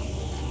star.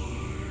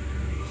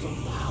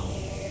 Somehow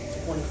to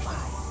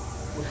qualify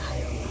for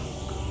higher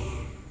rank.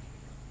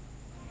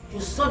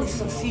 Your son is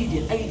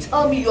succeeding and you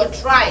tell me you are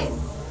trying.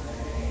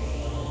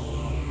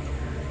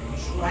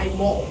 Try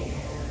more,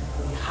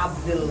 but you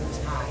have little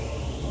time.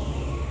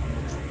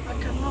 I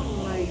cannot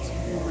lie to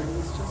you, my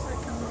mistress. I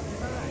cannot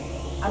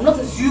lie. I'm not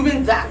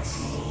assuming that.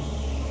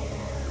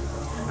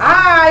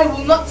 I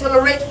will not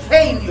tolerate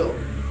failure,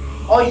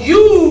 or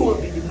you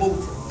will be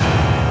demoted.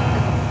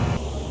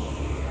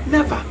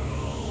 Never.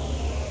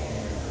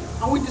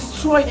 I will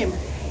destroy him,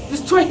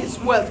 destroy his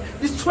wealth,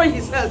 destroy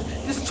his health,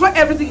 destroy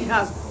everything he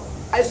has.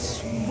 I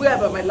swear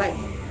by my life.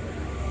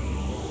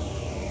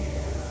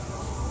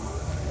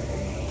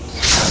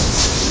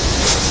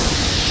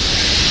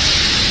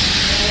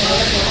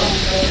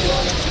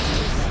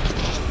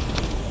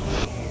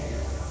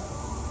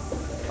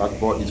 That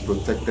boy is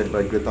protected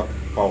by greater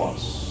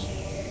powers.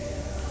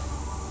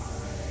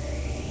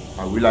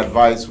 I will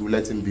advise we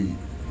let him be.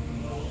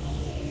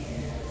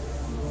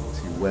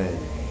 Till when,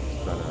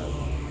 brother?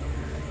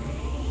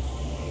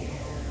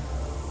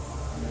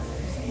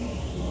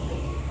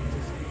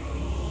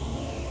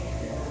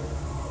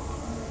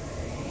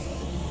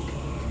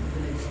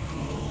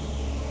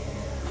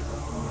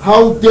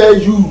 How dare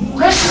you?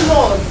 Mercy,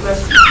 Lord,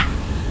 mercy.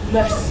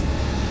 Mercy.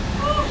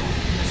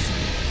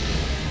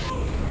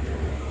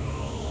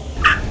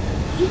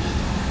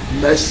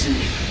 Mercy.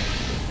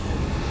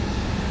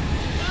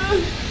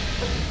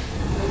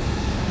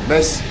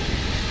 Mercy.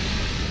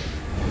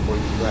 For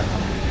you will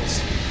have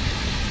mercy.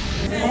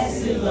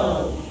 Mercy,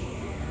 Lord.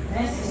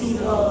 Mercy,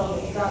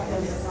 Lord,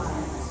 darkness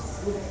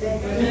finds. We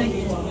beg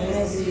you for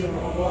mercy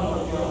on one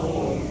of your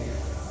own.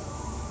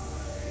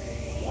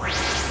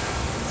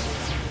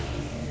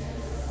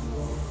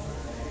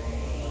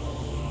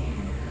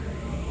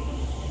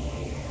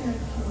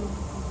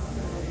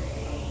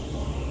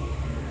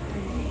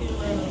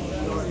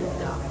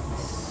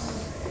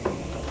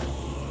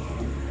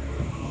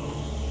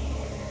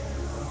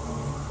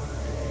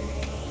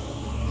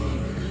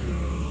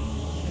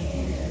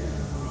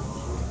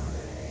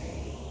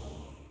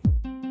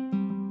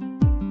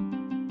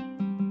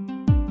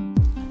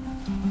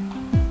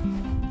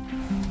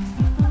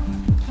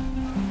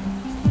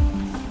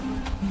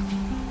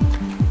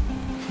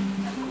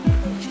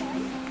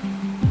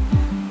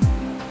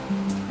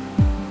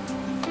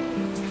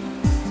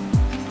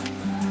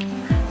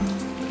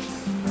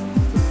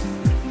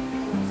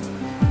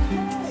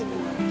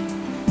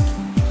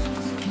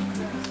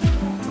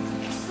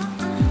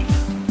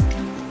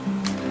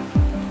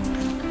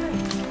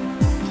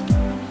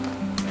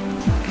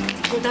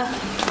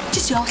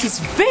 Your house is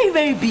very,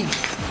 very big.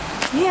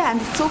 Yeah, and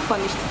it's so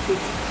furnished too.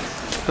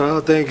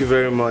 Oh, thank you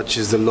very much.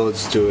 It's the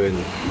Lord's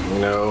doing. You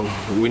know,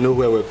 we know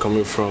where we're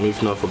coming from,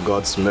 if not for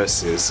God's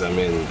mercies. I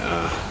mean,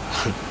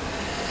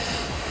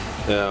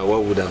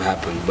 what would have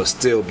happened? But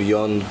still,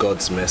 beyond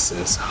God's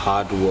mercies,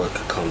 hard work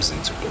comes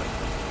into play.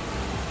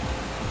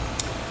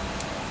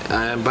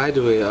 And by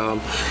the way,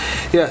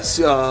 yes,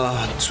 2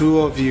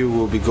 of you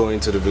will be going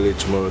to the village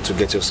tomorrow to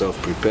get yourself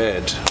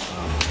prepared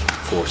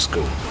for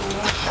school.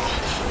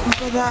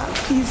 Brother,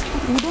 please,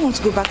 we don't want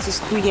to go back to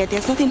school yet.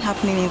 There's nothing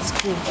happening in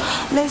school.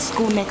 Let's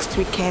go next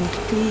weekend,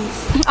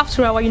 please.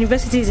 After our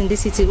university is in this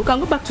city, we can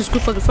go back to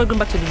school before going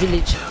back to the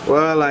village.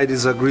 Well, I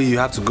disagree. You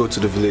have to go to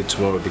the village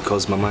tomorrow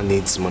because Mama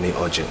needs money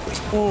urgently.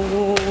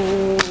 Oh,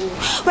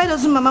 why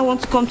doesn't Mama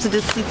want to come to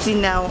the city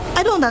now?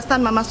 I don't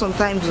understand Mama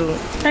sometimes.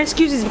 Her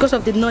excuse is because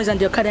of the noise and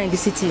the Okada in the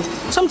city.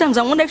 Sometimes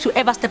I wonder if she'll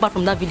ever step out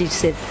from that village,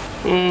 said.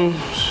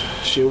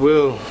 She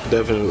will,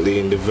 definitely.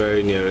 In the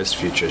very nearest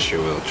future, she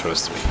will.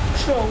 Trust me.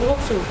 Sure, we hope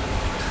so.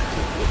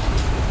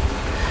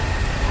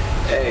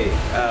 Hey,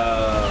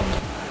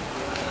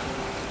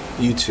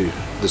 you two,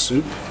 the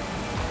soup?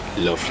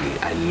 Lovely.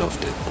 I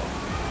loved it.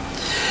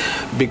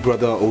 Big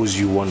brother owes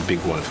you one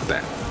big one for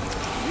that.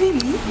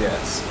 Really?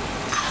 Yes.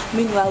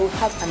 Meanwhile, we'll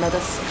have another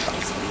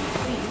surprise.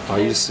 Are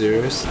you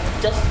serious?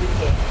 Just wait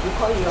here. We'll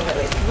call you over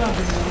it.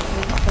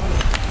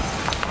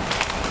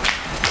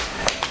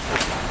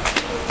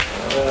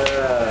 I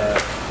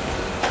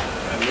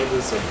know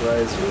the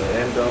surprise will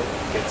end up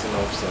getting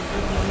off some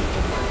big money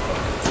from my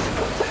pocket.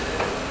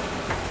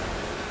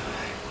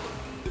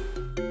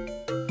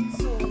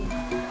 So,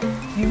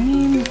 you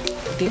mean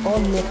they all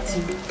left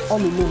you all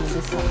alone in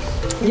this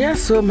house?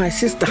 Yes, so my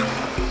sister.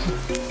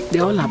 They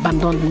all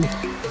abandoned me.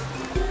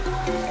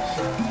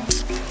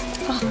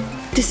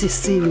 This is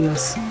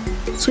serious.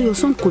 So your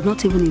son could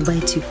not even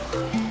invite you?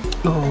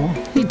 No,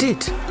 he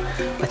did,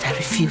 but I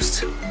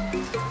refused.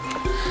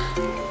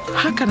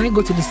 How can I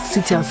go to the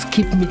city and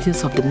skip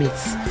meetings of the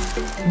mates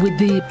with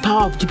the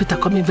power of Jupiter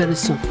coming very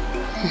soon?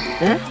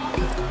 Eh?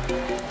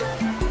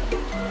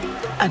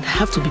 And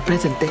have to be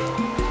present there.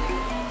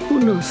 Who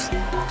knows?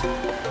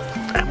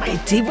 I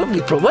might even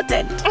be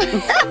promoted.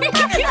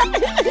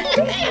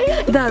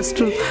 That's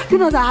true. You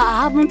know that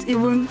I haven't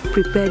even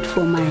prepared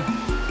for my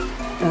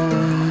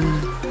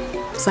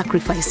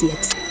sacrifice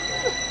yet.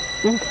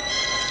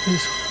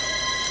 Yes.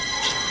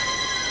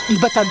 You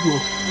better go.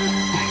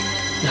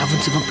 You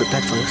haven't even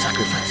prepared for your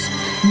sacrifice.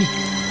 Me,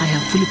 I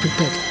am fully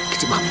prepared,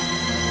 Kitibam.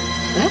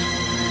 Eh?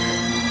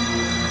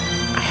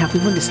 I have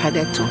even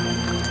decided to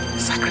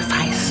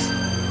sacrifice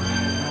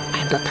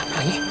my daughter,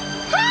 Noye.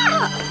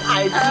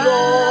 I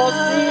trust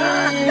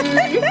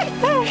you.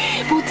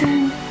 But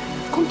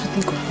come to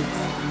think of it,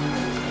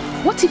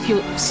 what if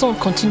your son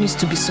continues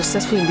to be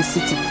successful in the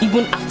city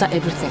even after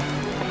everything?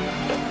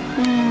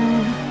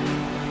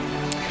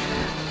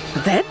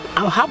 Then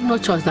I'll have no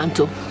choice than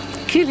to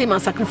kill him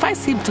and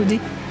sacrifice him to the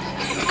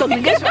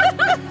congregation.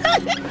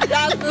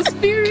 That's the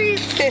spirit.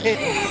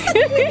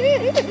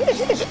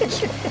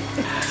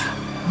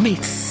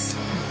 Mates,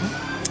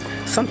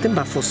 something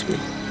baffles me.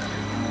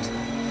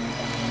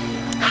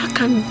 How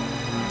can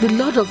the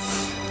Lord of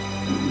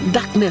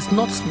Darkness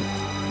not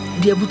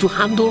be able to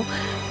handle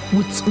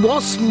with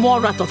one small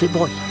rat of a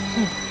boy?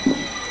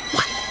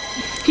 Why?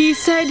 He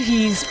said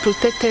he is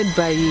protected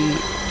by a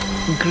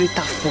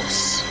greater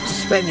force.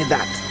 Spare me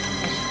that.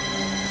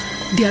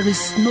 There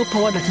is no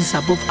power that is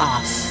above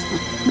ours.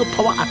 No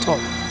power at all.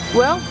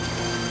 Well,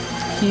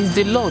 he is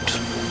the Lord.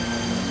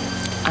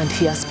 And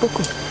he has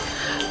spoken.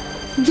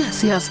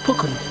 Yes, he has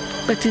spoken.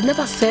 But he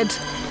never said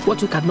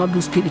what we cannot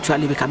do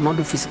spiritually, we cannot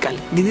do physically.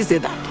 Did he say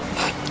that?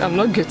 I'm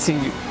not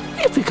getting you.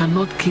 If we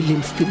cannot kill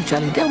him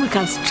spiritually, then we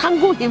can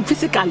strangle him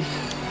physically.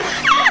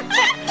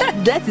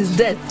 Death is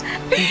death.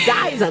 He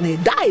dies and he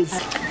dies.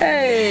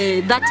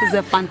 Hey, that is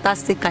a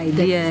fantastic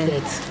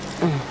idea.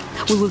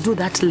 We will do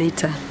that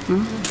later.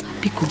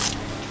 Pico,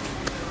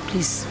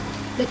 please,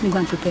 let me go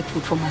and prepare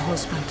food for my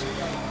husband.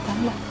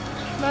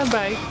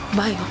 Bye-bye.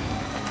 Bye.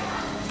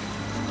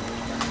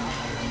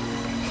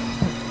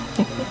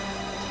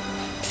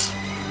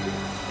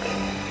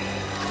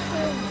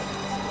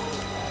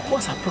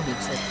 What's her problem,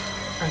 sir?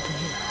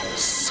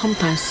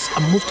 Sometimes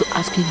I'm moved to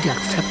asking the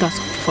acceptance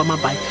of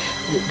Ifeoma by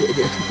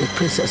the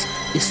princess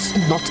is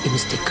not a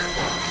mistake.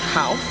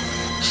 How?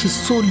 She's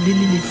so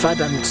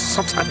lily-livered and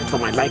soft-hearted for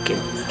my liking.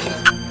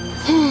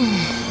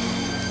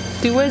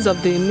 The ways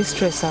of the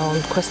mistress are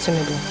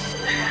unquestionable.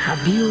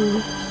 Have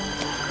you?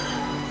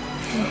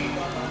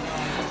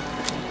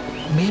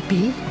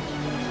 Maybe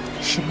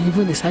she will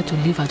even decide to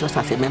leave her just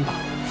as a member,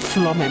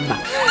 floor member.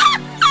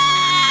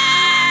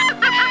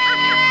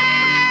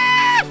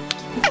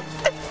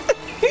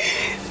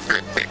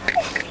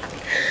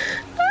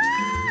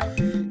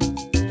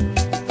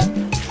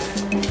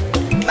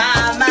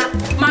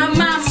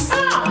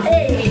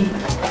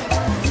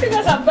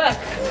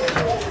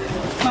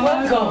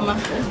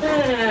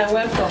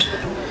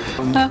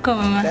 Welcome,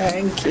 Mama.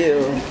 Thank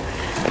you.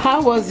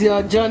 How was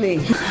your journey?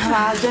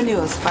 Our journey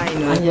was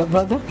fine. And your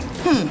brother?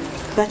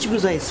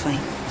 Chibuzor is fine.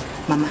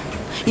 Mama,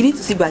 you need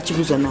to see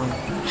Chibuzor now.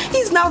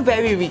 He's now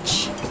very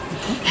rich.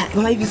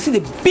 Mama, if you see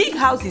the big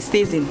house he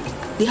stays in,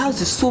 the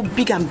house is so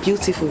big and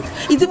beautiful.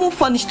 It's even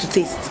furnished to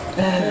taste.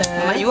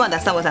 Mama, you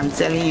understand what I'm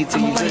telling you to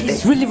you. Mama,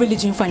 he's really, really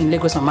doing fine in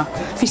Lagos, Mama.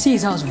 If you see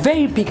his house,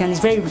 very big and he's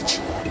very rich.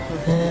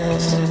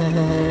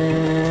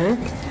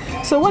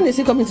 So when is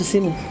he coming to see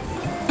me?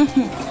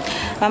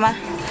 Mama,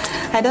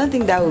 I don't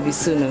think that will be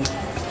soon.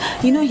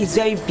 You know he's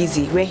very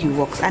busy where he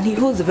works and he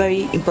holds a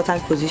very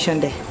important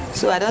position there.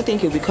 So I don't think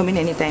he'll be coming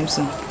anytime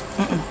soon.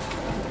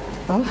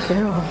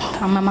 Okay.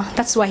 Mama,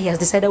 that's why he has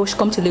decided we should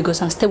come to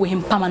Lagos and stay with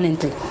him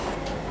permanently.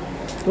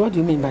 What do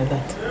you mean by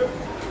that?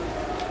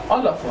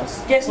 All of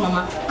us? Yes,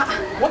 Mama.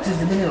 What is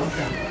the meaning of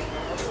that?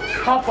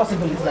 How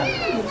possible is that?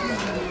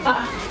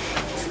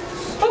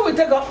 Who will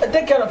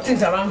take care of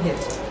things around here?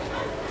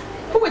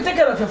 Who will take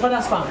care of your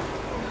father's farm?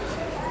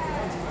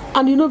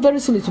 And you know very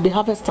soon it will be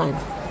harvest time.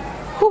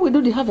 Who will do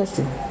the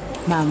harvesting?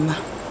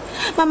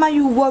 Mama,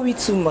 you worry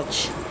too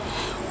much.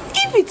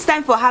 If it's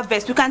time for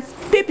harvest, we can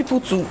pay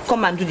people to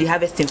come and do the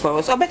harvesting for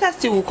us. Or better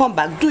still, we'll come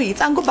back, do it,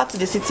 and go back to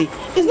the city.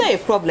 It's not a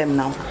problem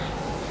now.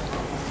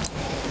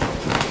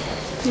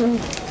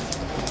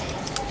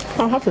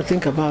 I'll have to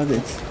think about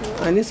it.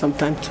 I need some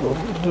time to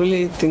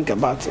really think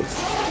about it.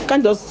 I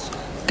can't just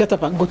get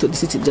up and go to the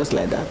city just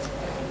like that.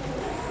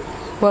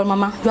 Well,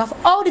 Mama, you have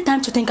all the time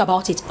to think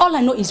about it. All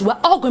I know is we're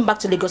all going back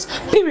to Lagos,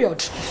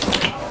 period.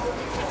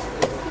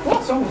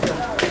 What's wrong with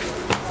that?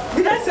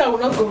 Did I say I will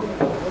not go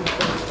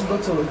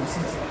to the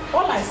city?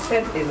 All I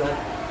said is that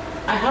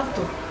I have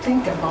to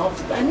think about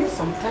it. I need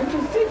some time to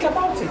think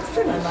about it.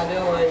 Mama,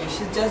 don't worry.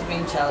 She's just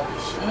being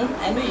childish.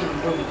 I know you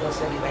will go with us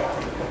when you buy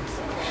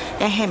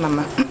it. Hey,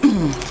 Mama.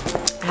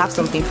 I have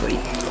something for you.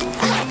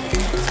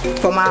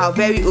 From our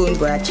very own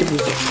brother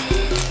Chibuzor.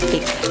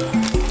 Take.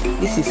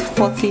 This is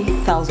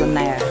 40,000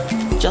 naira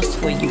just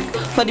for you.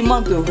 For the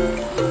month though.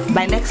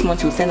 By next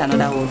month you'll send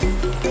another one.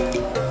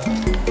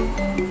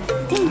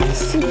 I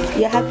see.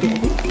 You're happy?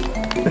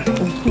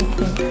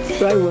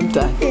 Why won't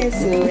I? Yes,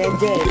 so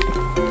enjoy.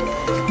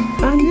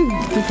 And you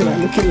people are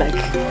looking like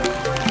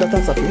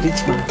daughters of a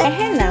rich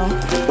man. Now,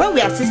 when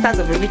we are sisters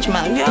of a rich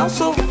man, we are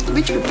also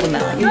rich people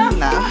now. You know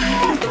now.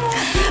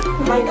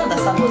 But you don't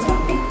understand what's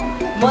happening.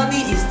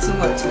 Money is too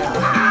much now.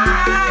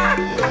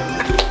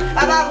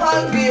 And I'm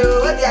hungry.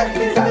 What do you have to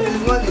do?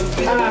 This money is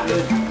good.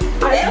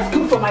 I just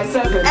cook for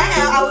myself.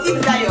 I'll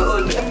eat that your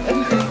own.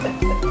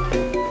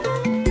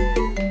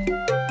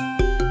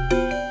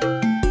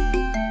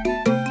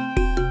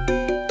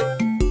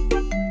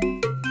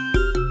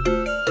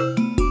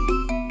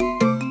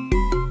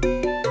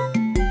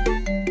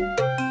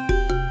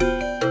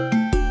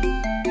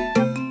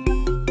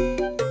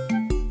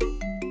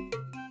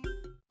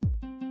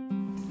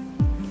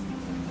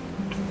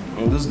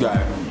 This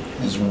guy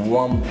is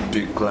one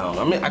big clown.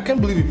 I mean, I can't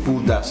believe he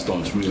pulled that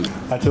stunt, really.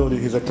 I told you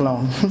he's a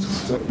clown. I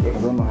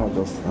don't know how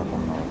just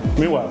happened now.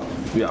 Meanwhile,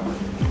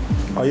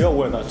 are you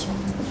aware that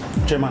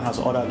Chairman has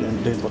ordered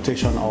the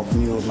importation of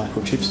new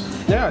microchips?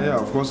 Yeah,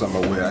 of course I'm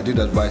aware. I did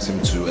advise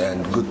him to,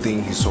 and good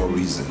thing he saw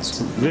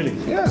reasons. Really?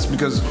 Yes,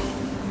 because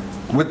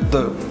with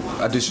the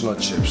additional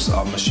chips,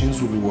 our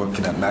machines will be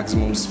working at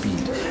maximum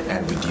speed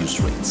and reduced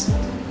rates.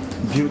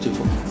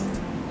 Beautiful.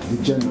 The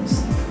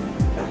genius.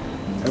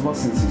 Ever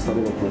since he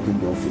started operating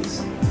the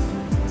office,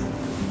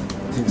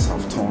 things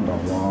have turned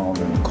around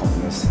in the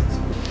company sense.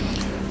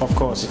 Of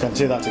course, you can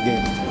say that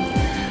again.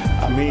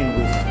 I mean,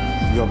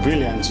 with your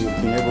brilliance, you've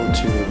been able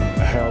to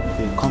help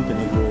the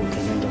company grow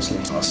tremendously.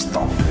 Oh,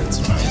 stop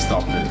it, man.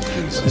 Stop it,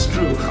 please. It's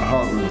true.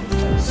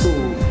 So,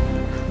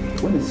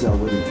 when is your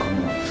wedding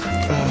coming up?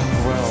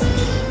 Well,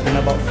 in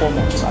about 4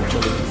 months,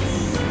 actually.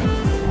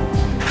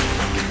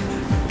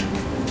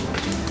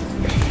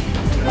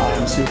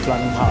 I'm still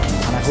planning hard,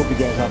 and I hope you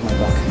guys have my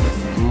back.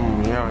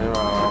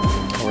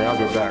 We have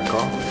your back,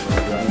 huh?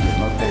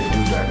 Not they do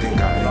that. I think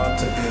Not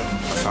today.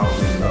 I found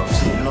it enough.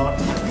 Not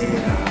today.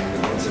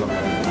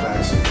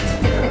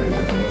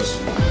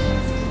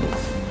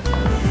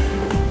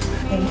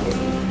 Thank you.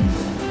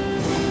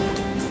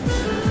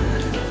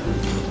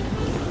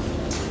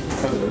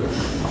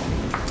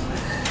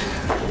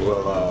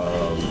 Well,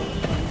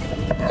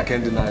 I can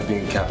can't deny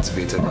being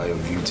captivated by your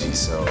beauty,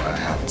 so I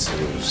had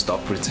to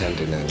stop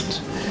pretending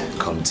and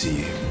come to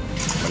you.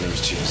 My name is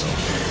Chibuzor.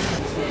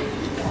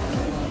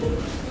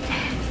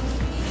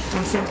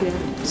 I'm Cynthia.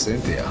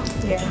 Cynthia?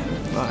 Yeah.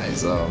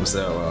 Nice.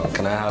 So,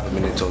 can I have a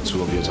minute or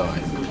two of your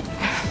time?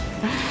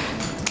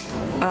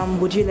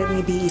 Would you let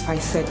me be if I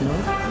said no?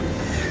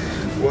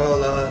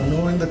 Well,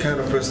 knowing the kind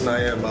of person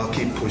I am, I'll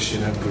keep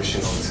pushing and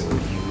pushing until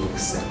you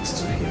accept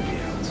to hear me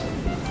out.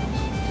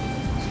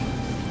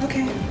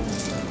 Okay.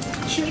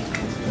 Sure.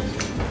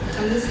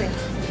 I'm listening.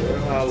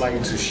 Well, I'd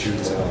like to shoot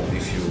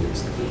if you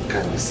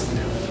kindly sit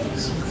down,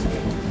 please.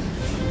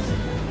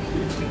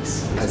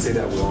 Please. I say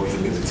that with all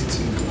humility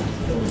to you.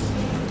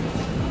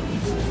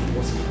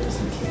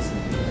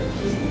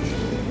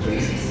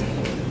 Please.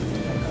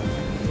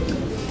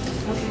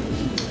 Okay.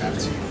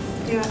 After you.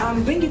 Yeah,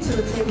 bring it to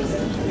the table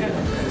then. Yeah.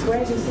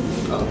 Where is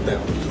it?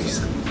 Down, please.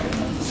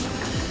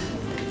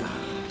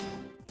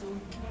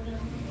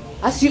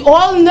 As you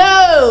all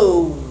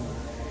know,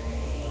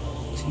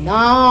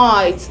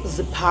 tonight is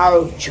the power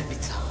of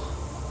Jupiter,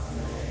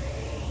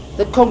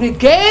 the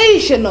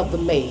congregation of the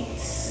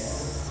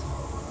maids.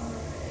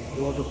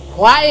 You are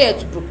required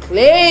to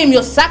proclaim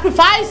your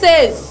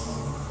sacrifices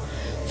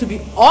to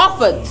be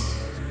offered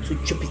to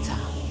Jupiter.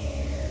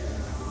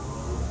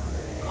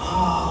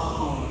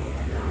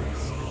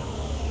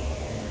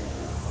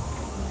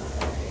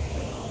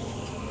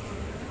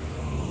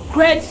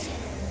 Great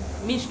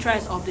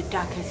mistress of the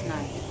darkest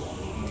night,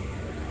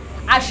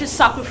 I should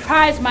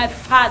sacrifice my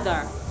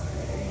father.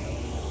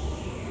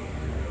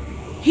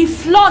 He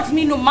flogs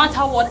me no matter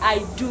what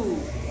I do.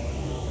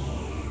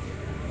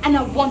 And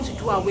I want to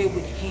do away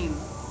with him.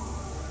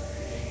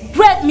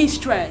 Great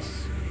mistress,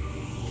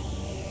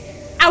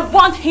 I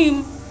want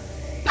him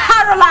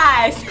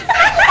paralyzed.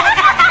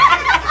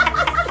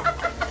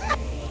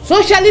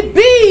 So shall it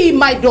be,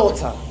 my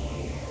daughter.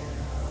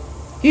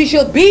 You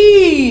shall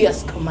be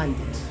as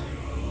commanded.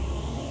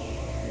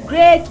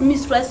 Great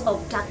mistress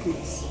of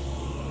darkness,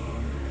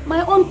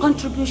 my own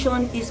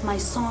contribution is my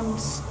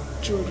son's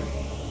children.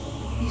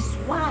 His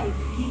wife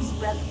gives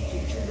birth to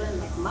children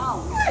like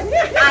mouse.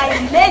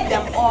 I made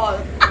them all.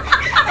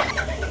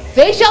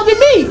 They shall be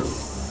meat.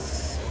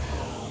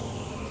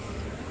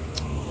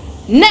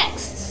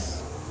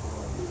 Next.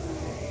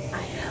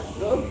 I have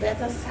no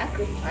better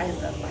sacrifice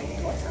than my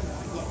daughter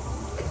yet.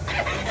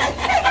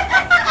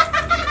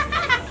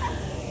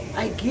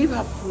 I give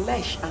her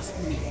flesh as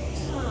meat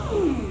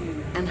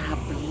and her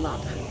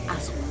blood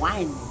as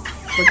wine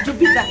for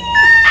Jupiter.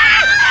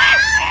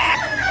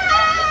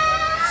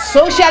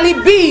 So shall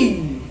it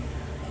be.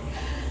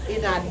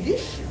 In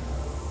addition,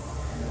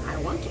 I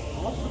want to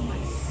offer my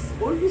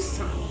only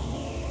son.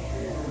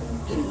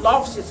 He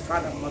loves his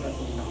father more than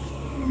he loves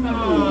me.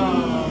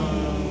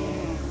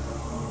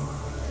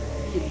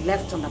 He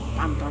left and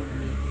abandoned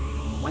me,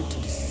 went to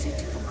the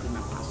city for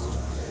greener pastures.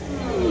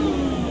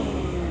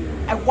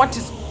 I want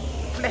his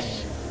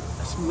flesh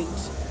as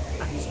meat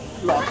and his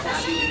blood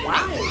as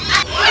wine.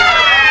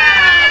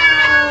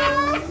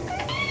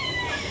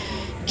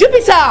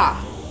 Jupiter,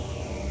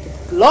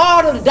 the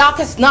Lord of the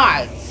darkest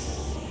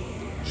nights,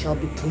 shall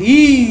be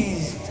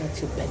pleased at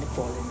your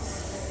benevolence,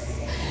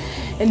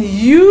 and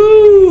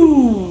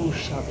you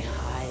shall be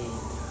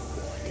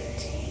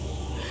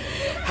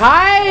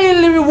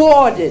highly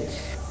rewarded.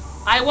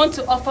 I want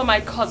to offer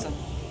my cousin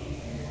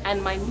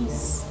and my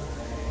niece.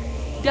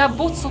 They are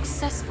both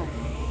successful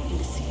in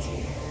the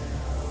city.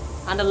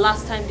 And the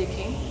last time they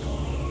came,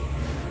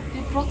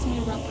 they brought me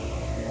wrapper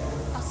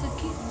as a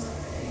gift.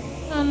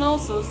 And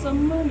also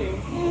some money.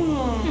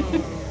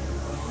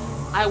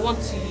 I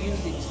want to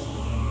use it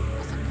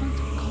as a point of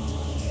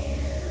contact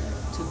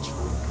to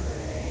drink.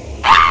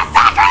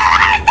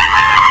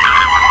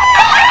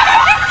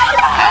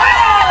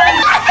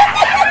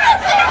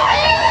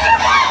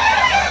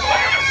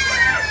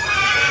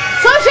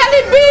 So shall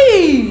it be.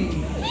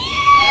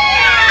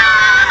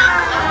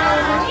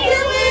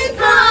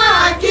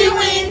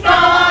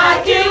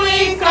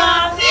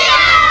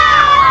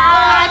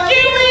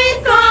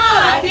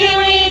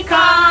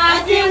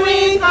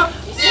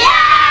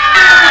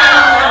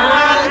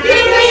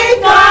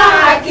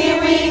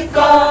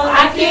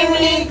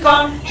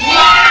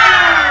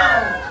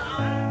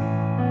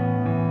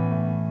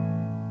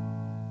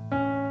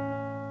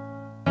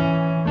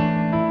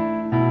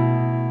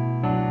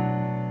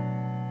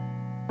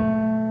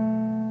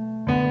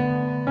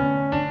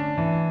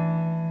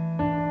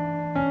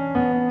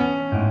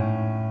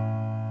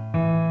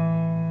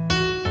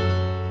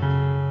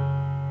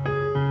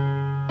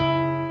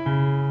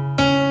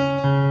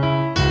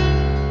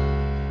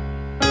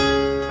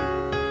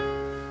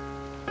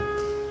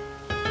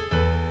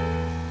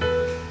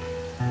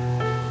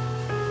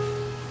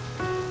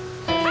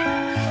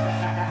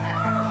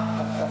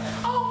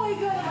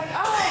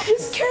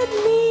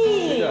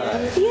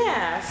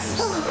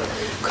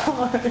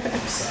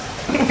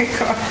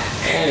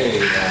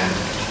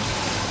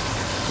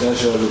 That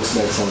sure looks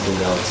like something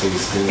that will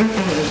taste good.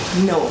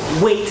 No,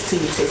 wait till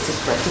you taste it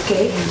first,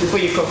 okay? Before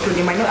you conclude,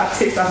 it might not have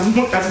tasted as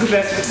good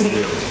as it.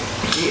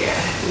 Yeah.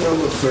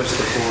 First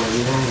of all,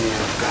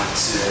 I've got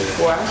to...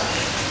 What?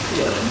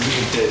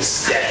 Give this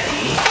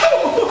daddy.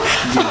 Oh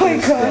my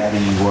God.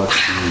 Daddy what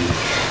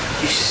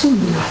You're so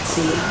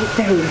naughty. You're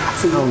very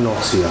naughty. How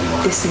naughty am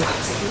I? This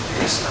naughty.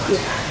 This naughty. Yeah.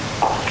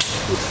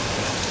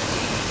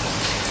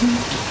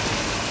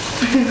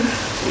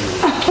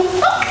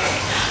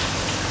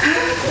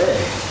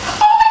 Hey.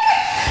 Oh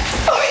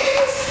my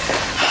goodness!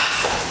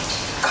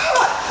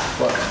 God!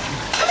 What?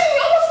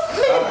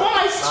 Maybe bought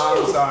my shoes.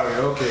 I'm sorry.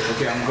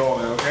 Okay, I'm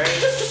going, okay?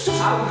 Just.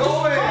 I'm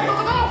going.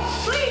 Go,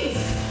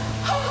 please.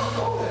 Oh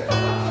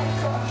my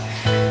God.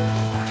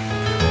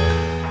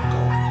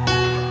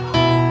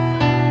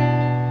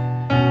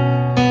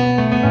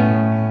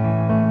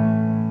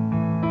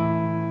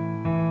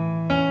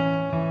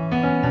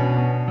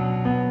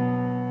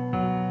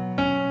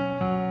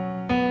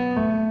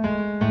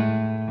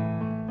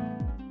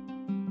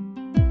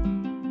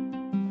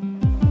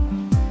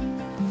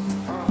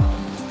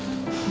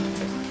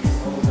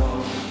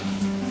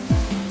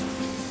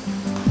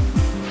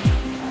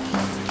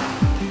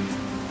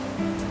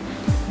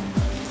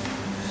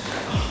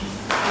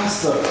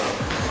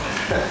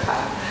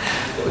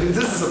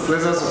 This is a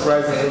pleasant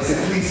surprise.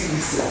 Please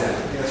sit down.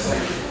 Yes,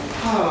 thank you.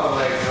 Oh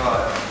my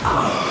God.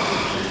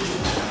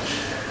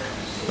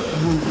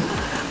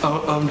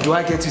 Do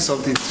I get you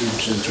something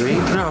to drink?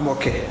 No, I'm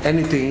okay.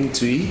 Anything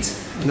to eat?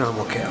 No, I'm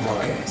okay.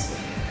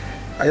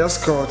 I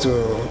just called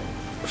to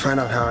find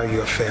out how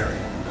you're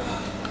faring,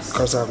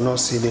 because I've not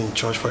seen you in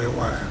church for a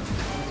while.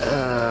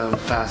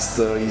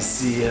 Pastor, you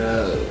see,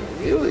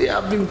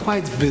 I've been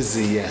quite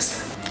busy,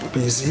 yes.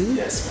 Busy?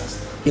 Yes,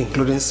 Pastor.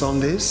 Including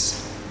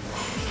Sundays?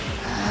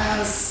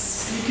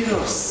 Speaking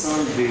of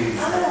Sundays...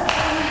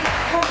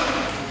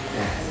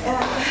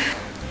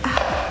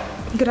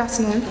 Good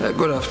afternoon.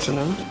 Good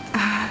afternoon.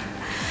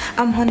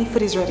 Honey,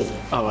 food is ready.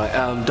 All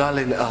right,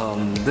 darling,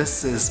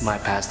 this is my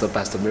pastor,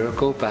 Pastor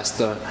Miracle,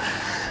 Pastor,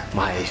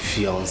 my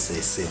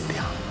fiancée,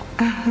 Cynthia.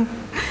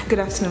 Good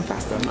afternoon,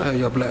 Pastor.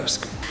 You're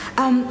blessed.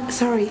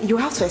 Sorry, you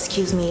have to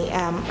excuse me.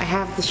 I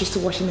have dishes to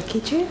wash in the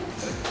kitchen.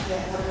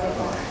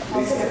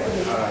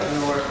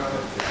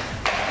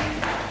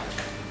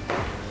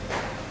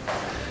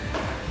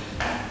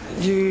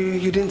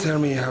 You didn't tell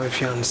me you have a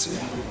fiancé.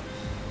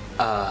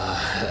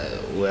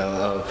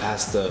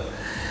 Pastor,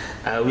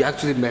 we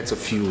actually met a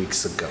few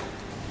weeks ago.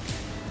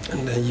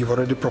 And then you've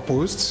already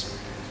proposed?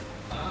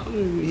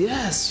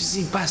 Yes, you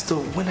see, Pastor,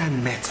 when I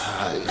met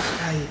her,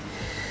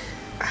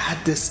 I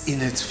had this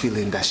innate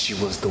feeling that she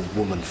was the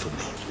woman for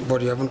me.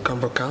 But you haven't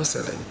come for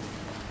counseling.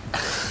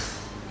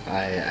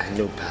 I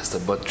know, Pastor,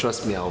 but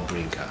trust me, I'll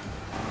bring her.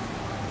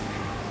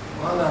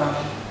 Well,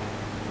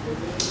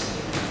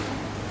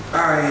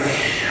 I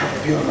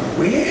have been on my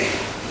way.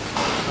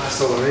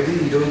 Pastor, already?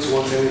 You don't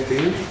want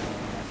anything?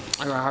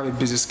 I have a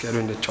busy schedule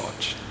in the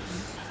church.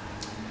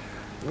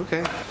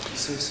 Okay,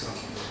 say so.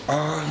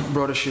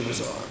 Brother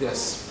Chibuzor.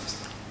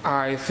 Yes.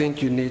 I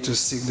think you need to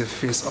seek the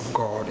face of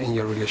God in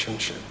your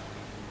relationship.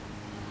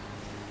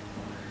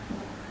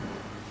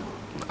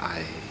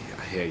 I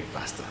hear you,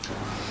 Pastor.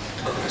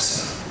 God bless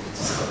you.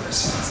 God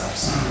bless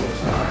you.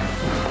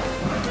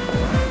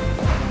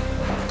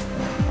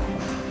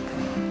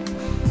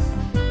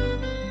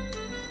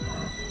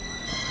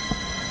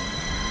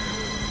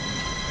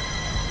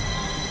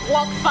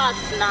 Walk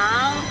fast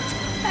now.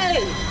 Hey,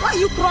 why are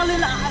you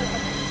crawling out?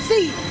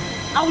 See,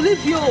 I'll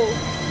leave you.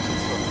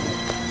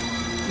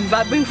 If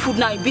I bring food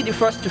now, you'll be the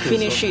first to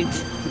finish it.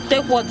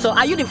 Take water.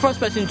 Are you the first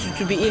person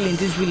to be ill in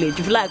this village?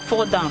 If you like,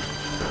 fall down.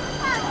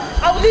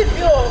 I'll leave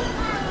you.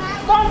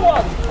 Come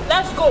on,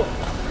 let's go.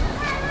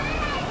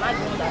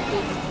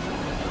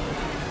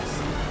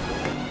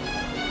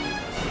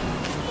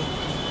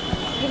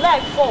 You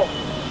like fall.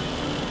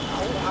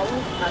 I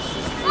will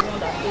assist you on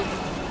that case.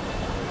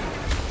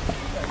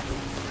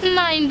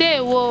 Nine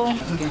day, whoa.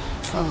 Okay.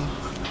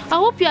 I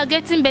hope you are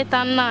getting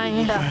better,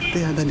 Nine.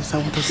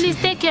 Please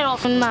take care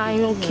of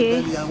Nine,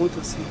 okay? Daddy, I want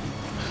to see.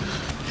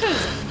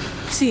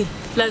 See,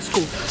 let's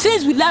go.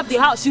 Since we left the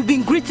house, you've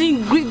been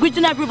greeting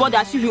everybody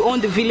as if you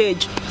own the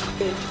village.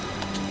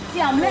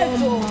 See, I'm late,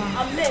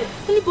 I'm late.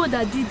 Anybody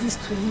that did this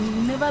to me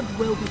will never be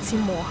well with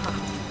him or her.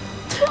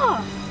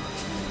 Yeah.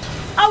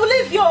 I will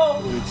leave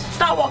you.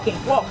 Start walking.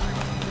 Walk.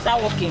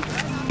 Start walking.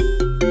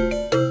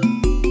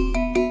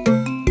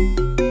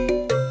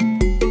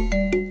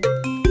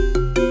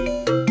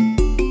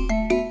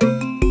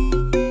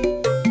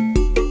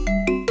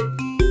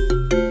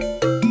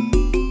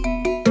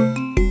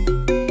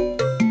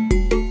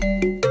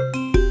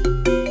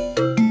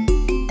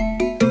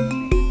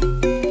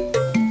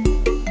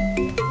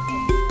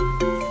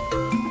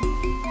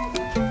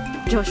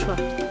 Joshua,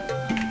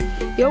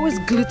 you're always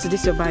glued to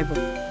this, your Bible.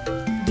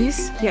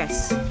 This?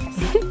 Yes.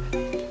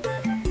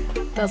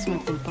 That's my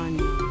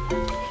companion.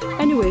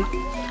 Anyway,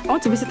 I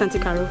want to visit Auntie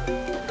Carol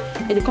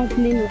in the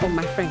company of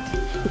my friend.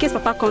 In case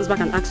Papa comes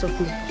back and asks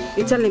of me,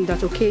 you tell him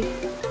that, okay?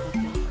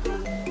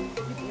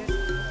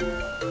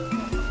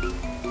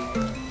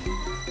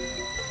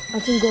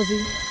 Auntie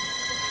Ngozi,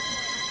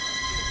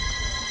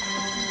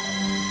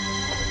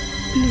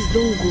 please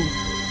don't go.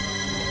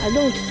 I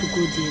don't want you to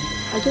go there.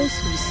 I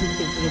just received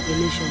a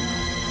revelation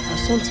that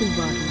something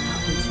bad will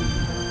happen to you.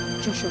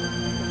 Joshua,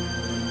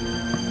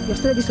 you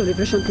started this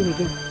revelation thing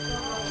again.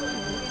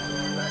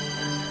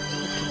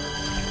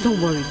 Okay. Don't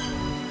worry.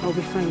 I'll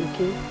be fine,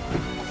 okay?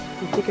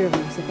 I'll take care of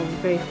myself. I'll be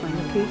very fine,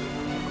 okay?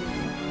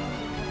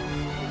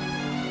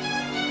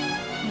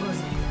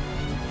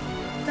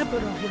 That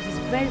brother of yours is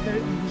very,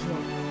 very unusual.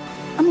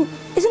 I mean,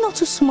 is it not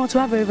too small to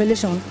have a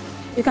revelation?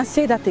 You can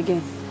say that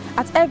again.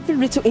 At every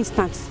little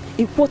instance,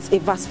 he quotes a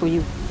verse for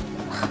you.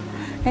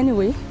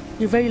 Anyway,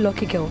 you're a very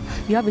lucky girl.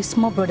 You have a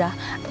small brother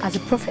as a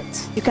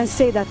prophet. You can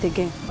say that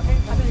again.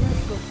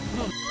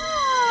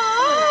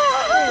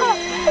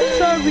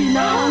 Sorry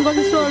now, I'm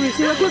going sorry.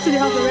 See, we're close to the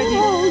house already.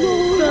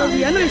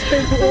 Sorry, I know it's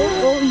painful.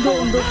 No,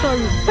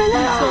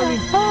 sorry.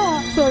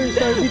 Sorry,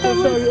 Vito,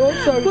 sorry.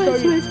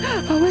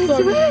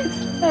 Sorry. Wait.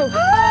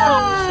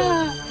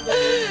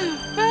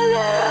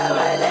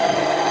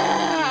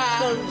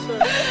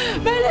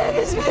 My leg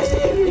is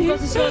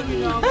missing. Sorry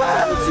now.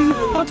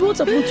 But what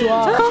happened to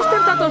her? She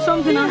stepped out of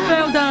something and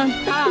fell down.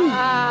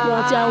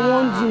 What? I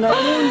warned you.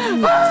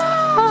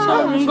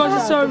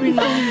 Sorry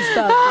now.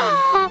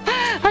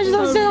 I should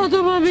have said that to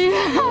mommy.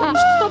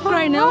 Stop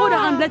crying now. Hold her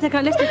hand. Let's take her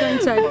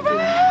inside.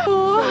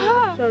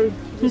 Sorry.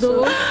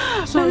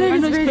 Sorry. I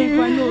know it's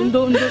painful. I know.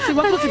 See,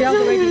 we're close to the house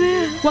already.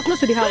 We're close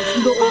to the house.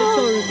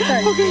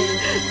 Okay.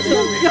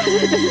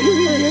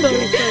 Sorry.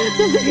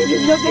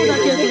 Just hold her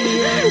carefully.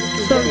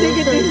 Sorry. Take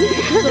it easy.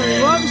 Sorry.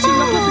 We're close to the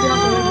house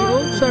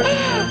already. Sorry.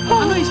 I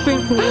know it's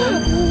painful.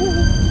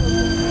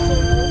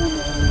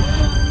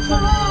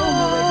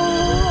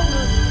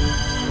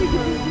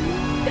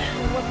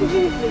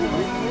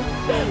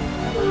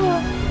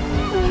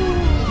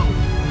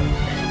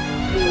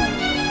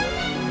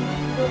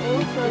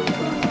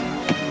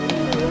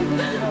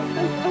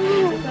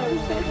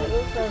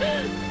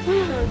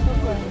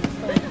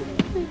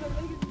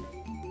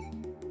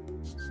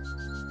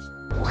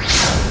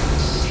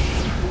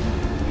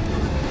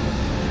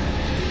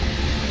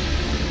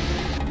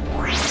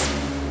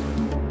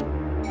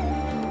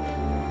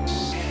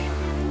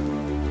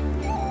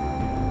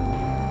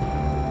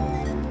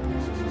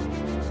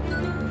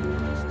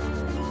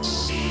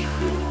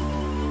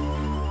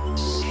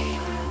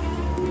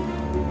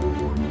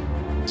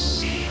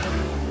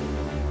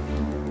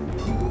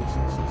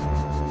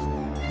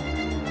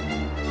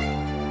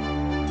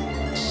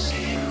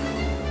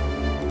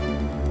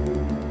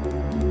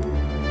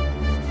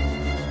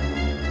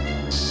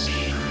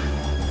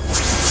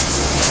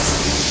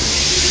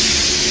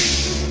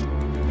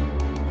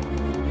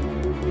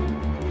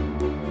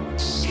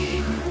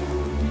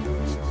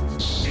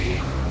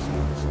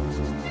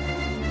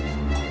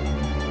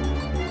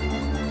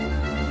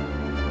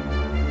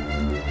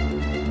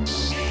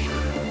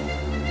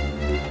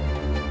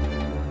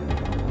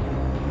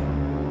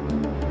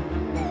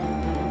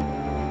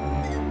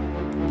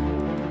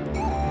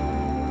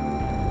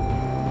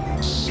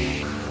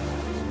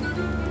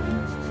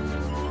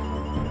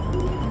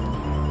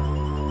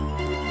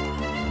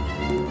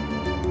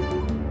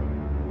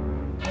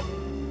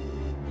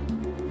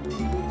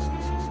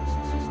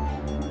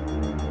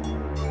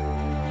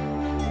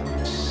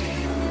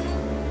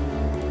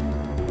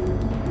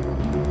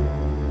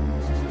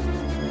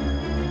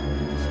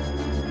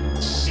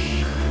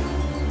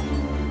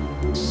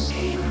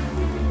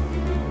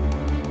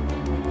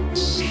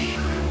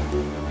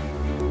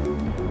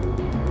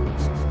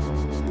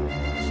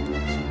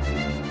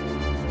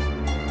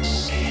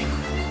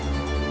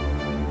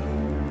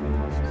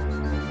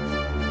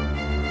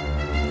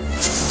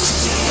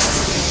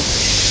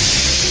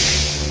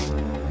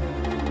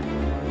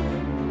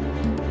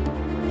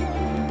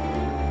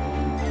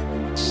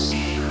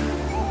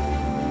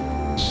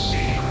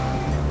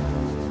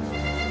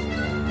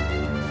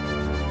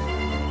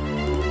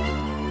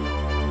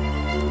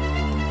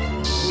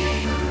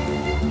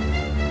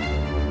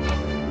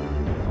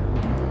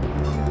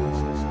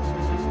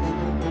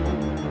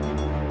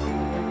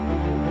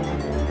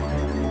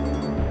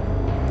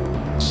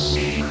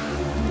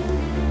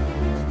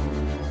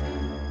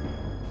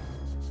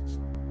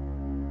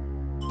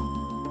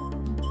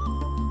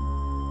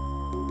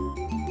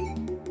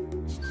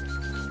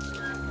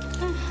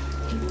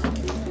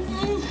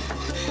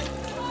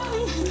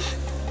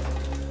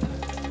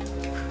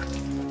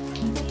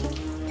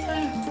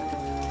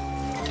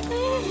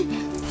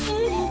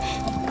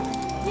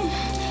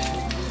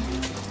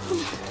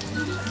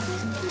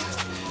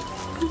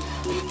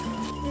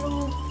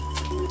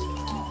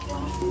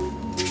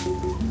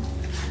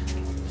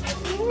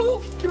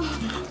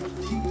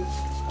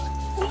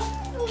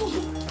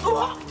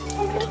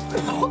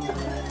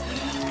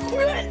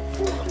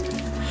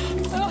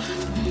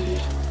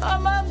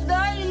 I'm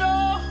dying,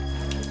 no.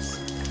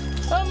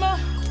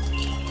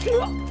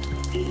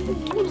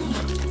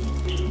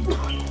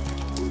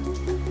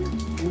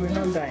 You will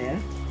not die, eh?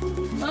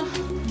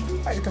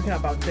 Why are you talking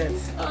about death?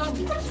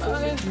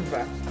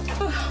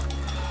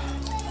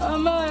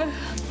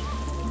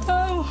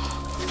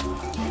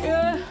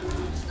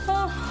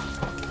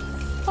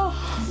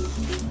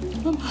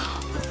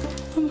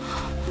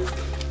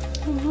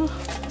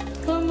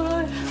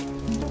 Mama.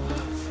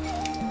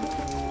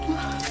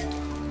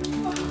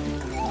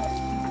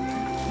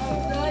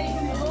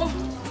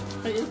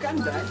 You can't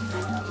die.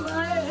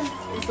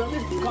 It's only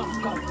come.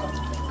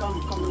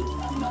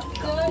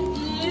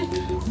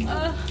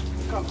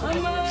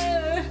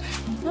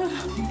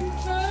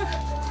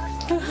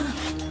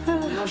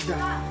 Not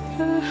die.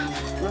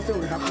 Nothing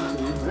will happen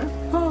to you, eh?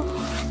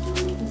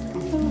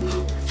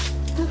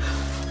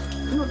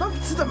 No, don't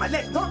sit on my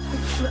leg. Don't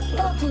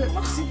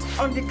sit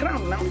on the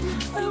ground now.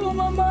 Oh,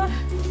 Mama.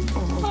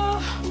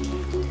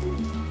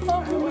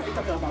 What are you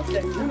talking about?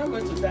 You're not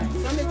going to die.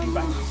 It's only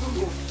fever.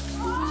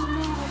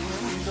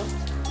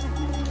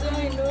 I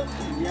know.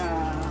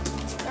 Yeah.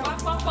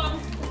 Papa.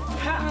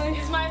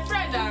 Is my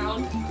friend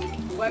around?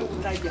 Why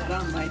would I be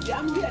around, my dear?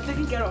 I'm here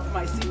taking care of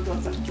my sick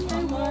daughter.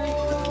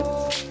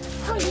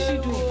 How did she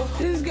do?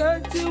 She's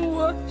getting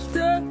worse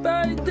day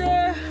by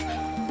day.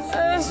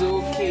 It's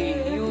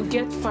okay. You'll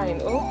get fine.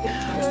 Oh,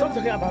 stop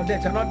talking about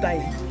that. You're not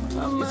dying.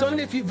 It's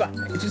only fever.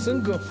 It will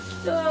soon go.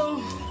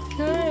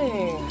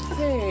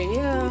 Hey,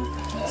 yeah.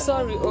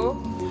 Sorry,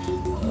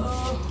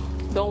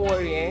 Don't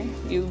worry, eh?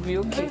 You'll be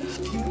okay.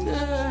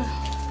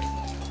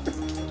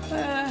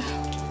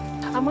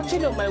 I'm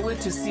actually on my way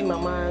to see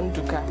Mama and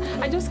Duka.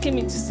 I just came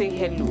in to say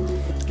hello.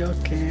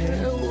 Okay.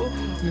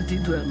 You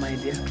did well, my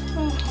dear.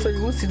 So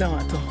you won't sit down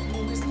at all?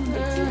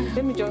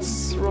 Let me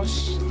just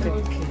rush there.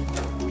 Okay.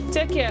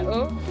 Take care,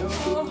 Bye-bye,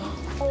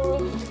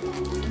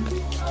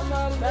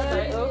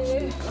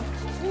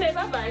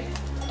 bye-bye.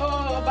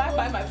 Oh,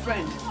 bye-bye, my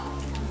friend.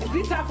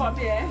 Greet her for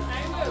me, eh? I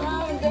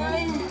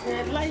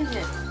will. Lying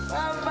here.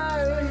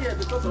 Bye-bye. Lying here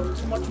because of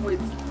too much weight.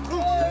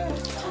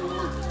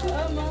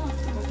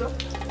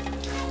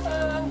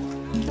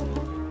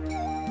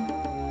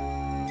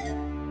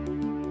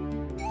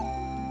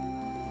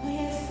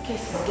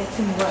 Case is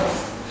getting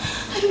worse.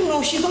 I don't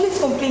know, she's always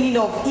complaining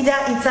of either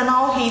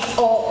internal heat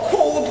or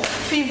cold,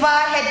 fever,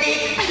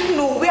 headache. I don't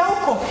know, we're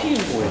all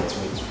confused. Wait.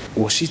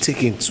 Was she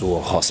taken to a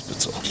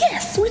hospital?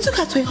 Yes, we took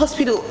her to a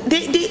hospital.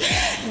 They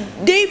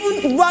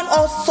even ran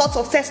all sorts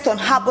of tests on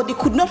her, but they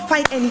could not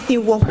find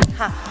anything wrong with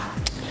her.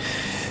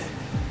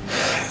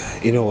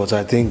 You know what,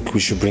 I think we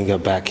should bring her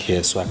back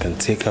here so I can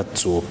take her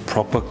to a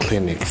proper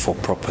clinic for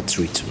proper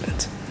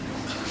treatment.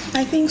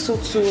 I think so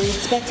too,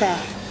 it's better.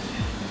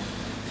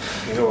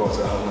 You know what,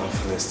 I'm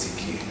feeling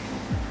sticky.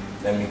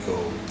 Let me go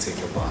take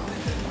a bath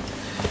and then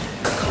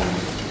come.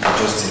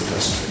 Just take her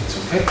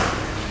straight, okay?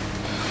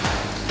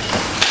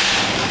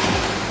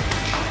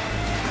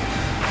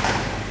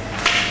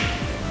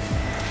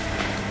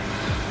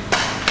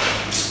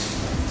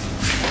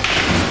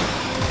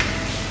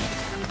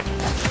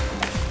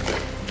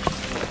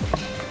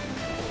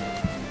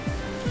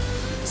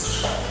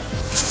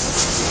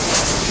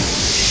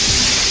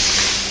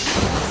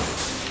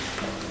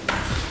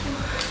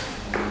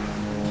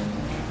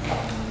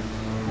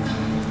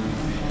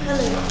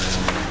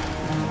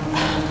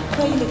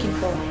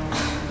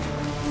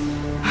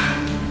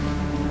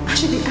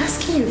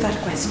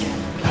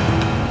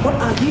 What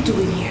are you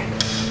doing here?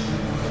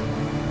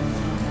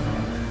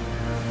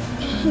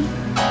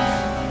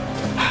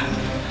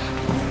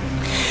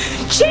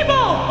 Chibu!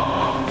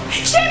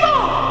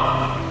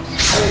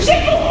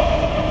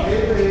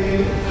 Hey,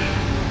 babe.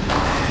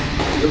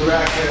 You're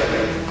back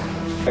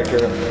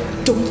here.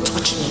 Don't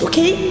touch me,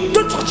 okay?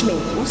 Don't touch me.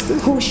 What's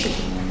this? Who is she?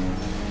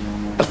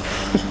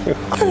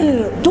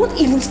 No. Don't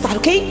even start,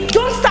 okay?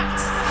 Don't start.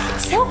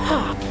 Tell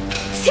her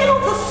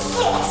the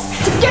sorts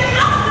to get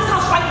out of this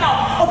house right now,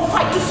 or before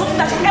I do something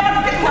that you'll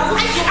never get out.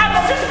 I'm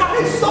just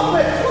going to stop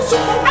it. What's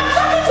wrong? I'm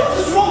talking to you.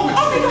 What's wrong with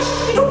you? Oh my gosh,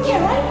 you don't care,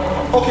 right?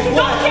 Okay,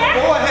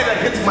 go ahead and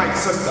hit my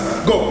sister.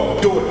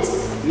 Go, do it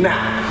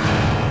now.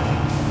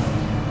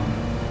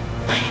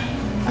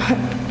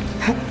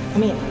 I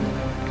mean,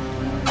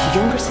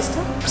 younger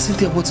sister?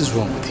 Cynthia, what is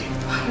wrong with you?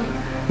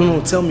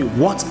 No, tell me,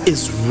 what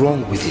is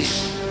wrong with you?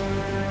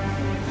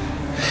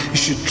 You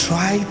should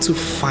try to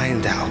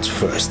find out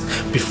first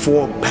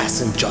before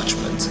passing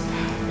judgment.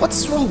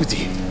 What's wrong with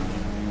you?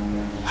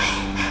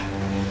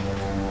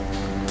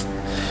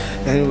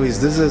 Anyways,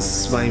 this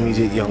is my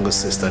immediate younger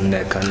sister,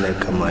 Neka,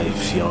 my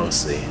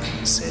fiancée,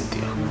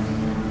 Cynthia.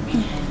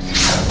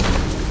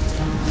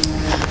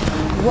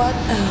 What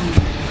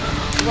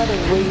a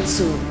way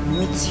to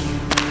meet you.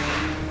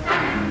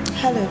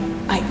 Hello.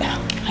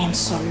 I am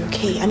sorry,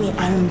 okay? I mean,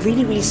 I'm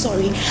really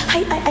sorry.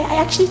 I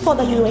actually thought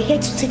that you were here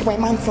to take my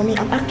man from me.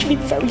 I'm actually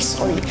very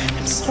sorry.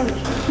 I'm sorry.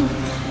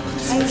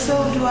 And so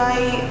do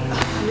I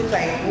look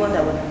like one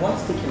that would want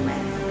to take your man?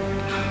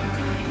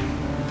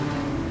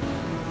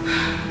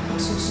 I'm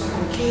so sorry,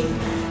 okay?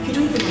 You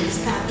don't even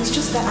understand. It's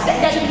just that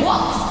Then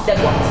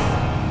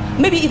what?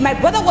 Maybe if my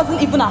brother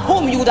wasn't even at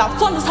home, you would have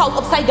turned this house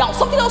upside down.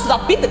 Something else would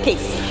have been the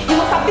case. You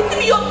must have beaten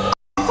me up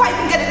before I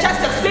even get a chance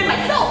to explain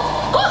myself.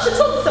 Gosh, I'm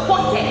so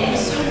disappointed.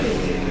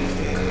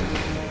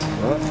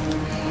 What?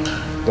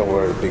 Don't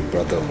worry, big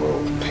brother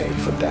will pay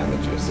for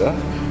damages, huh?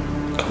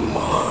 Come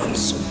on,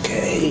 it's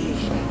okay.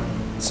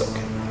 It's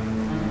okay.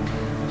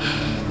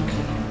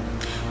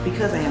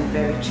 Because I am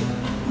very cheap,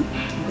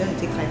 I'm going to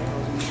take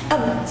 5,000. You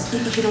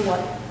know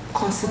what?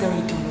 Consider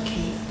it done,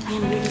 okay? I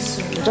am really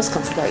sorry. Just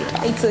consider it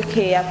done. It's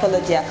okay.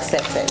 Apology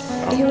accepted.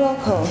 You're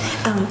welcome.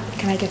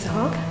 Can I get a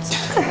hug?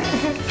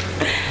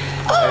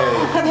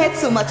 I've heard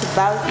so much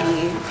about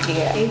you.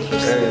 Yeah. Thank you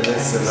so much.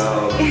 Listen,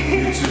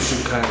 you two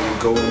should kindly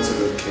go into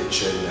the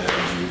kitchen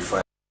and you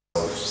find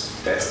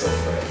yourselves best of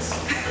friends.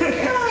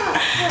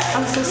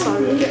 I'm so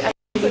sorry. I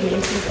really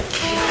meant to.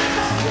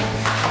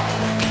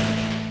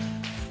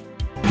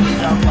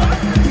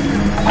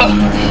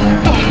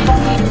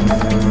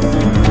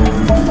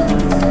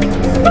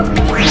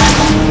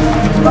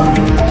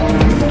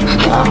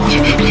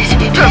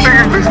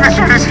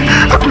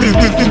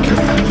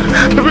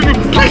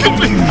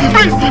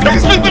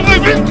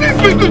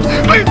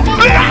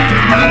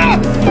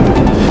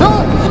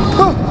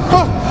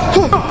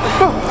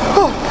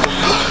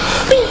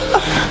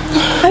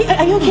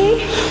 Are you okay?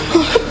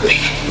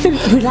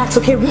 Relax,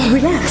 okay?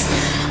 Relax.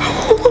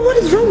 What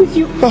is wrong with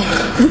you?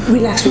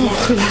 Relax.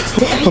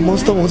 A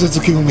monster wanted to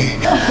kill me.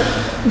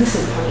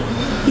 Listen,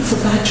 it's a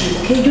bad dream,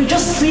 okay? You're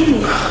just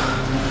dreaming.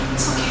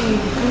 It's okay,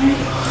 alright?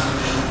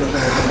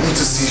 I need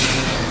to see.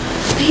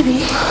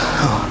 Baby.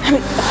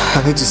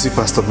 I need to see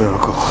Pastor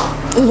Miracle.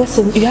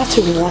 Listen, you have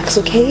to relax,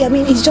 okay? I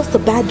mean, it's just a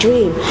bad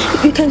dream.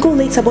 You can go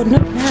later, but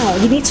not now.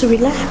 You need to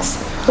relax,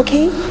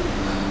 okay?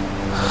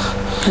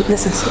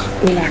 Listen,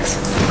 relax.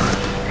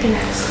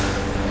 Relax.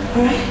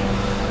 Alright?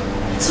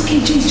 It's okay,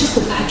 Jay. It's just a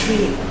bad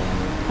dream.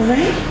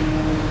 Alright?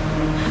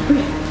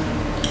 Breathe.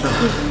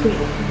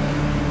 Breathe.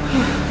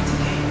 Yeah, it's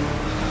okay.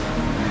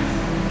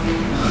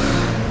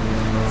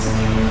 It's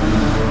okay.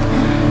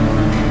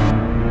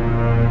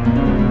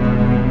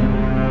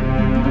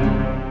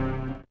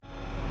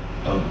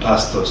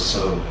 Pastor,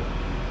 so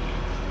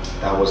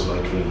that was my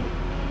dream.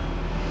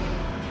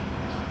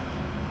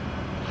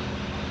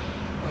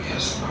 Oh,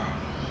 yes, Father.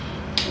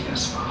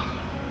 Yes, Father.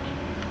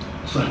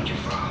 Thank you,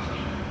 Father.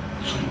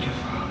 Thank you,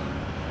 Father.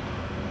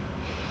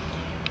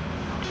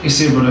 You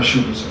see, Brother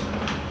Chibuzor,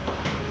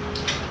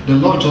 the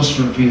Lord just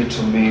revealed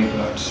to me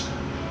that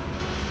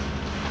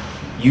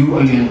you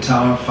and your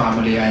entire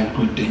family are in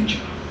great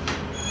danger.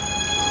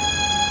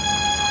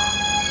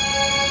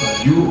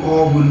 But you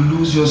all will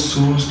lose your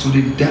souls to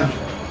the devil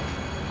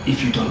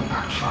if you don't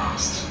act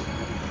fast.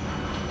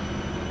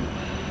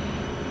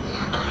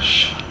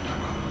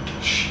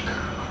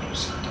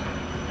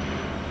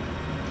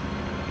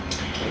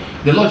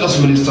 The Lord just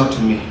ministered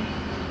to me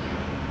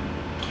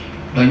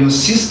that your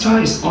sister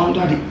is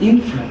under the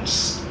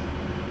influence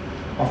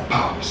of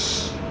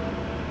powers.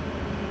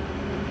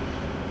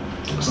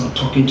 As I'm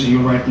talking to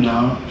you right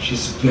now,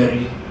 she's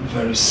very,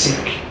 very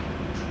sick.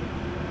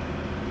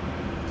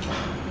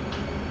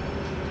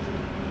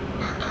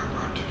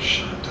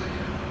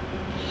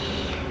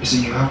 You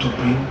see, you have to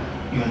bring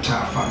your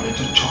entire family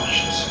to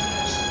church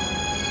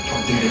for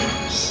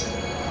deliverance,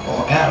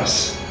 or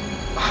else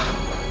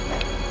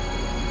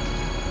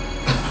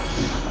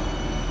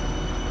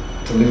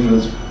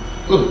Deliverance.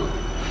 Look,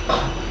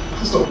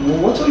 Pastor,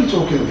 what are you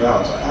talking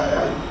about?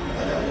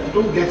 I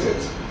don't get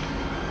it.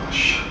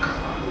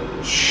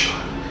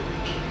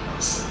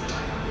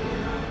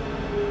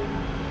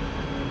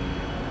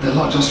 The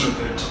Lord just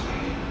revealed to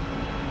me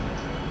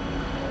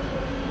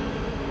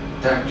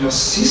that your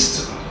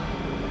sister,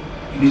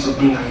 you need to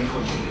bring her in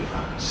for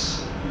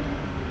deliverance.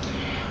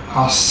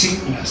 Her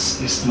sickness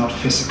is not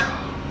physical,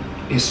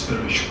 it's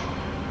spiritual.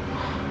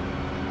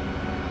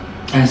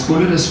 And it's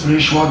only the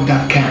spiritual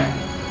that can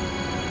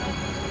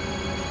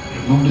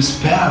remove the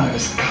spell that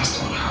is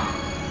cast on her.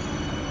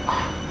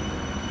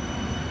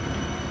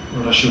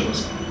 Brother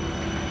Chibuzor,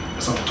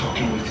 as I'm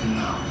talking with you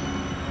now,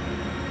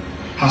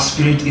 her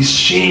spirit is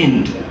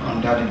chained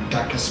under the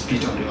darkest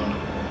pit of the underworld.